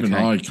 because even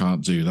Okay. I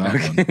can't do that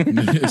one.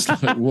 It's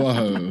like,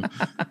 whoa.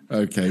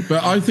 Okay.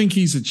 But I think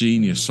he's a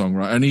genius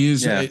songwriter, and he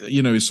is, Yeah.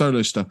 his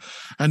solo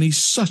stuff. And he's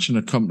such an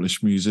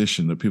accomplished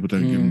musician that people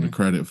don't give him the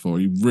credit for.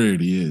 He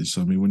really is.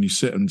 I mean, when you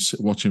sit and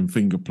watch him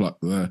finger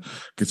pluck the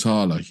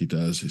guitar like he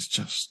does, it's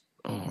just,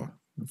 I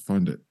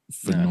find it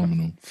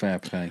phenomenal. Fair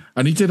play.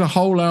 And he did a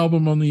whole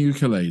album on the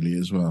ukulele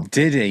as well.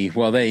 Did he?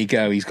 Well, there you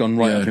go. He's gone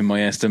right Yeah. up in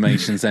my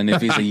estimations. Then,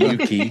 if he's a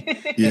uke,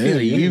 if Yeah, he's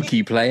a yeah.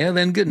 uke player,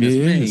 then goodness He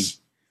me. is.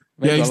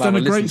 Maybe Yeah, he's I'll have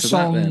done a listen great to that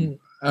song.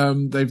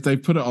 then.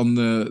 They've put it on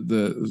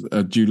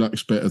the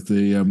deluxe bit of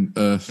the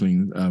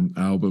Earthling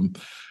album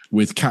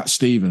with Cat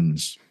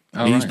Stevens.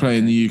 Oh, He's right,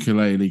 playing okay. the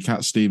ukulele.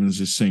 Cat Stevens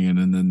is singing,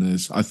 and then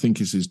I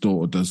think it's his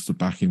daughter does the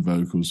backing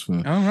vocals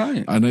for. Oh,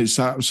 right. And it's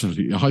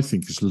absolutely, I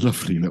think it's a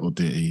lovely little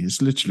ditty.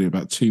 It's literally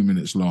about 2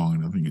 minutes long,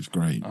 and I think it's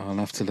great. I'll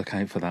have to look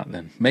out for that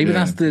then. Maybe Yeah.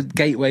 that's the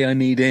gateway I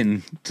need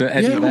in to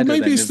Eddie Yeah, well, Vedder maybe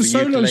then, it's is the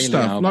solo ukulele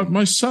stuff. album. Like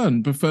my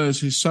son prefers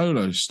his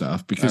solo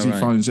stuff because Oh, he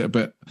right. finds it a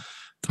bit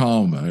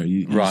calmer.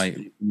 Right.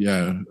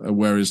 Yeah.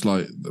 Whereas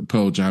like the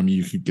Pearl Jam,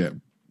 you could get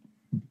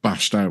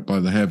bashed out by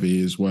the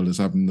heavy as well as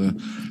having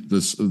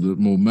the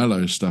more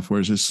mellow stuff.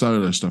 Whereas his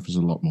solo stuff is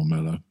a lot more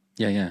mellow.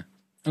 Yeah.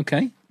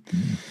 Okay.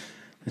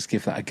 Let's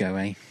give that a go,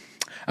 eh?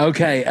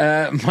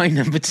 Okay, my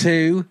number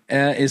 2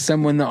 is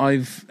someone that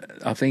I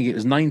think it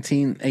was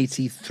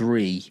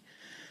 1983.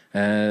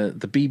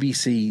 The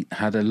BBC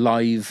had a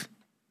live.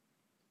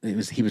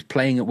 He was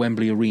playing at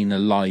Wembley Arena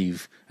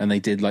live, and they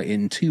did like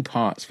in 2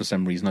 parts for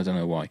some reason. I don't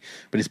know why,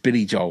 but it's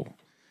Billy Joel.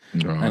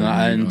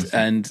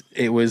 and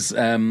it was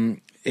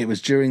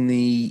during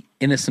the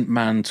Innocent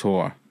Man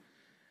tour,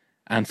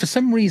 and for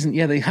some reason,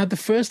 they had the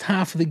first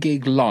half of the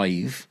gig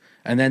live,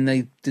 and then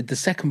they did the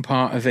second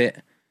part of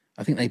it.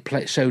 I think they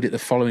showed it the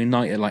following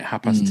night at like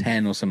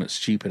 10:30 or something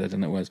stupid. I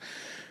don't know what it was,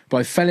 but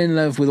I fell in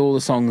love with all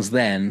the songs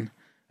then,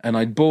 and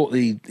I bought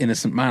the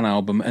Innocent Man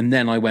album, and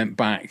then I went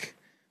back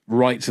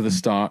right to the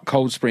start,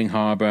 Cold Spring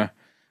Harbor,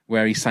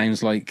 where he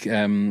sounds like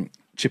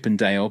Chip and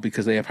Dale,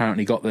 because they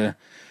apparently got the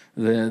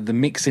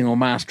mixing or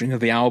mastering of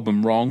the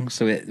album wrong,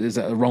 so it is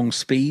at a wrong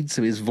speed,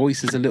 so his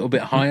voice is a little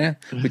bit higher.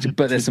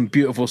 But there's some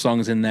beautiful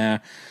songs in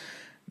there.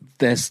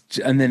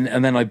 And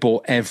then I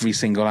bought every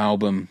single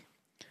album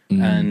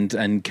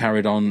and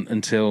carried on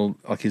until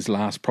like his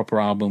last proper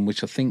album,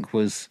 which I think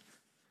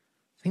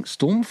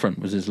Stormfront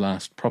was his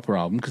last proper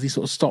album, because he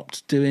sort of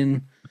stopped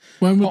doing.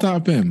 When would that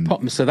have been?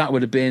 Pop, so that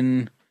would have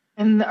been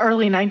in the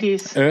early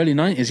 90s. Early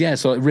 90s, yeah.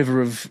 So like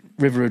River of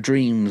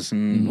Dreams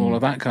and all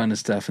of that kind of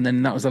stuff. And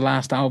then that was the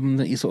last album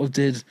that he sort of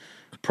did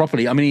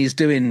properly. I mean, he's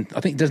doing,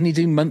 I think, doesn't he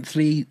do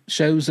monthly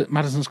shows at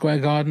Madison Square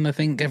Garden? I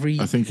think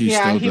he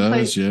still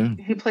does.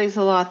 He plays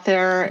a lot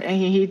there,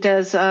 and he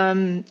does.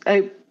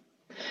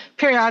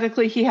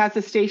 Periodically, he has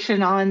a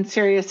station on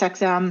Sirius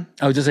XM.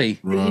 Oh, does he?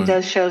 Right. He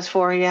does shows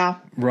for, yeah.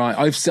 Right.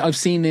 I've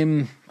seen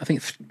him, I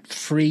think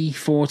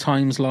 3-4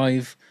 times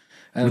live.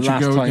 Would you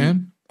go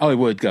again? Oh, I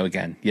would go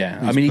again.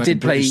 Yeah. He did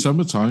play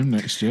Summertime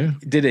next year.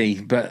 Did he?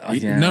 But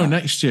no,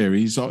 next year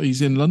he's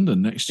in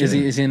London next year.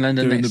 Is he in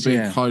London doing next year?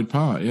 Doing the big Hyde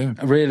Park, yeah.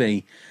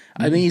 Really?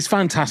 I mean, he's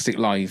fantastic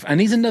live,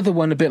 and he's another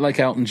one a bit like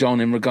Elton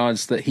John in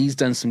regards that he's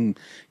done some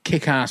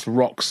kick-ass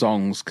rock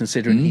songs,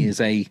 considering he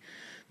is a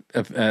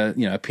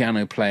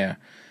piano player.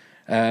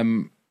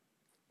 I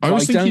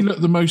always think he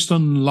looked the most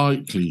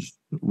unlikely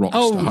rock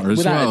star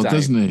as well,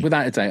 doesn't he?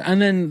 Without a doubt.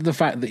 And then the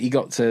fact that he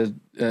got to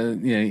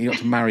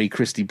marry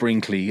Christy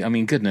Brinkley. I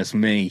mean, goodness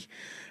me.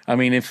 I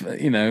mean, if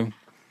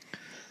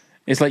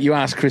it's like you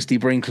ask Christy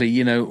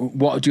Brinkley,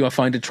 what do I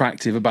find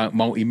attractive about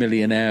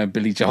multi-millionaire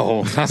Billy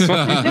Joel? That's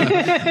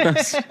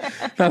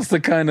the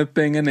kind of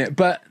thing, isn't it?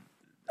 But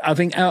I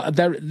think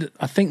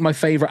my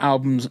favorite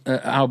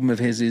album of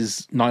his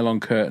is Nylon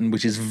Curtain,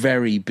 which is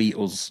very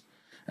Beatles,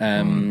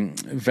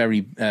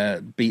 very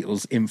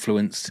Beatles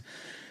influenced.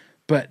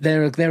 But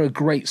there are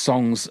great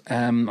songs.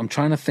 I'm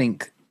trying to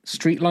think.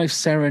 Street Life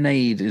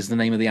Serenade is the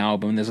name of the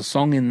album. And there's a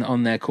song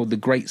on there called The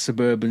Great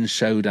Suburban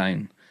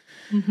Showdown,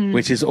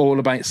 which is all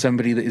about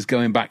somebody that is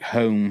going back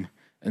home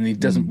and he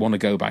doesn't want to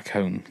go back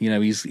home.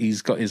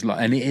 He's got his life,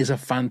 and it is a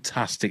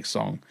fantastic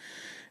song.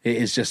 It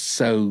is just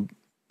so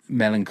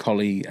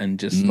melancholy and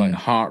just like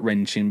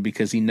heart-wrenching,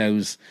 because he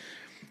knows,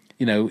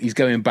 he's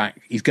going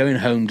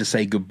home to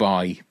say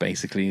goodbye,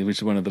 basically, which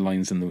is one of the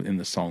lines in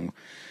the song.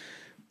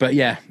 But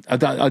yeah, I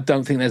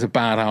don't think there's a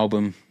bad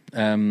album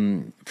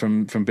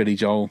from Billy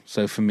Joel.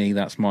 So for me,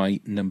 that's my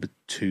number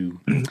 2.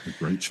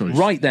 Great choice.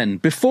 Right then,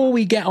 before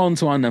we get on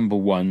to our number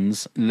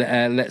ones,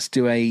 let's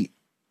do a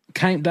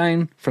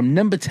countdown from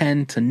number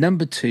 10 to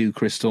number 2,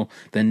 Crystal.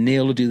 Then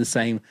Neil will do the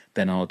same.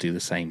 Then I'll do the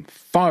same.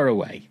 Fire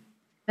away.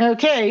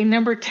 Okay,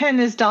 number 10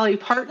 is Dolly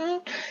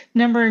Parton.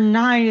 Number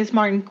 9 is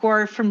Martin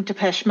Gore from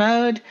Depeche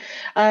Mode.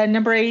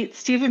 Number 8,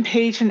 Stephen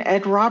Page and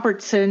Ed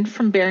Robertson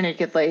from Bare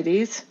Naked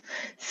Ladies.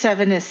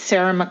 7 is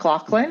Sarah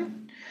McLachlan.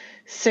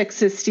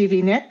 6 is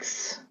Stevie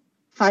Nicks.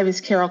 5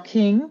 is Carole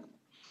King.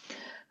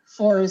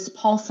 4 is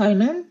Paul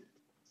Simon.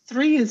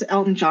 3 is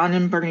Elton John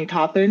and Bernie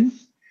Taupin.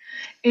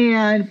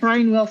 And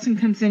Brian Wilson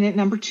comes in at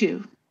number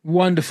 2.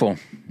 Wonderful.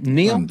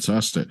 Neil?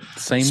 Fantastic.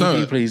 Same with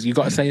you, please. You've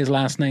got to say his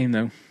last name,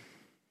 though.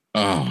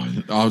 Oh,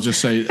 I'll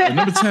just say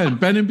number 10,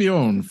 Ben and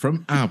Bjorn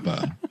from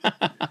ABBA.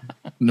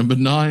 Number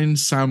 9,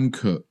 Sam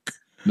Cooke.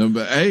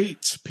 Number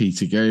 8,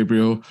 Peter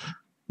Gabriel.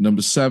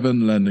 Number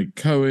 7, Leonard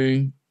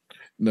Cohen.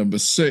 Number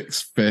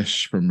 6,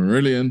 Fish from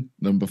Marillion.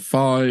 Number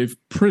 5,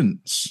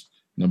 Prince.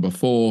 Number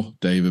 4,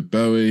 David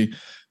Bowie.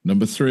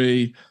 Number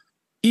 3,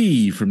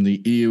 E from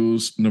the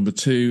Eels. Number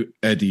 2,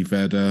 Eddie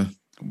Vedder.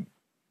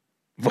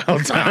 Well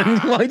done.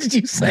 Why did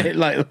you say it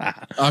like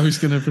that? I was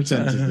going to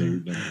pretend to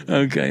do it.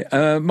 Okay.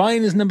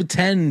 Mine is number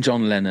 10,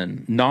 John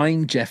Lennon.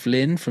 9, Jeff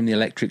Lynne from the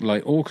Electric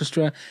Light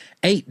Orchestra.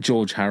 8,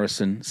 George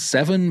Harrison.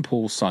 7,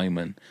 Paul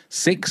Simon.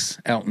 6,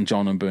 Elton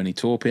John and Bernie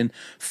Taupin.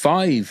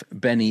 5,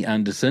 Benny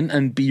Andersson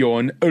and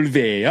Bjorn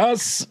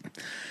Ulvaeus.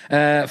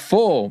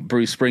 4,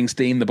 Bruce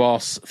Springsteen, the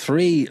boss.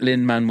 3,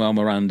 Lin-Manuel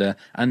Miranda.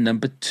 And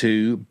number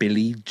 2,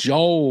 Billy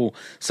Joel.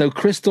 So,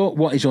 Crystal,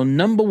 what is your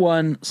number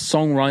 1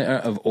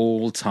 songwriter of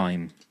all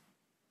time?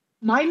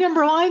 My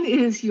number 1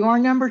 is your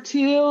number 2,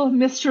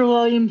 Mr.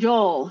 William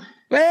Joel.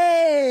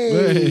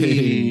 Hey!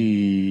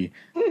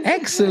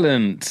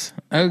 Excellent.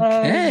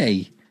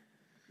 Okay.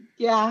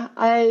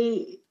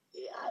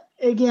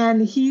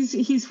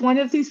 He's one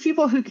of these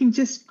people who can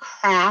just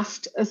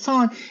craft a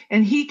song,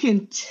 and he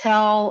can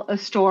tell a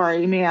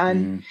story,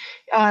 man.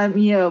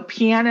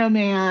 Piano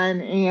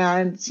Man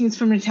and Scenes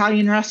from an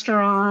Italian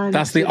Restaurant.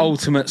 That's the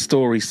ultimate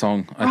story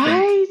song, I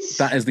think.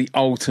 That is the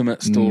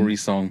ultimate story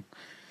song.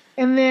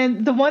 And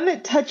then the one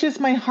that touches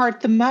my heart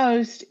the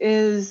most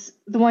is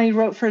the one he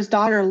wrote for his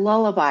daughter,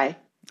 Lullaby.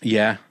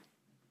 Yeah.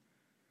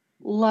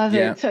 Love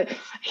Yeah. it. So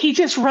he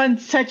just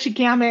runs such a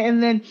gamut.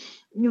 And then,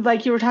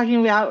 like you were talking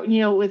about,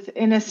 with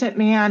Innocent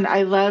Man,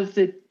 I love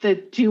the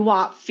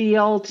doo-wop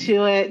feel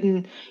to it,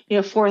 and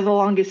For the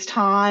Longest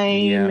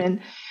Time. Yeah. And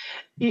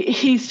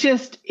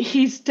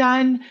he's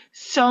done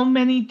so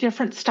many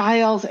different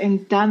styles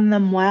and done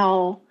them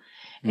well.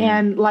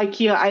 And like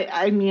you,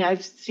 I mean,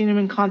 I've seen him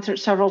in concert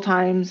several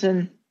times,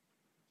 and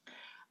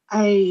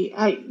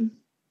I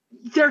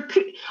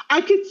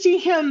could see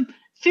him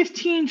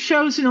 15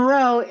 shows in a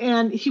row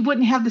and he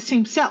wouldn't have the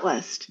same set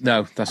list.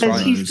 No, that's because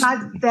right. he's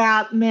got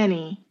that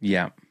many.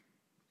 Yeah.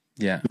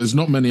 Yeah. There's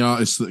not many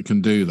artists that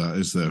can do that,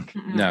 is there?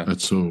 No.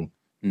 At all.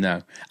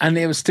 No. And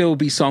there will still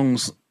be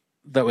songs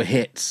that were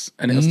hits,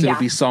 and it'll still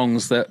be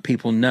songs that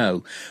people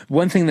know.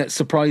 One thing that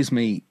surprised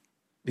me,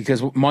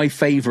 because my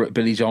favourite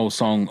Billy Joel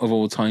song of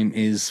all time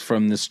is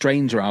from the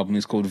Stranger album,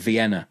 is called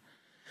Vienna.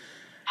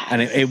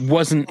 And it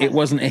wasn't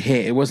a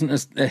hit. It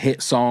wasn't a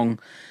hit song.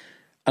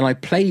 And I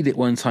played it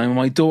one time and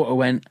my daughter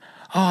went,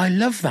 "Oh, I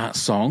love that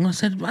song." I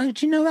said, "How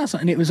do you know that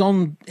song?" And it was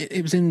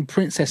in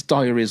Princess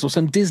Diaries or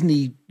some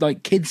Disney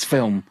like kids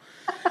film.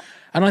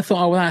 And I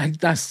thought, oh,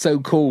 that's so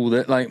cool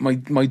that like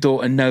my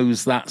daughter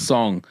knows that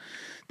song,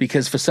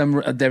 because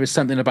there is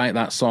something about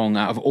that song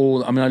out of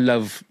all. I mean, I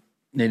love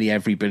nearly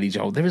every Billy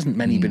Joel. There isn't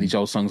many Billy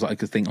Joel songs that I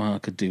could think, I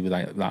could do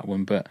without that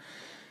one, but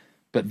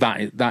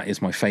that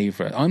is my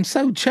favourite. I'm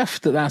so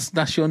chuffed that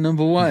that's your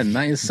number one.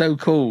 That is so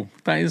cool.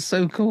 That is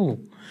so cool.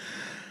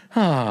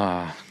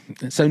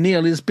 So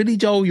Neil, is Billy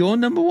Joel your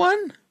number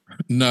one?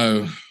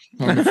 No,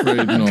 I'm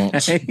afraid not.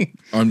 Okay.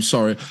 I'm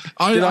sorry.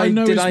 I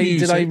know his music.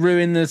 Did I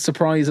ruin the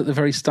surprise at the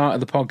very start of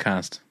the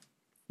podcast?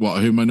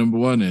 What? Who my number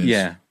one is?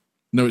 Yeah.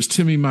 No, it's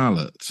Timmy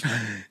Mallet.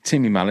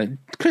 Timmy Mallet.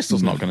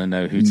 Crystal's not going to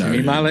know who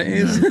Timmy Mallet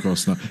is. No, of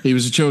course not. He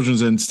was a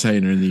children's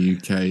entertainer in the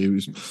UK.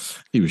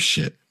 He was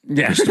shit.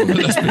 Yeah. Crystal,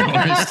 let's be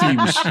honest, he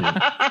was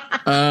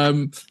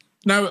shit.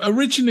 Now,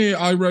 originally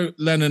I wrote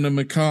Lennon and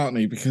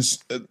McCartney because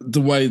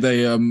the way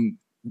they,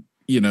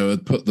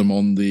 had put them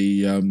on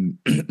the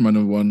my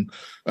number one,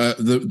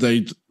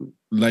 they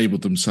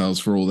labelled themselves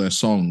for all their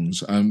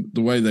songs,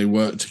 the way they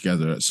worked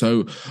together.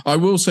 So I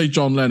will say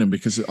John Lennon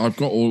because I've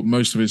got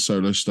most of his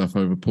solo stuff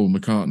over Paul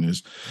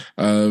McCartney's,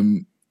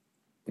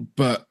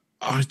 but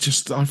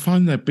I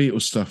find their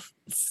Beatles stuff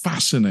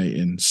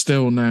fascinating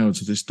still now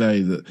to this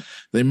day, that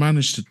they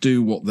managed to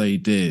do what they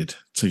did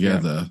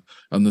together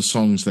and the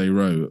songs they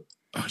wrote.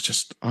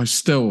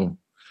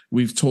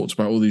 We've talked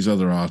about all these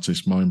other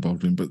artists,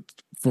 mind-boggling, but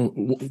for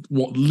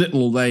what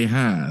little they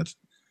had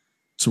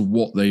to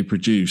what they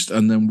produced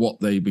and then what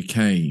they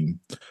became,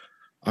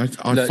 I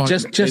find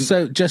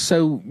just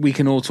so we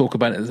can all talk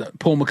about it.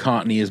 Paul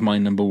McCartney is my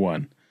number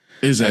one.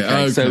 Is it?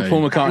 Okay. So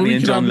Paul McCartney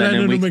and John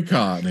Lennon. Lennon and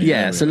McCartney.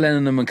 Yeah, so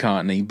Lennon and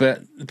McCartney.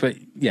 But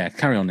yeah,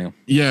 carry on, Neil.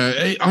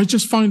 Yeah, I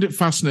just find it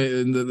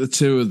fascinating that the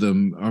two of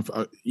them,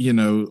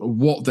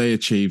 what they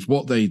achieved,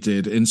 what they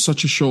did in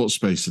such a short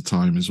space of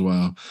time as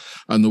well,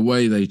 and the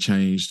way they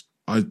changed.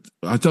 I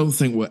don't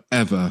think we're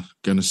ever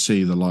going to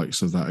see the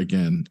likes of that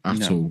again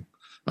at all.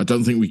 I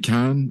don't think we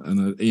can.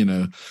 And,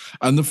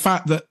 and the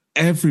fact that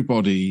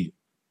everybody...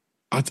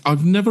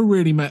 I've never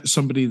really met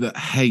somebody that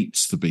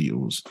hates the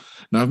Beatles.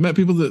 Now, I've met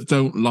people that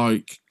don't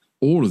like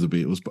all of the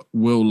Beatles, but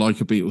will like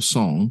a Beatles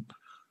song.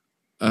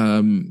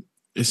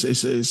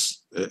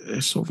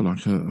 It's sort of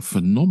like a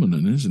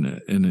phenomenon, isn't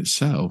it, in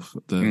itself?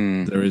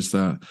 There is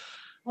that.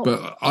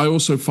 But I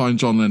also find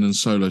John Lennon's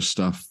solo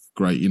stuff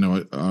great.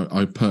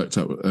 I perked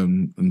up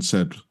and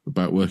said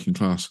about Working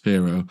Class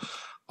Hero.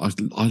 I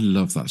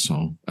love that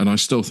song, and I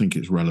still think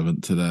it's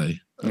relevant today.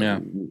 Yeah,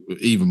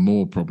 even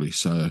more probably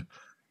so.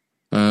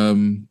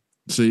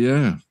 So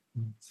yeah,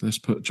 let's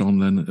put John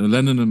Lennon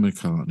and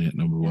McCartney at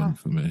number one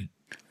for me.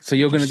 So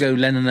you're going to go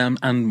Lennon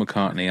and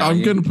McCartney?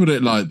 I'm going to put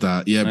it like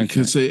that, yeah,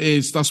 because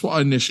that's what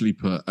I initially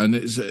put, and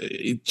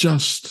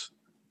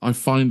I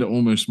find it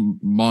almost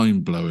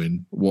mind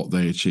blowing what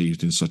they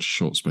achieved in such a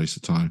short space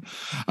of time.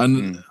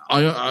 And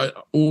I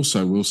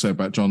also will say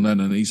about John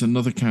Lennon, he's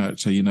another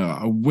character.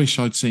 I wish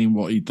I'd seen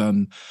what he'd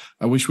done.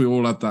 I wish we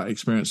all had that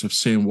experience of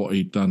seeing what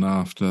he'd done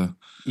after.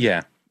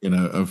 Yeah.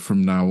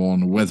 From now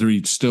on, whether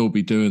he'd still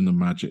be doing the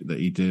magic that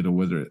he did, or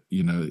whether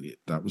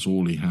that was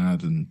all he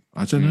had, and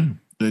I don't know.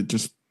 It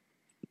just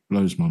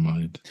blows my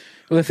mind.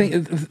 Well,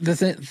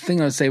 the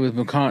thing I'd say with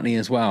McCartney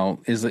as well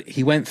is that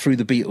he went through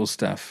the Beatles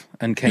stuff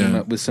and came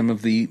up with some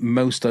of the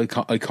most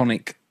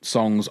iconic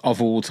songs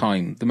of all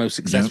time, the most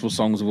successful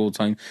songs of all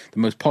time, the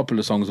most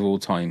popular songs of all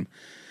time.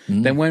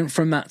 Then went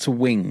from that to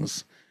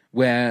Wings,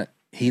 where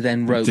he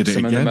then wrote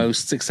some of the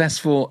most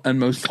successful and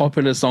most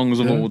popular songs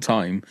of all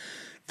time.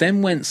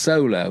 Then went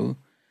solo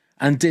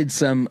and did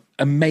some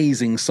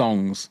amazing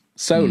songs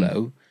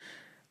solo.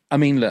 I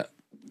mean, look,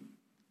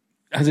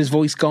 has his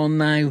voice gone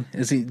now?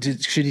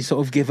 Should he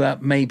sort of give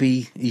up?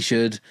 Maybe he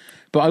should.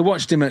 But I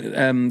watched him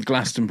at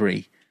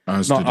Glastonbury. I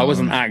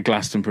wasn't at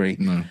Glastonbury.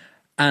 No.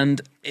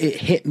 And it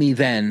hit me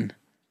then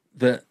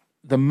that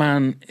the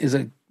man is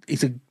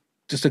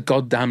just a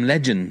goddamn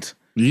legend.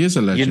 He is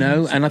a legend. You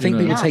know, and I think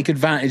people Yeah. take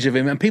advantage of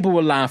him, and people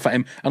will laugh at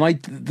him.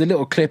 And the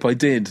little clip I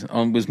did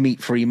on was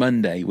Meat Free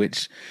Monday,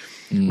 which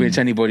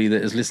anybody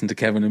that has listened to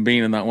Kevin and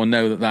Bean and that will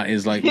know that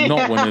is like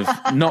not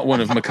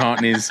one of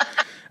McCartney's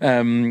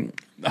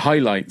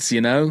highlights,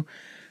 you know.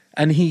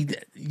 And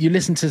you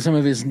listen to some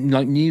of his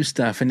like new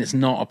stuff, and it's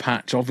not a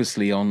patch,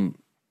 obviously, on,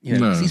 you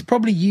know, 'cause he's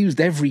probably used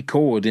every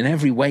chord in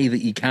every way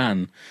that he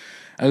can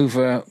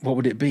over, what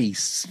would it be,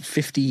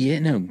 50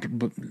 years? No,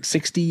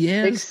 60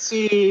 years?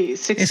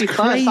 60 It's plus,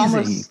 crazy.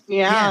 almost.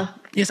 Yeah.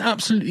 It's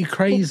absolutely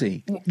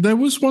crazy. There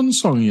was one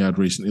song he had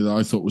recently that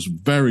I thought was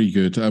very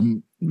good. It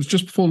was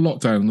just before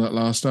lockdown, that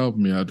last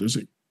album he had. Was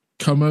it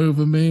Come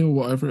Over Me or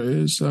whatever it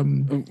is?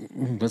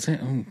 Was it?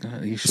 Oh,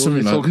 God, are you sure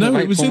Something you're like talking no,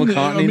 about it was Paul in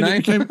McCartney now?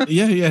 it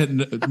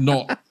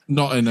became,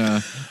 not in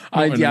a.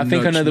 I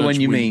think I know the nudge,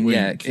 one you wink, mean.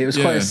 wink. Yeah, it was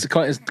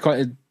quite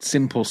a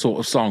simple sort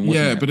of song.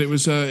 Wasn't Yeah, it? but it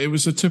was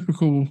a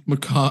typical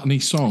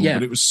McCartney song. Yeah.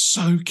 But it was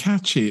so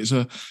catchy.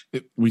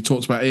 We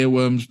talked about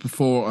Earworms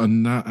before,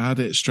 and that had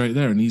it straight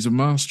there. And he's a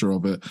master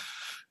of it.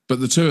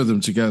 But the two of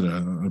them together,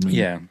 I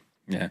mean,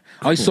 yeah.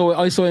 I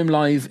saw him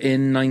live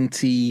in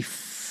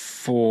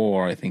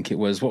 '94. I think it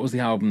was. What was the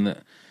album that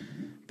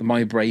the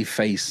My Brave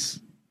Face?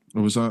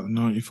 Or was that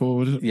 94?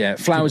 Was it? Yeah,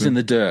 Flowers in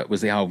the Dirt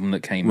was the album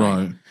that came out.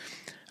 Right.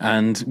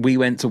 And we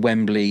went to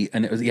Wembley,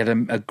 and he had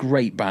a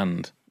great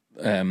band.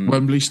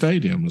 Wembley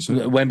Stadium, was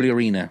it? Wembley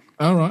Arena.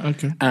 Oh, right,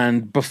 okay.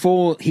 And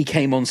before he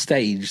came on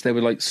stage, there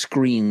were like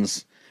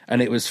screens,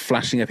 and it was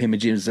flashing up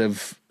images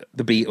of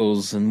the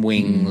Beatles and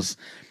Wings.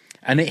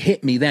 And it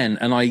hit me then,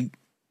 and I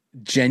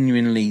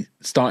genuinely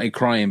started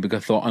crying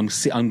because I thought,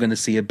 I'm going to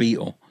see a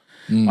Beatle.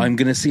 I'm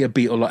going to see a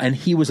Beatle. And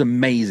he was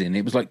amazing.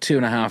 It was like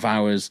 2.5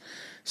 hours,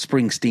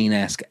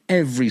 Springsteen-esque.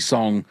 Every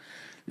song,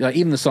 like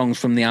even the songs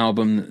from the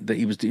album that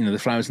he was, you know, the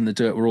Flowers in the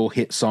Dirt were all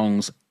hit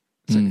songs.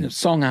 So,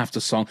 song after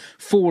song,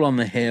 Fall on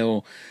the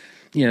Hill,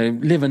 you know,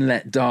 Live and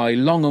Let Die,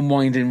 Long and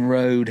Winding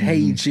Road,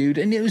 Hey Jude.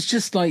 And it was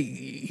just like,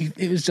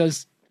 it was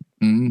just,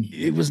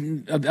 it was,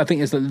 I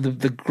think it's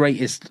the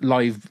greatest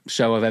live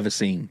show I've ever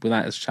seen,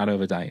 without a shadow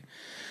of a doubt.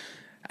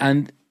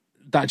 And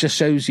that just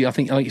shows you, I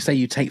think, like you say,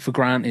 you take for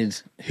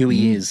granted who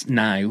he is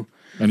now.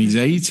 And he's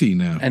 80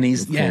 now. And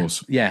he's, of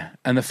course. yeah.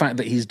 And the fact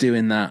that he's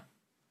doing that,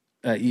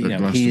 you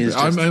know, he is.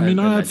 I Just mean,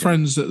 I had legend.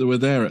 friends that were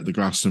there at the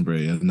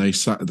Glastonbury, and they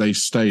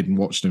stayed and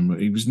watched him.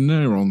 He was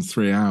near on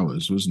 3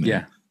 hours, wasn't he?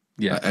 Yeah.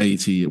 Yeah. At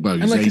 80. Well,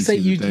 he And was like 80 I say,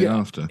 the day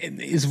after.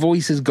 his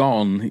voice is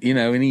gone, you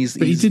know, and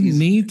But he didn't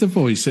need the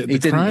voice. The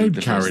didn't need crowd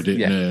the carried voice. it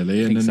Yeah,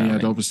 nearly, and then he had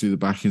exactly. obviously the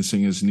backing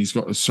singers, and he's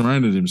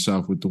surrounded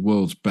himself with the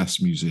world's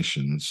best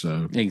musicians.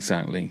 So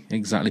Exactly.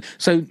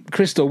 So,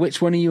 Crystal,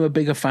 which one are you a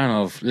bigger fan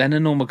of,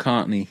 Lennon or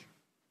McCartney?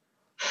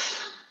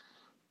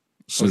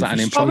 Was that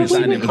an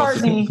Probably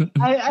impossible?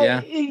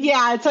 McCartney.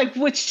 Yeah, it's like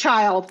which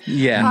child?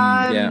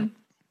 Yeah.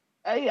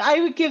 I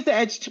would give the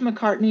edge to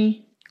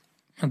McCartney.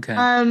 Okay.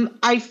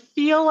 I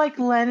feel like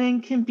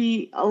Lennon can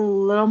be a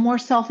little more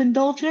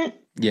self-indulgent.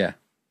 Yeah.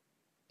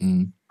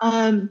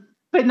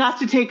 But not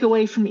to take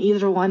away from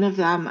either one of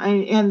them.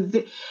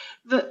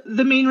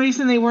 The main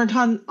reason they weren't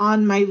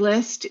on my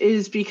list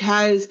is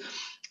because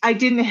I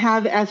didn't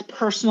have as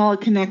personal a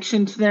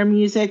connection to their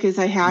music as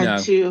I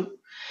had to,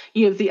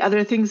 you know, the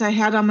other things I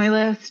had on my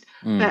list.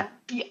 But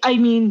I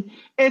mean,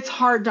 it's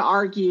hard to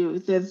argue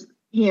that,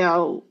 you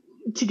know,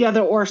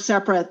 together or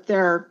separate,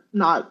 they're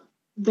not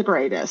the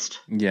greatest.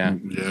 Yeah. I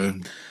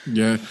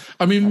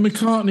mean,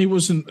 McCartney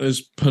wasn't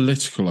as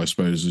political, I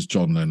suppose, as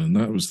John Lennon.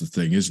 That was the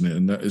thing, isn't it?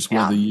 And that is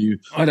whether you.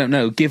 I don't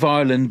know. Give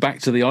Ireland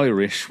Back to the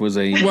Irish was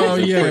a. Well,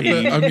 yeah,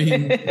 pretty- but I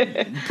mean,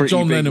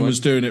 John big Lennon one. was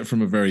doing it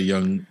from a very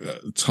young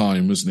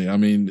time, wasn't he? I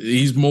mean,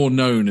 he's more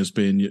known as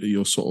being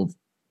your sort of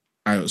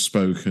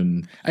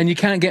outspoken. And you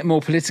can't get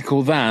more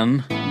political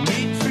than.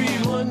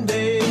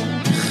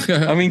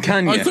 I mean,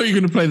 can you? I thought you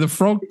were going to play the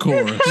frog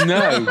chorus.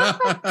 No.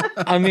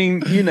 I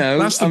mean, you know.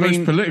 That's the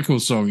most political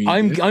song. You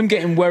did. I'm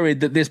getting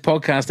worried that this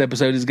podcast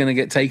episode is going to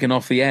get taken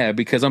off the air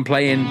because I'm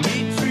playing.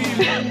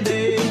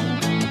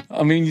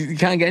 I mean, you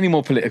can't get any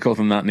more political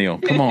than that, Neil.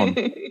 Come on.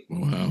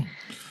 Wow.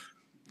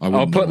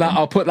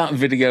 I'll put that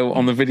video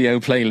on the video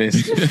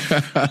playlist.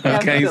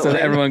 Okay, so that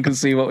everyone can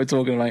see what we're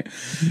talking about.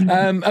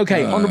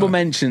 Okay, honourable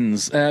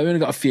mentions. We've only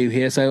got a few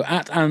here. So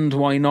at And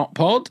Why Not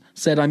Pod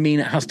said, I mean,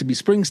 it has to be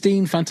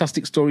Springsteen.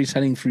 Fantastic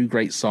storytelling through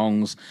great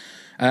songs.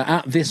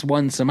 At This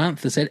One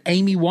Samantha said,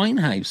 Amy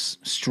Winehouse,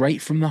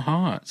 straight from the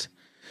heart.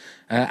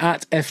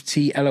 At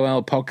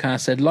FTLOL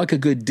Podcast said, like a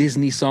good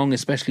Disney song,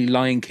 especially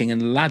Lion King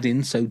and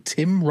Aladdin. So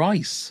Tim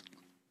Rice.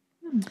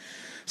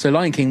 So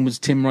Lion King was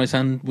Tim Rice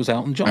and was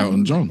Elton John.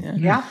 Elton John.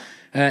 Yeah.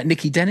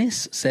 Nikki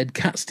Dennis said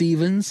Cat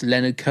Stevens,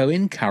 Leonard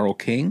Cohen, Carole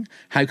King.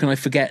 How can I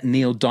forget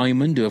Neil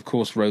Diamond, who of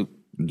course wrote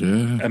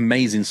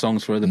amazing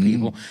songs for other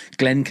people.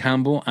 Glenn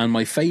Campbell, and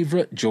my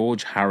favourite,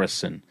 George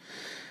Harrison.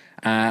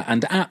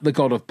 And at the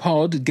God of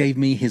Pod gave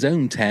me his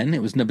own 10.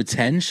 It was number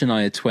 10,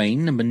 Shania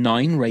Twain. Number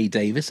 9, Ray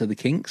Davis of the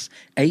Kinks.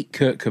 8,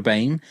 Kurt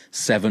Cobain.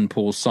 7,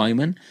 Paul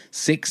Simon.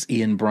 6,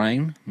 Ian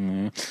Brown.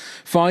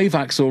 5,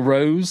 Axl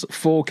Rose.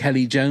 4,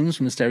 Kelly Jones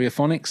from the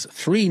Stereophonics.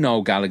 3,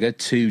 Noel Gallagher.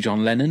 2,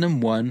 John Lennon.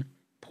 And 1,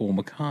 Paul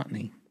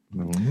McCartney.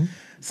 Mm-hmm.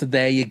 So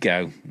there you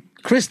go.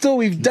 Crystal,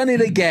 we've done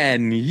it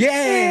again.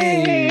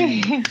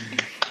 Yay!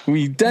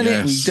 We've done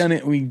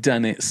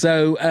it.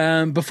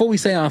 So before we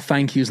say our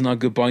thank yous and our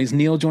goodbyes,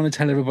 Neil, do you want to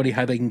tell everybody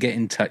how they can get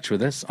in touch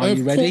with us? Are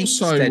you ready? Of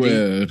course I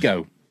will.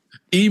 Go.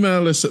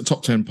 Email us at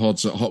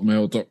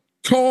top10pods@hotmail.com.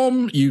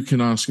 You can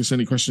ask us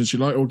any questions you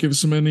like or give us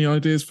some any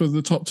ideas for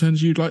the top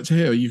 10s you'd like to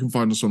hear. You can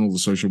find us on all the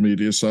social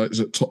media sites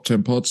at Top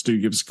 10 Pods. Do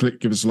give us a click,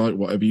 give us a like,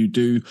 whatever you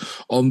do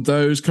on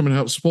those. Come and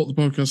help support the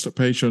podcast at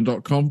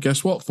patreon.com.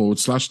 Guess what?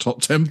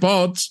 /Top 10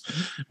 Pods,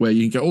 where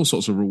you can get all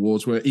sorts of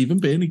rewards, where even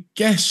being a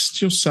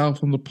guest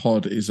yourself on the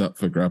pod is up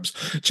for grabs.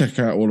 Check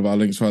out all of our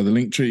links via the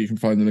link tree. You can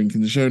find the link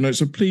in the show notes.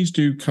 So please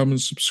do come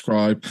and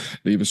subscribe.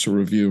 Leave us a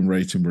review and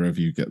rating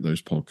wherever you get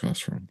those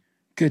podcasts from.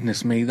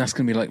 Goodness me, that's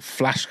going to be like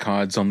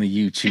flashcards on the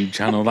YouTube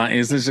channel. That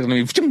is. This is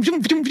going to be...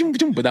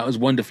 But that was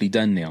wonderfully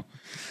done, Neil.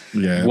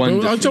 Yeah,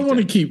 but I don't want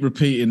to keep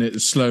repeating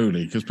it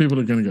slowly because people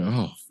are going to go,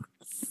 oh...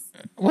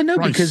 Well, no,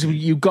 Christ. Because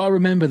you've got to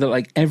remember that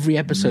like every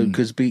episode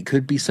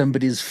could be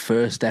somebody's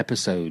first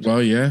episode.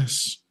 Well,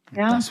 yes.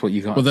 Yeah. That's what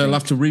you got. Well, they'll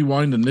have to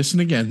rewind and listen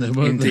again then,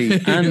 won't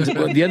Indeed. they? And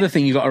the other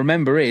thing you got to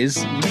remember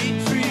is...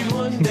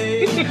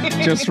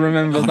 Just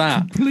remember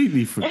that. I've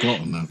completely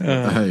forgotten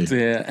that. Hey.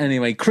 Dear.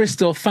 Anyway,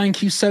 Crystal,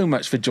 thank you so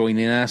much for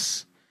joining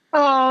us.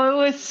 Oh, it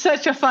was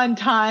such a fun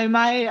time.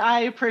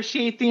 I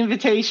appreciate the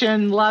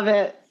invitation. Love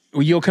it.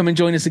 Well, you'll come and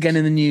join us again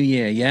in the new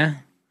year, yeah?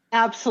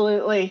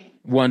 Absolutely.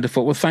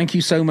 Wonderful. Well, thank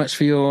you so much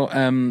for your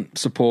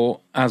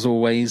support, as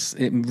always.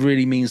 It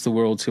really means the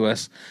world to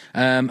us.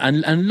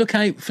 And look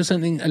out for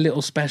something a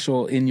little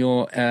special in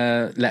your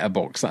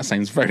letterbox. That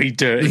sounds very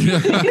dirty.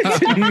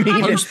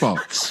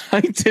 Postbox.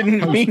 I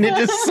didn't mean it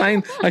to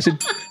sound... I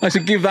should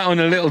give that one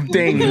a little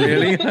ding,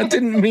 really. I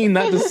didn't mean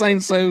that to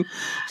sound so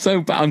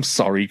bad. I'm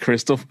sorry,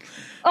 Crystal.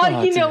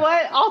 Oh, you know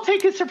what? I'll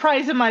take a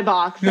surprise in my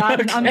box.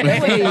 I'm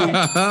really...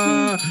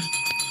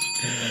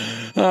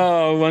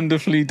 Oh,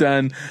 wonderfully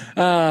done.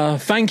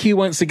 Thank you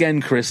once again,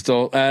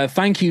 Crystal.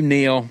 Thank you,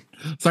 Neil.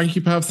 Thank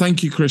you, Pav.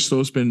 Thank you,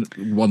 Crystal. It's been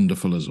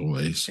wonderful as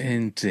always.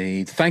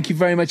 Indeed. Thank you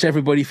very much,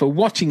 everybody, for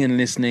watching and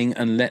listening.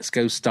 And let's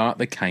go start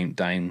the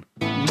countdown.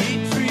 10,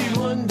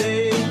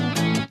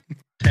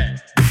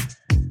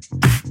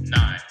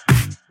 9,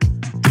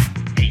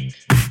 8,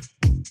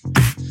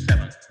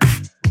 7,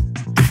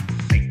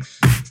 6,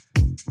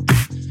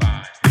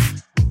 5,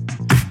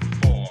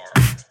 4,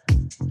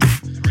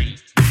 3,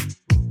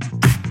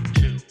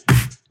 2,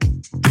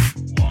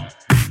 1.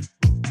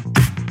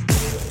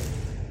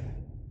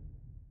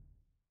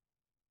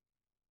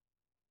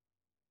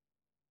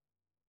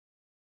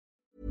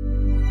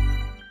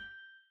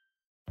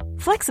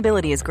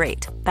 Flexibility is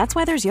great. That's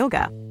why there's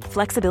yoga.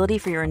 Flexibility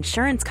for your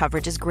insurance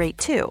coverage is great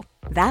too.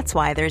 That's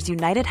why there's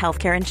United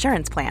Healthcare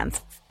Insurance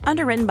Plans.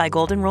 Underwritten by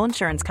Golden Rule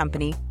Insurance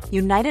Company,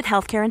 United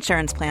Healthcare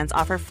Insurance Plans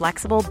offer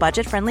flexible,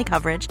 budget-friendly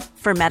coverage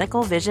for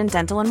medical, vision,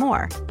 dental, and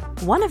more.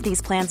 One of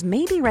these plans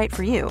may be right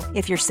for you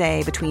if you're,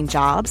 say, between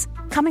jobs,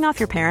 coming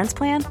off your parents'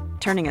 plan,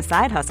 turning a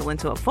side hustle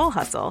into a full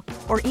hustle,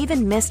 or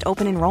even missed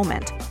open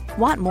enrollment.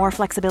 Want more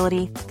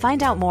flexibility?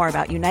 Find out more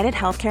about United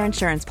Healthcare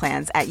Insurance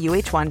Plans at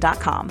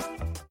uh1.com.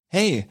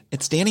 Hey,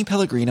 it's Danny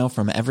Pellegrino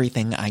from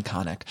Everything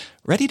Iconic.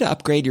 Ready to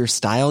upgrade your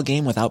style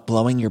game without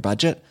blowing your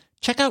budget?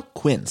 Check out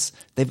Quince.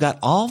 They've got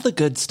all the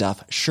good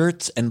stuff,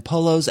 shirts and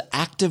polos,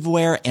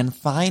 activewear, and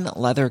fine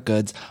leather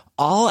goods,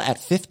 all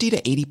at 50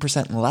 to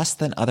 80% less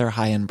than other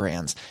high-end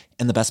brands.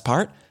 And the best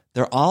part?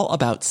 They're all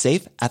about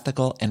safe,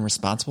 ethical, and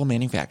responsible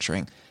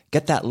manufacturing.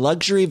 Get that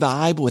luxury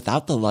vibe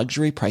without the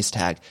luxury price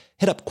tag.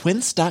 Hit up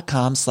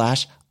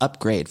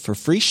quince.com/upgrade for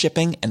free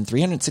shipping and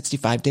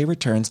 365-day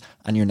returns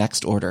on your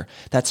next order.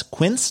 That's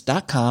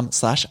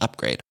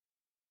quince.com/upgrade.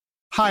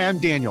 Hi, I'm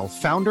Daniel,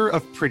 founder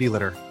of Pretty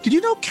Litter. Did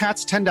you know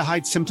cats tend to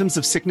hide symptoms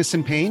of sickness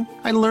and pain?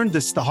 I learned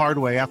this the hard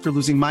way after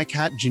losing my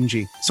cat,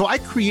 Gingy. So I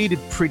created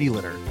Pretty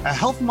Litter, a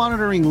health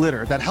monitoring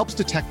litter that helps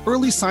detect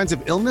early signs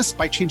of illness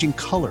by changing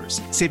colors,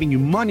 saving you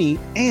money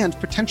and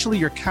potentially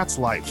your cat's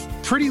life.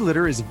 Pretty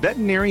Litter is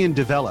veterinarian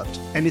developed,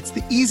 and it's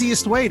the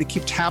easiest way to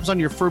keep tabs on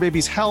your fur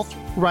baby's health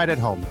right at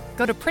home.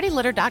 Go to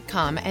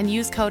prettylitter.com and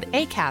use code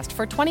ACAST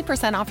for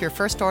 20% off your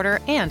first order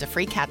and a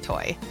free cat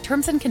toy.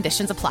 Terms and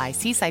conditions apply.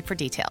 See site for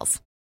details.